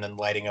have, and then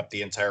lighting up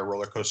the entire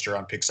roller coaster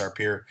on Pixar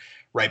Pier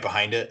right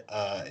behind it.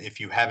 If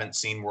you haven't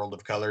seen World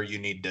of Color, you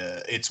need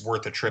to. It's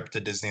worth a trip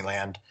to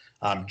Disneyland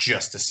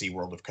just to see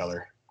World of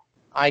Color.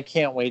 I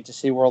can't wait to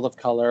see World of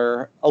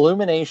Color.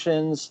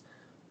 Illuminations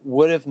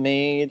would have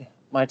made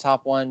my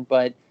top one,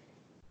 but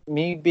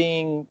me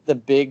being the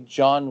big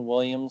John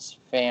Williams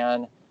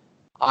fan,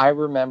 I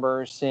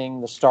remember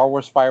seeing the Star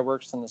Wars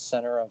fireworks in the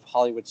center of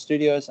Hollywood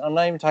Studios. I'm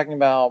not even talking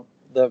about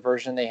the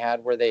version they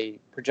had where they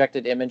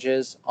projected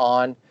images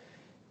on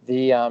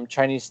the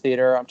Chinese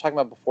theater. I'm talking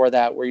about before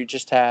that, where you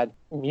just had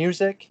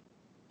music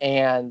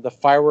and the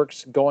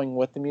fireworks going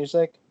with the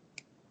music.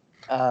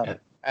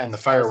 And the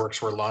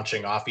fireworks were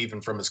launching off even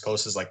from as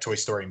close as like Toy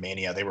Story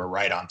Mania. They were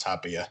right on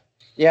top of you.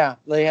 Yeah,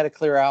 they had to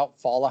clear out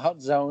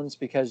fallout zones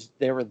because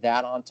they were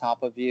that on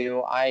top of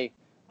you. I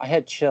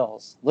had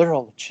chills,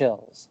 literal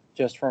chills,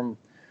 just from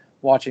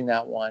watching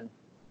that one.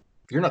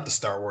 You're not the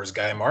Star Wars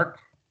guy, Mark.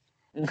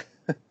 That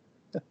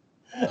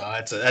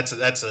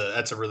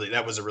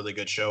was a really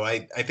good show. I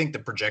think the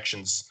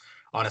projections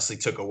honestly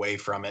took away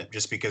from it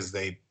just because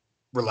they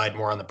relied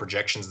more on the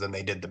projections than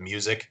they did the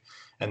music,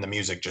 and the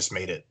music just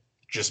made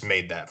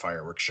that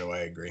fireworks show. I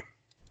agree.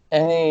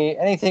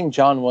 Anything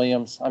John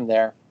Williams, I'm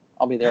there.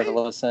 I'll be there to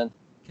listen.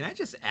 Can I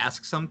just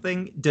ask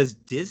something? Does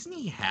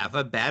Disney have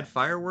a bad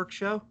fireworks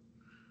show?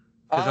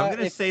 Because I'm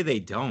going to say they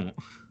don't.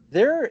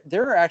 There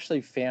are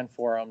actually fan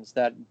forums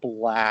that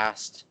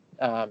blast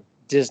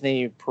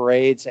Disney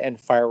parades and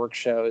fireworks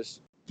shows.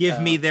 Give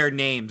me their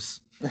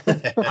names.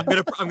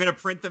 I'm gonna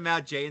print them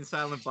out Jay and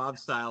Silent Bob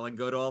style and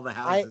go to all the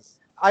houses.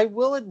 I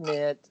will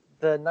admit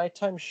the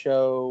nighttime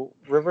show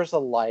Rivers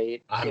of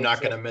Light. I'm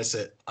not gonna miss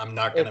it.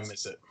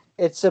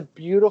 It's a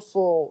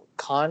beautiful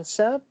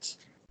concept.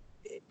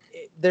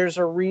 There's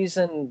a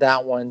reason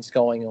that one's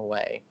going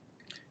away.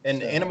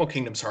 And Animal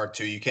Kingdom's hard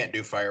too. You can't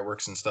do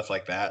fireworks and stuff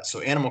like that. So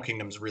Animal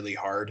Kingdom's really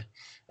hard.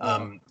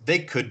 They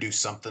could do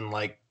something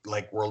like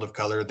World of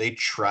Color. They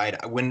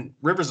tried. When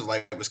Rivers of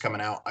Light was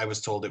coming out, I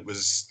was told it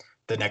was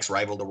the next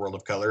rival to World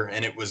of Color,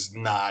 and it was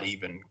not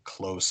even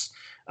close.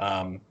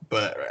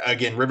 But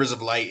again, Rivers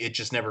of Light, it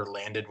just never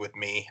landed with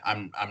me.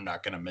 I'm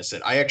not gonna miss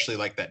it. I actually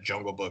like that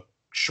Jungle Book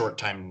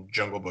short-time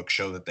Jungle Book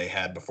show that they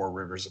had before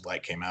Rivers of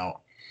Light came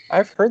out.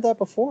 I've heard that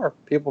before.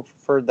 People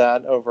preferred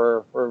that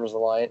over Rivers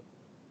of Light.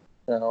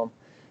 So,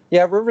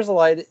 yeah, Rivers of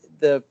Light,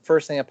 the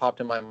first thing that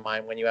popped in my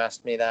mind when you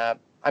asked me that.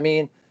 I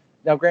mean,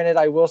 now granted,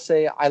 I will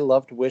say I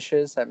loved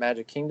Wishes at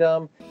Magic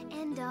Kingdom.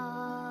 And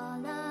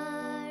all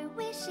our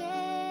wishes.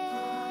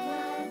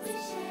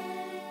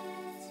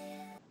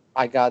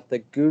 I got the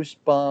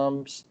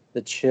goosebumps,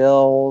 the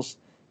chills,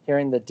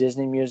 hearing the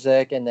Disney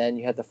music, and then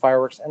you had the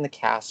fireworks and the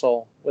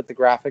castle with the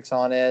graphics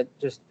on it.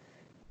 Just,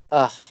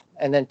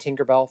 and then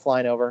Tinkerbell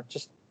flying over.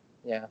 Just,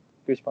 yeah,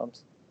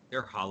 goosebumps.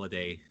 Their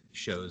holiday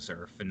shows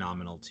are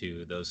phenomenal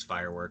too. Those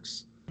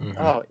fireworks. Mm-hmm.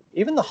 Oh,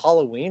 even the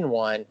Halloween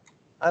one.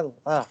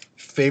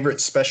 Favorite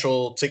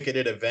special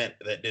ticketed event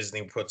that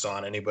Disney puts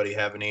on? Anybody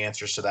have any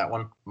answers to that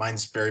one?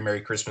 Mine's Very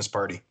Merry Christmas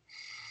Party.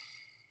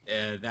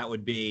 That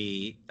would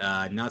be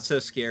Not So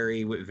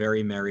Scary with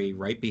Very Merry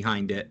right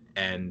behind it,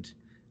 and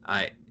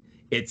I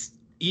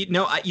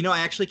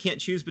actually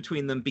can't choose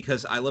between them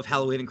because I love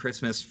Halloween and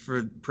Christmas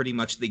for pretty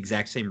much the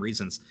exact same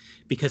reasons.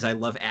 Because I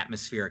love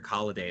atmospheric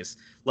holidays.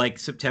 Like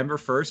September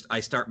 1st,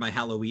 I start my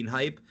Halloween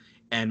hype,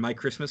 and my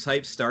Christmas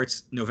hype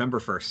starts November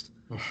 1st.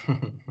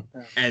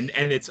 and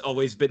it's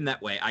always been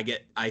that way.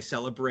 I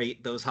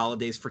celebrate those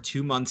holidays for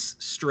 2 months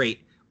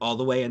straight, all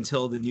the way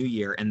until the new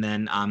year, and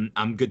then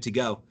I'm good to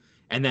go.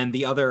 And then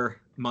the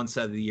other months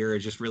of the year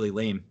is just really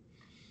lame.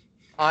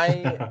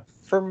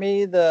 For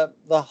me, the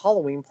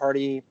Halloween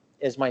party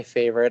is my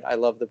favorite. I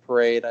love the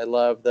parade. I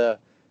love the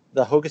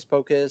Hocus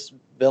Pocus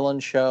villain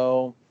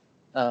show.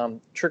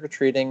 Trick or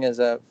treating is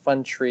a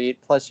fun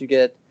treat. Plus, you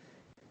get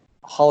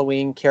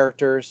Halloween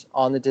characters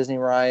on the Disney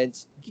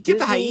rides. You get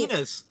the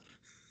hyenas.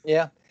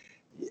 Yeah.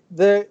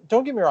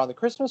 Don't get me wrong, the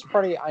Christmas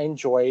party I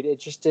enjoyed. It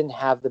just didn't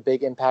have the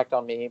big impact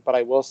on me. But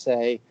I will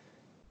say,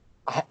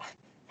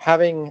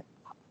 having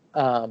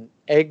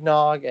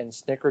eggnog and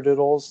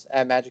snickerdoodles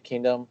at Magic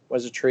Kingdom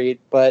was a treat.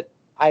 But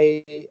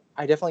I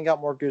definitely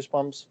got more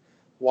goosebumps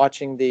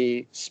watching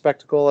the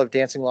spectacle of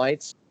Dancing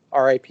Lights,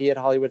 RIP at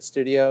Hollywood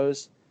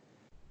Studios,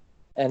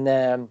 and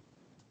then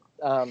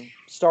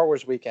Star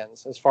Wars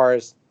weekends as far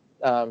as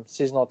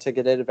seasonal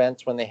ticketed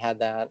events when they had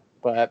that.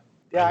 But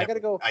yeah, I gotta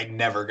go. I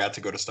never got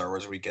to go to Star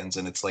Wars weekends,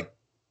 and it's like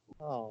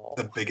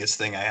the biggest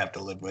thing I have to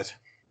live with.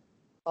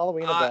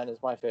 Halloween event is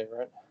my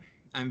favorite.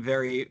 I'm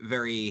very,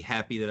 very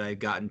happy that I've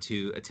gotten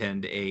to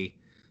attend a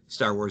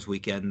Star Wars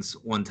weekends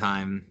one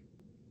time.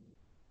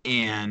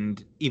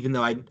 And even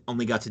though I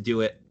only got to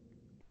do it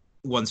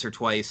once or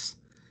twice,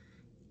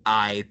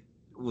 I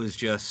was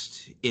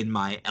just in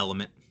my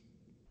element.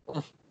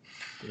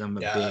 I'm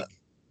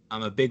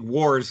a big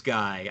Wars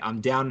guy. I'm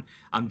down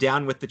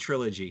with the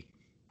trilogy.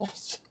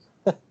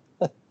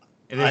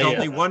 And there's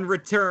only one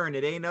return.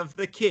 It ain't of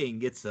the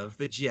king, it's of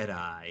the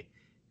Jedi.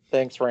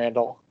 Thanks,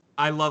 Randall.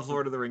 I love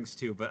Lord of the Rings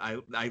too, but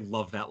I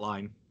love that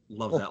line.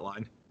 Love that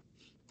line.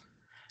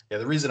 Yeah,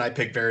 the reason I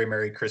picked Very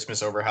Merry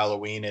Christmas over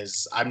Halloween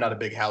is I'm not a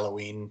big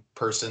Halloween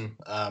person.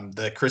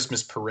 The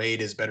Christmas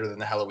parade is better than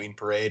the Halloween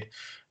parade,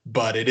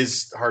 but it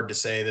is hard to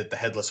say that the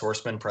Headless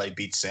Horseman probably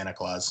beats Santa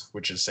Claus,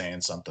 which is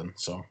saying something.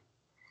 So,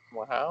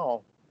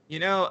 wow. You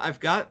know, I've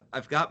got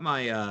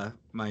my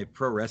my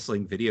pro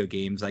wrestling video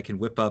games. I can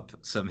whip up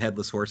some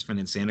Headless Horseman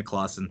and Santa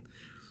Claus and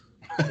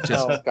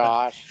just oh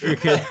gosh, we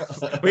can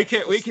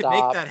make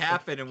that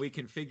happen, and we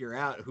can figure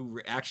out who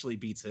actually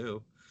beats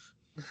who.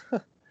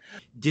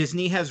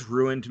 Disney has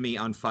ruined me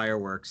on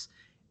fireworks,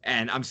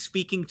 and I'm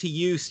speaking to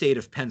you, state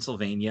of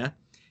Pennsylvania.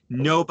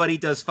 Nobody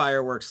does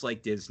fireworks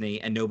like Disney,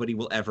 and nobody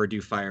will ever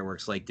do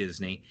fireworks like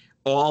Disney.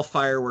 All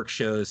fireworks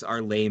shows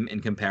are lame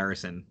in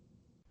comparison.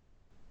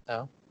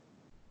 Oh.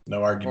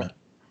 No argument.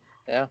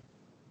 Yeah.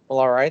 Well,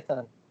 all right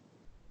then.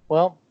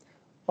 Well,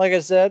 like I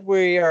said,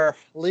 we are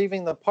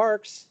leaving the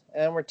parks,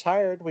 and we're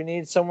tired. We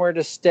need somewhere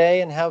to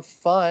stay and have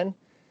fun.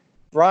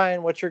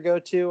 Brian, what's your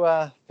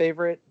go-to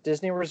favorite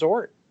Disney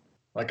resort?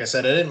 Like I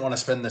said, I didn't want to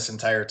spend this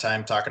entire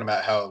time talking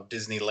about how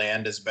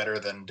Disneyland is better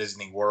than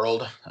Disney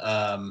World.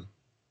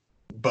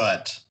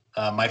 But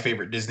my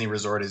favorite Disney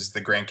resort is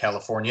the Grand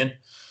Californian.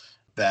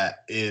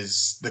 That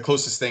is the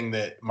closest thing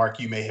that, Mark,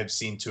 you may have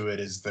seen to it,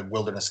 is the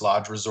Wilderness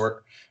Lodge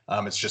Resort.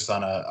 It's just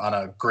on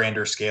a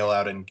grander scale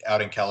out in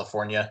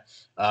California.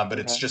 But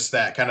it's just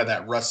that kind of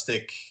that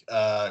rustic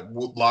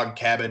log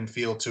cabin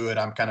feel to it.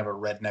 I'm kind of a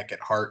redneck at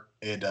heart.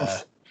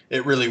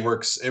 It really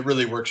works. It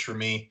really works for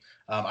me.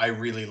 I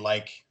really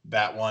like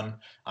that one.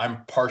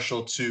 I'm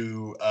partial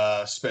to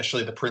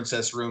especially the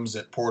princess rooms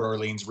at Port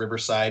Orleans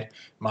Riverside.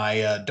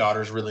 My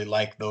daughters really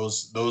like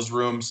those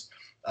rooms.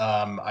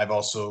 I've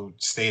also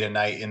stayed a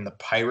night in the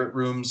pirate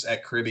rooms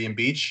at Caribbean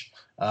Beach.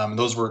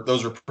 Those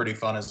were pretty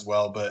fun as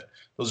well, but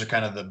those are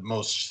kind of the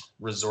most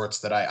resorts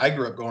that I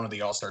grew up going to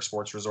the All-Star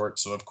Sports Resort.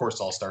 So of course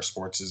All-Star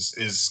Sports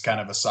is kind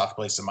of a soft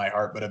place in my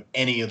heart, but of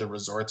any of the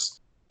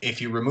resorts, if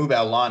you remove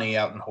Aulani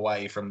out in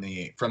Hawaii from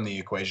the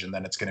equation,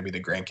 then it's going to be the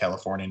Grand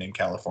Californian in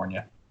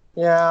California.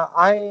 Yeah,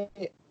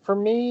 for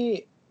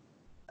me,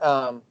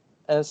 and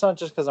it's not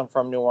just because I'm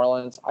from New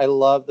Orleans. I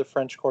love the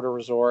French Quarter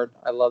Resort.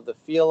 I love the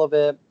feel of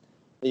it,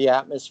 the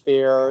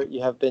atmosphere.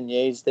 You have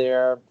beignets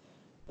there.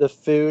 The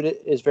food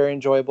is very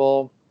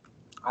enjoyable.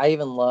 I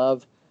even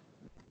love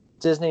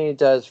Disney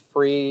does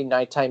free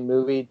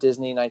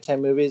Disney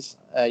nighttime movies,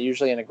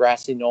 usually in a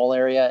grassy knoll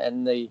area,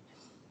 and the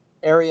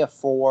area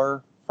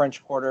 4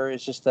 French Quarter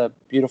is just a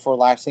beautiful,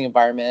 relaxing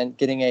environment.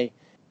 Getting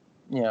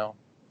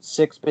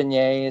 6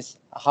 beignets,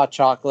 a hot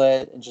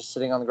chocolate, and just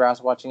sitting on the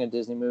grass watching a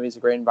Disney movie is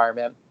a great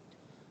environment.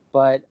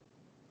 But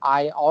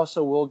I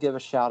also will give a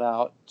shout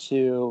out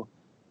to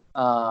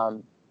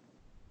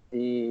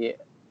the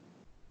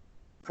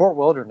Fort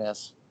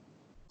Wilderness.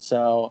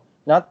 So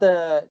not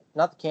the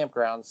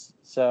campgrounds.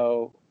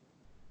 So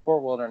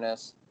Fort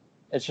Wilderness.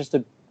 It's just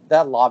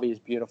that lobby is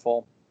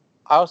beautiful.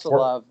 I also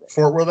love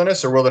Fort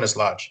Wilderness or Wilderness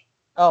Lodge.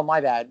 Oh,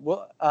 my bad.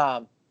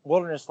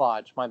 Wilderness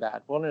Lodge. My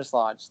bad. Wilderness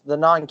Lodge, the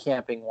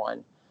non-camping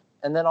one.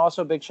 And then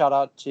also a big shout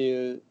out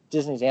to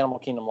Disney's Animal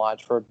Kingdom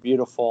Lodge for a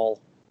beautiful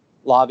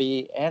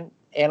lobby and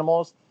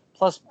animals,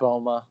 plus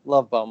Boma.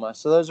 Love Boma.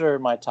 So those are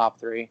my top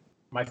 3.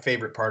 My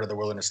favorite part of the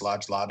Wilderness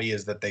Lodge lobby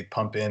is that they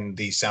pump in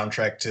the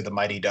soundtrack to the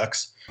Mighty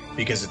Ducks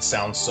because it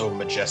sounds so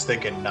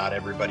majestic and not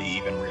everybody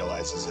even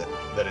realizes it,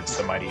 that it's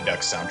the Mighty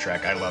Ducks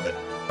soundtrack. I love it.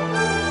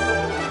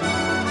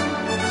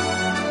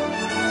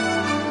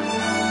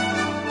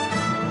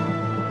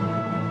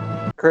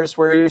 Chris,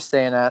 where are you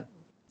staying at?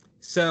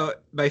 So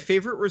my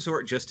favorite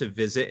resort just to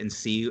visit and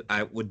see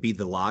would be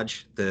the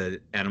lodge,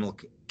 the Animal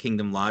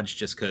Kingdom Lodge,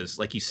 just because,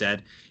 like you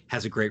said,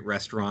 has a great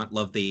restaurant.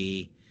 Love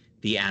the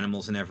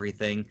animals and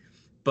everything.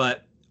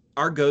 But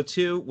our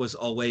go-to was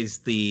always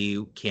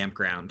the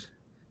campground,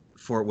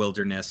 Fort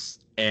Wilderness.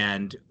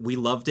 And we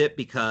loved it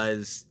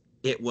because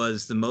it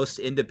was the most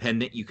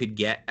independent you could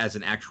get as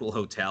an actual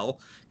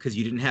hotel because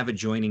you didn't have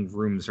adjoining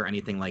rooms or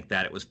anything like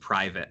that. It was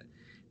private.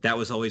 That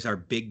was always our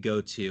big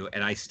go-to,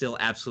 and I still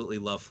absolutely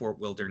love Fort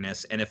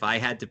Wilderness. And if I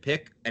had to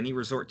pick any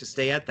resort to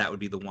stay at, that would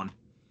be the one.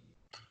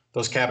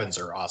 Those cabins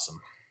are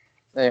awesome.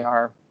 They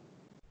are.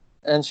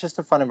 And it's just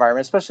a fun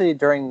environment, especially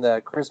during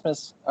the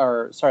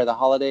the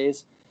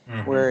holidays,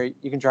 where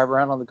you can drive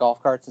around on the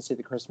golf carts and see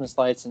the Christmas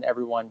lights, and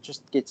everyone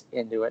just gets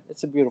into it.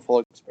 It's a beautiful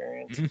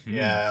experience.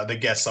 Yeah, the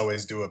guests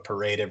always do a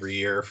parade every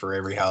year for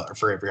every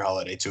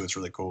holiday too. It's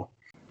really cool.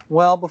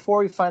 Well, before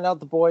we find out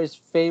the boys'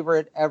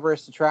 favorite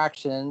Everest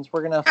attractions,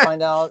 we're gonna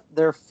find out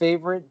their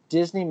favorite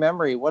Disney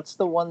memory. What's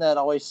the one that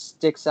always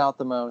sticks out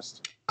the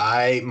most?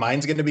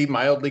 Mine's going to be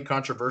mildly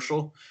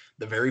controversial.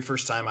 The very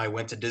first time I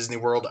went to Disney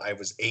World, I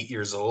was 8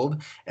 years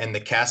old, and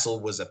the castle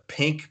was a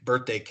pink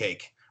birthday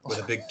cake with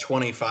a big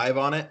 25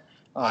 on it.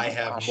 I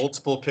have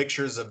multiple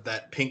pictures of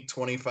that pink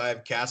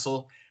 25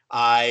 castle.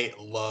 I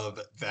love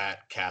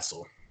that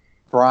castle.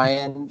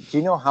 Brian, do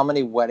you know how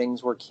many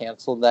weddings were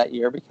canceled that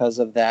year because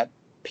of that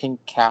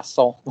pink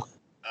castle?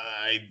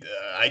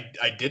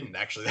 I didn't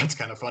actually. That's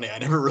kind of funny. I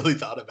never really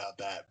thought about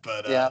that.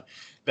 But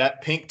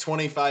that pink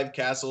 25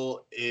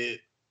 castle,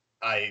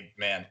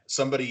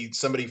 somebody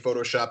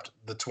photoshopped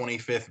the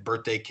 25th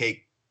birthday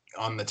cake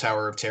on the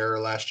Tower of Terror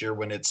last year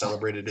when it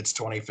celebrated its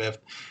 25th,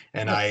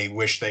 and I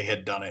wish they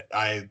had done it.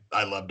 I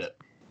loved it.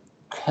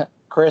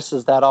 Chris,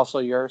 is that also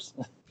yours?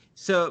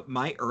 So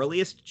my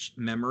earliest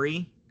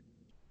memory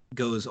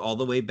goes all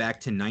the way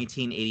back to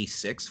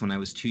 1986 when I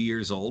was 2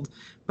 years old,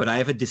 but I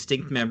have a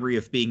distinct memory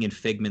of being in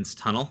Figment's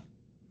tunnel.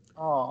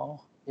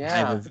 Oh, yeah. I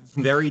have a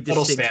very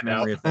distinct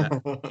memory of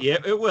that. Yeah,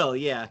 it will,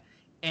 yeah.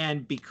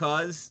 And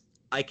because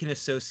I can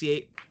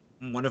associate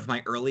one of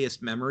my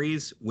earliest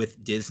memories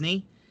with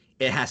Disney,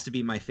 it has to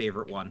be my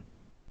favorite one.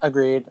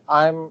 Agreed.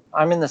 I'm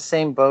in the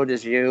same boat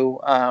as you.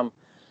 I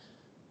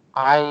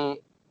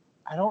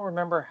don't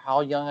remember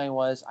how young I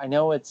was. I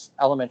know it's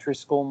elementary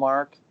school,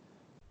 Mark,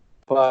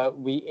 but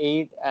we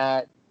ate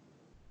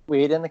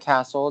in the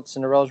castle at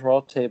Cinderella's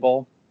Royal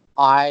Table.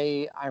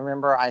 I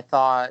remember I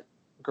thought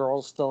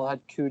girls still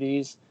had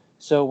cooties,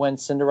 so when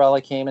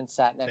Cinderella came and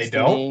sat next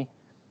to me,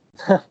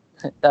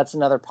 that's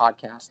another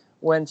podcast.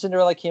 When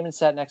Cinderella came and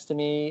sat next to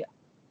me,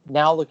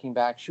 now looking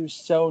back, she was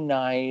so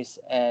nice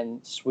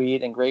and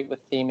sweet and great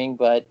with theming,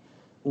 but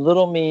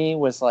little me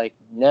was like,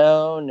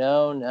 no,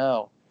 no,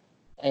 no.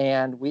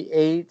 And we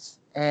ate,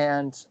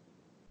 and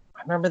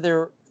I remember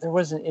there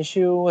was an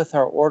issue with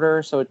our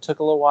order, so it took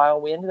a little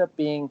while. We ended up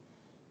being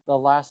the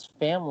last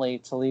family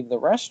to leave the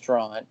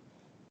restaurant,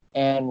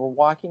 and we're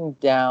walking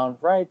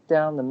right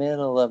down the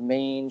middle of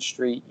Main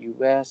Street,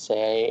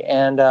 USA,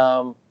 and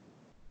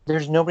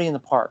there's nobody in the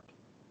park.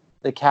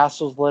 The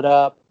castle's lit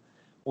up.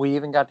 We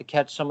even got to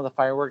catch some of the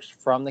fireworks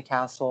from the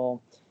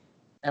castle,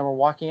 and we're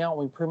walking out.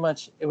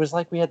 It was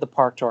like we had the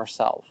park to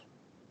ourselves.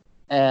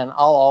 And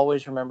I'll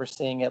always remember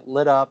seeing it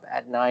lit up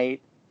at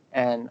night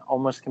and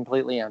almost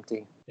completely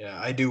empty. Yeah,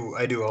 I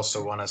do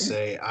also want to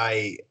say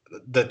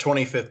the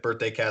 25th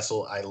birthday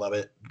castle, I love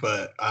it.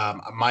 But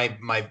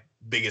my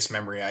biggest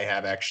memory I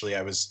have, actually,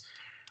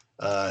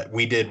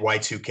 we did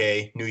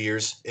Y2K New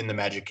Year's in the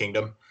Magic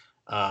Kingdom.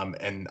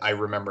 And I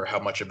remember how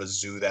much of a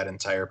zoo that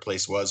entire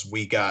place was.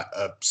 We got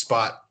a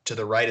spot to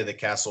the right of the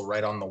castle,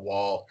 right on the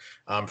wall,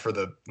 for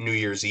the New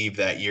Year's Eve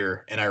that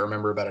year. And I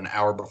remember about an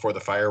hour before the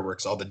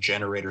fireworks, all the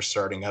generators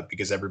starting up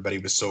because everybody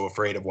was so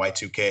afraid of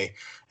Y2K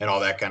and all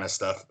that kind of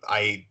stuff.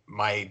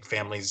 My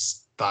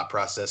family's thought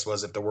process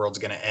was, if the world's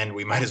going to end,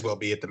 we might as well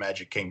be at the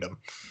Magic Kingdom.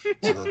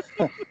 So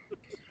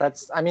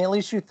at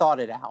least you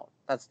thought it out.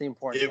 That's the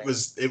important thing.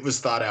 It was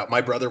thought out.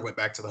 My brother went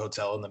back to the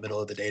hotel in the middle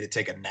of the day to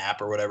take a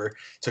nap or whatever,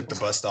 took the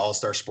bus to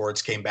All-Star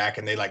Sports, came back,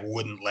 and they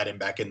wouldn't let him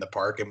back in the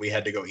park, and we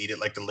had to go eat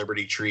at the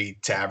Liberty Tree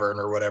Tavern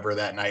or whatever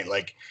that night.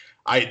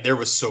 There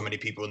was so many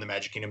people in the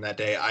Magic Kingdom that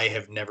day. I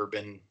have never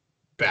been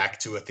back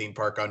to a theme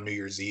park on New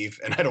Year's Eve,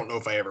 and I don't know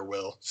if I ever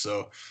will.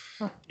 So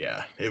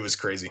yeah, it was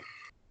crazy.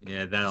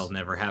 Yeah, that'll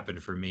never happen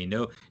for me.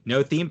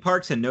 No theme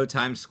parks and no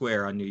Times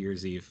Square on New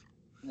Year's Eve.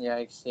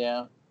 Yikes,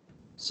 yeah.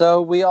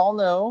 So we all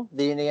know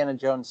the Indiana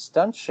Jones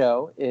Stunt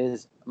Show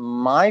is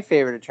my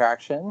favorite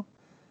attraction.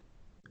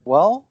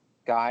 Well,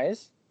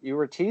 guys, you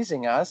were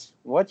teasing us.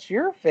 What's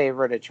your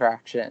favorite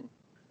attraction?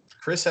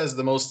 Chris has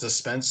the most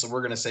suspense, so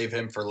we're going to save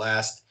him for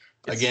last.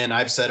 Again,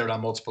 I've said it on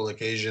multiple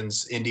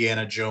occasions.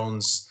 Indiana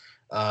Jones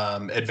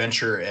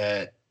Adventure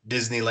at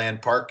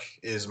Disneyland Park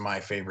is my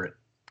favorite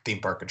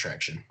theme park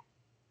attraction.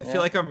 I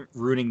feel like I'm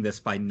ruining this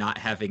by not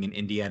having an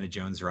Indiana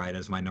Jones ride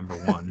as my number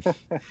one.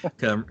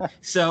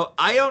 So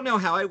I don't know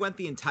how I went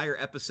the entire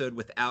episode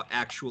without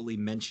actually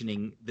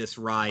mentioning this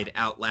ride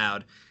out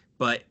loud,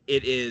 but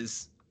it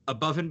is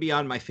above and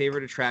beyond my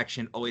favorite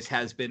attraction, always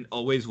has been,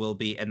 always will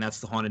be, and that's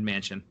the Haunted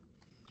Mansion.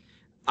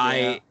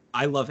 Yeah.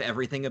 I love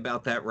everything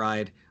about that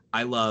ride.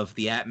 I love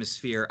the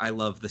atmosphere. I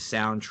love the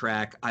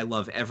soundtrack. I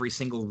love every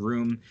single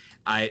room.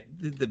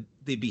 The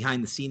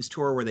behind the scenes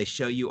tour where they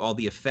show you all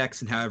the effects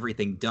and how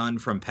everything done,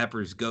 from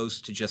Pepper's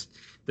ghost to just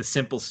the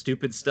simple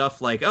stupid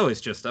stuff like, oh,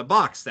 it's just a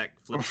box that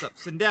flips up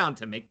and down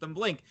to make them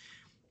blink.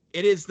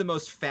 It is the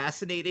most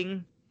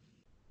fascinating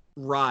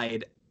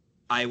ride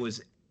I'd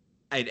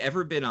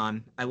ever been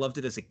on. I loved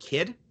it as a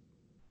kid.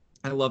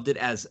 I loved it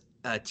as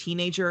a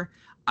teenager.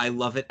 I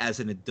love it as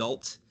an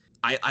adult.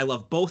 I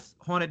love both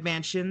Haunted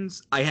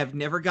Mansions. I have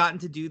never gotten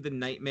to do the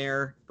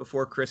Nightmare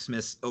Before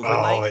Christmas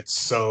overlay. Oh, it's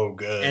so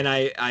good. And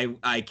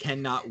I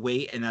cannot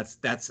wait. And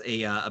that's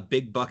a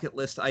big bucket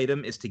list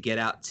item, is to get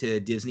out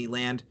to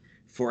Disneyland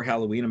for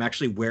Halloween. I'm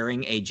actually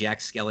wearing a Jack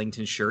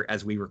Skellington shirt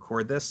as we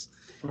record this.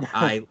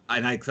 I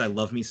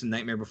love me some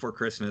Nightmare Before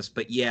Christmas.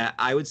 But yeah,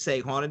 I would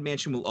say Haunted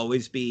Mansion will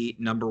always be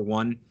number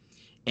one.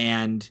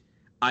 And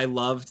I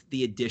loved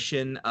the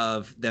addition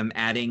of them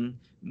adding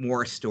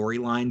more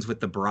storylines with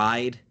the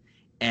bride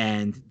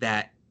and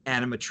that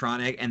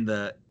animatronic and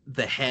the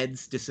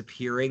heads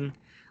disappearing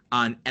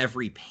on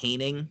every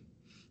painting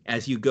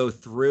as you go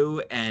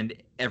through, and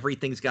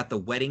everything's got the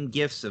wedding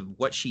gifts of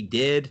what she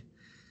did.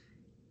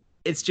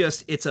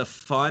 It's a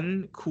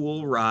fun,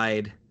 cool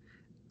ride.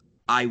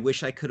 I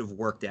wish I could have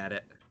worked at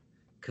it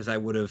because I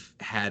would have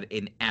had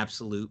an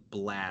absolute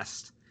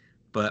blast.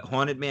 But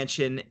Haunted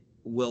Mansion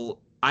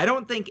I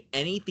don't think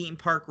any theme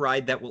park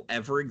ride that will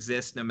ever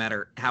exist, no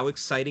matter how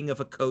exciting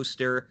of a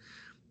coaster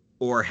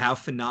or how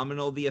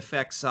phenomenal the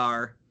effects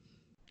are.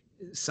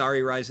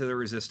 Sorry, Rise of the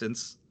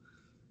Resistance.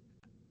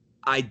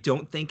 I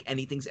don't think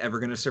anything's ever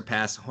going to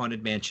surpass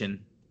Haunted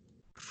Mansion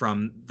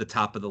from the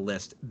top of the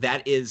list.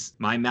 That is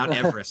my Mount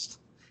Everest.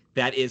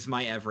 That is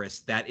my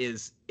Everest. That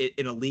is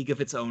in a league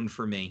of its own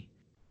for me.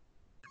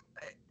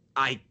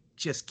 I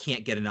just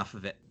can't get enough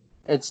of it.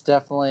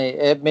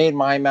 It made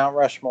my Mount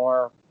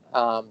Rushmore.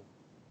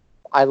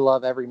 I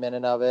love every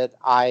minute of it.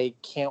 I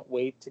can't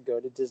wait to go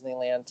to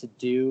Disneyland to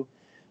do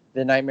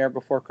the Nightmare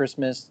Before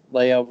Christmas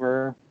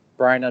layover.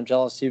 Brian, I'm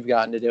jealous you've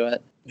gotten to do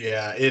it.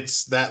 Yeah,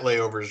 it's that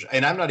layover.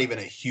 And I'm not even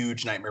a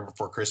huge Nightmare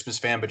Before Christmas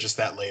fan, but just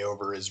that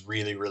layover is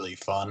really, really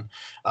fun.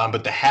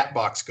 But the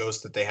Hatbox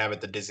Ghost that they have at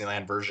the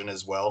Disneyland version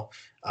as well,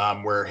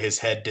 where his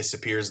head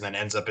disappears and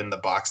then ends up in the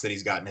box that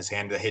he's got in his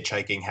hand, the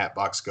hitchhiking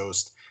Hatbox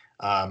Ghost.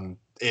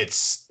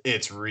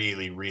 It's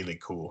really, really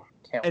cool.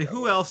 And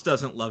who else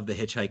doesn't love the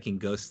hitchhiking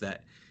ghosts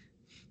that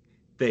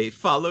they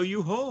follow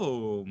you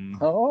home?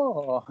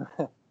 Oh.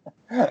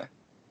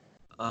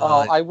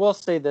 I will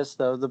say this,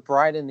 though. The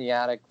Bride in the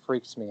Attic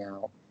freaks me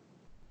out.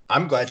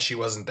 I'm glad she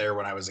wasn't there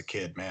when I was a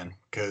kid, man,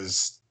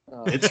 because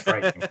it's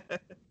frightening.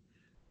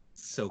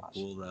 So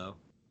cool, though.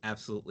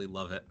 Absolutely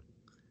love it.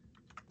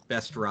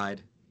 Best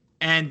ride.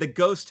 And the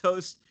ghost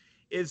host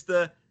is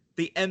the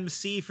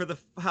MC for the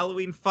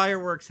Halloween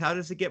fireworks. How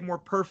does it get more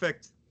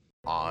perfect?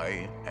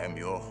 I am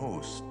your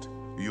host,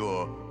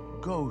 your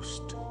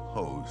ghost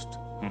host.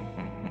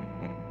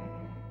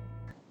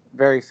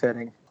 Very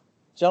fitting.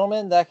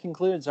 Gentlemen, that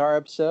concludes our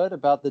episode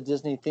about the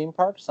Disney theme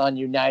parks on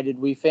United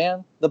We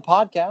Fan, the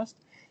podcast.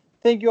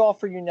 Thank you all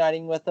for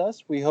uniting with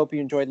us. We hope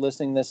you enjoyed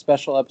listening to this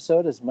special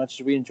episode as much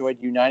as we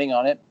enjoyed uniting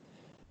on it.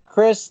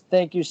 Chris,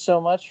 thank you so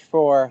much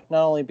for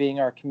not only being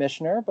our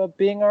commissioner, but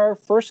being our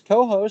first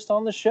co-host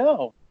on the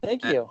show.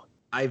 Thank you.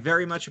 I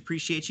very much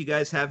appreciate you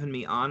guys having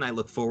me on. I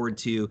look forward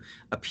to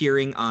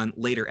appearing on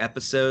later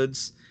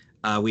episodes.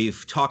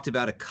 We've talked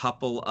about a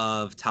couple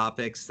of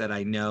topics that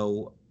I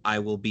know I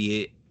will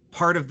be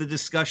part of the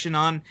discussion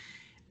on.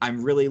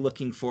 I'm really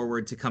looking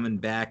forward to coming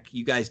back.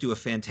 You guys do a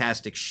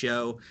fantastic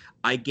show.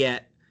 I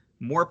get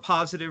more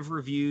positive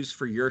reviews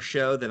for your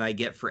show than I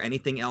get for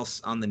anything else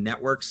on the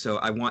network. So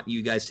I want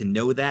you guys to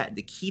know that,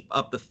 to keep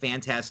up the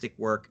fantastic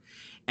work.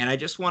 And I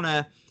just want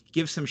to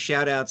give some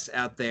shout outs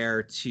out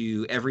there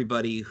to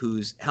everybody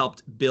who's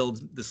helped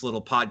build this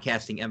little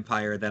podcasting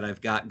empire that I've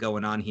got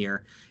going on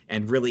here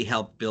and really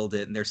helped build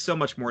it. And there's so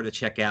much more to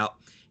check out.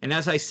 And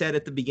as I said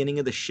at the beginning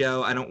of the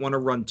show, I don't want to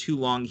run too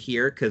long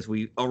here because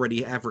we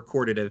already have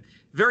recorded a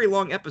very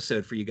long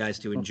episode for you guys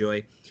to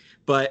enjoy.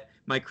 But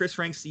my Chris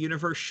Ranks the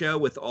Universe show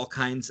with all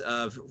kinds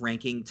of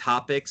ranking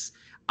topics,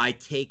 I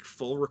take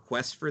full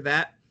requests for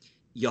that.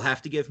 You'll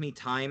have to give me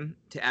time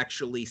to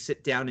actually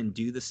sit down and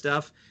do the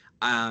stuff.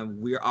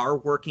 We are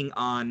working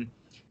on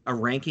a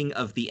ranking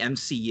of the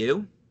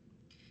MCU,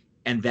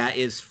 and that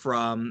is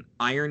from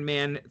Iron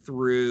Man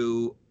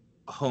through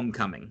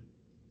Homecoming.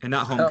 And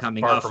not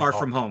Homecoming, Far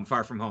From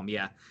Home,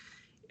 yeah.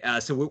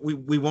 So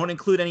we won't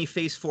include any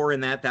Phase 4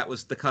 in that. That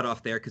was the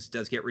cutoff there because it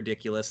does get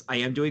ridiculous. I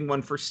am doing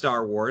one for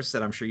Star Wars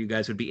that I'm sure you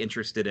guys would be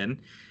interested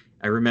in.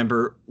 I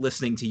remember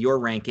listening to your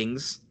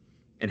rankings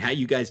and how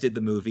you guys did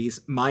the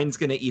movies. Mine's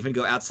going to even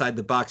go outside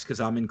the box because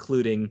I'm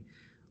including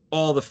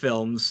all the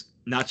films,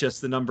 not just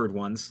the numbered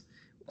ones.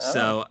 Oh.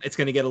 So it's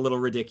going to get a little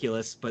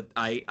ridiculous, but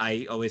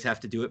I always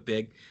have to do it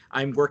big.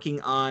 I'm working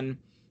on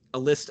a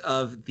list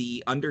of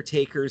the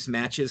Undertaker's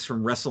matches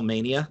from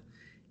WrestleMania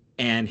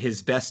and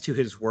his best to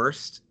his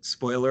worst.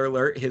 Spoiler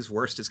alert, his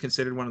worst is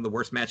considered one of the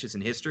worst matches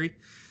in history.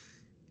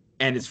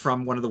 And it's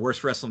from one of the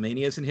worst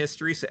WrestleManias in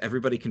history. So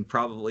everybody can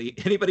probably,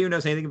 anybody who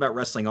knows anything about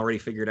wrestling already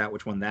figured out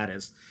which one that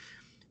is.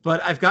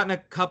 But I've gotten a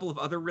couple of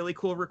other really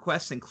cool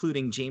requests,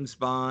 including James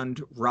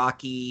Bond,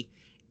 Rocky,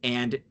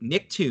 and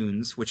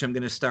Nicktoons, which I'm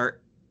going to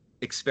start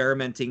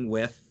experimenting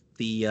with.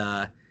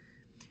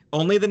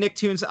 Only the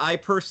Nicktoons I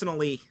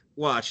personally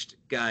watched,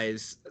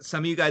 guys.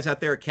 Some of you guys out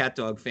there are Cat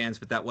Dog fans,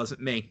 but that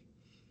wasn't me.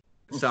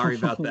 Sorry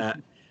about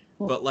that.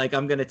 but like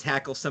I'm going to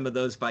tackle some of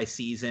those by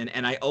season.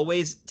 And I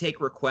always take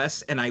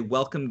requests and I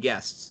welcome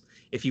guests.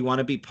 If you want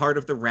to be part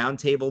of the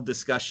roundtable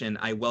discussion,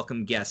 I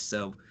welcome guests.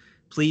 So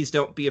please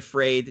don't be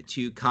afraid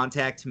to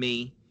contact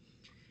me.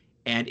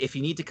 And if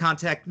you need to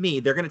contact me,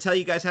 they're going to tell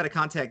you guys how to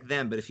contact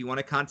them. But if you want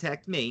to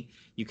contact me,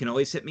 you can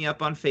always hit me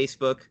up on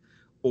Facebook,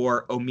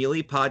 or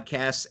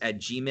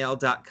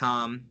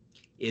omilipodcasts@gmail.com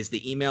is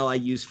the email I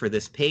use for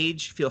this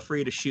page. Feel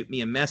free to shoot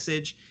me a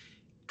message.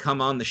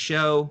 Come on the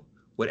show.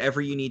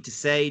 Whatever you need to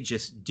say,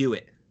 just do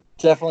it.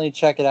 Definitely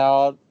check it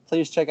out.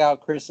 Please check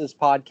out Chris's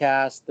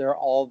podcast. They're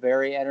all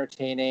very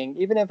entertaining.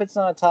 Even if it's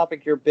not a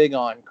topic you're big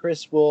on,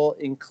 Chris will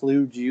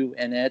include you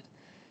in it.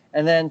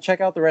 And then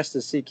check out the rest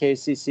of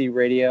CKCC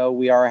Radio.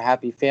 We are a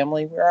happy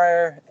family. We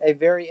are a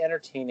very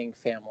entertaining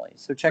family.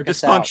 So check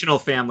us out.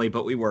 Dysfunctional family,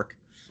 but we work.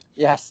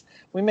 Yes,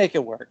 we make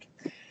it work.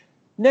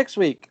 Next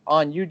week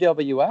on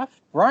UWF,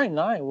 Brian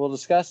and I will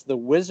discuss the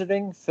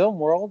wizarding film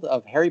world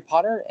of Harry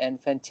Potter and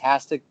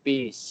Fantastic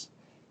Beasts.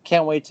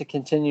 Can't wait to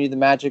continue the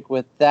magic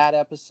with that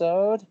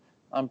episode.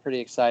 I'm pretty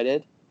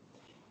excited.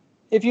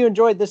 If you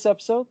enjoyed this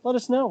episode, let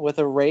us know with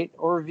a rate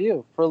or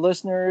review. For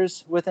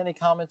listeners with any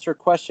comments or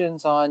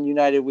questions on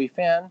United We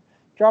Fan,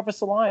 drop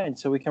us a line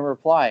so we can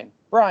reply.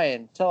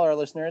 Brian, tell our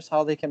listeners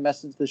how they can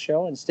message the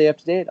show and stay up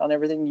to date on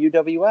everything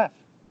UWF.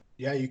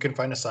 Yeah, you can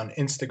find us on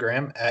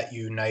Instagram at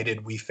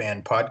United We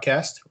Fan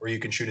Podcast, or you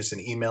can shoot us an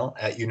email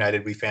at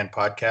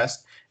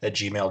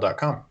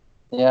unitedwefanpodcast@gmail.com.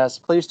 Yes,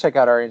 please check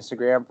out our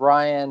Instagram.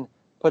 Brian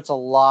puts a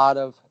lot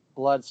of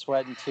blood,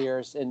 sweat, and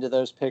tears into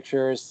those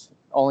pictures,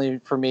 only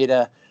for me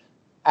to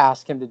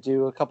ask him to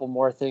do a couple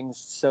more things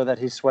so that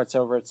he sweats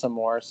over it some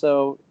more.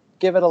 So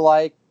give it a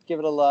like, give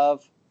it a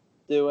love,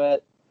 do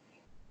it.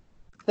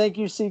 Thank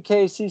you,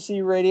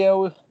 CKCC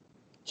Radio.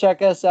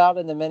 Check us out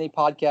in the many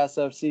podcasts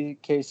of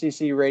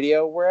CKCC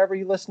Radio, wherever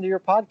you listen to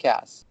your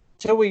podcasts.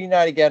 Till we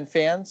unite again,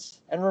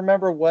 fans, and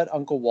remember what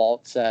Uncle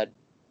Walt said.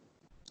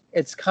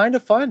 It's kind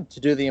of fun to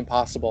do the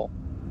impossible.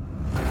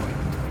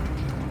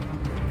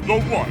 The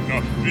one, the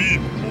only,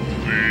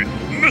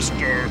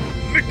 Mr.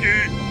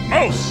 Mickey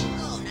Mouse.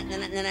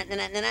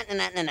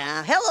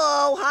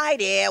 Hello, hi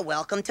there.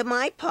 Welcome to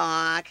my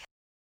park.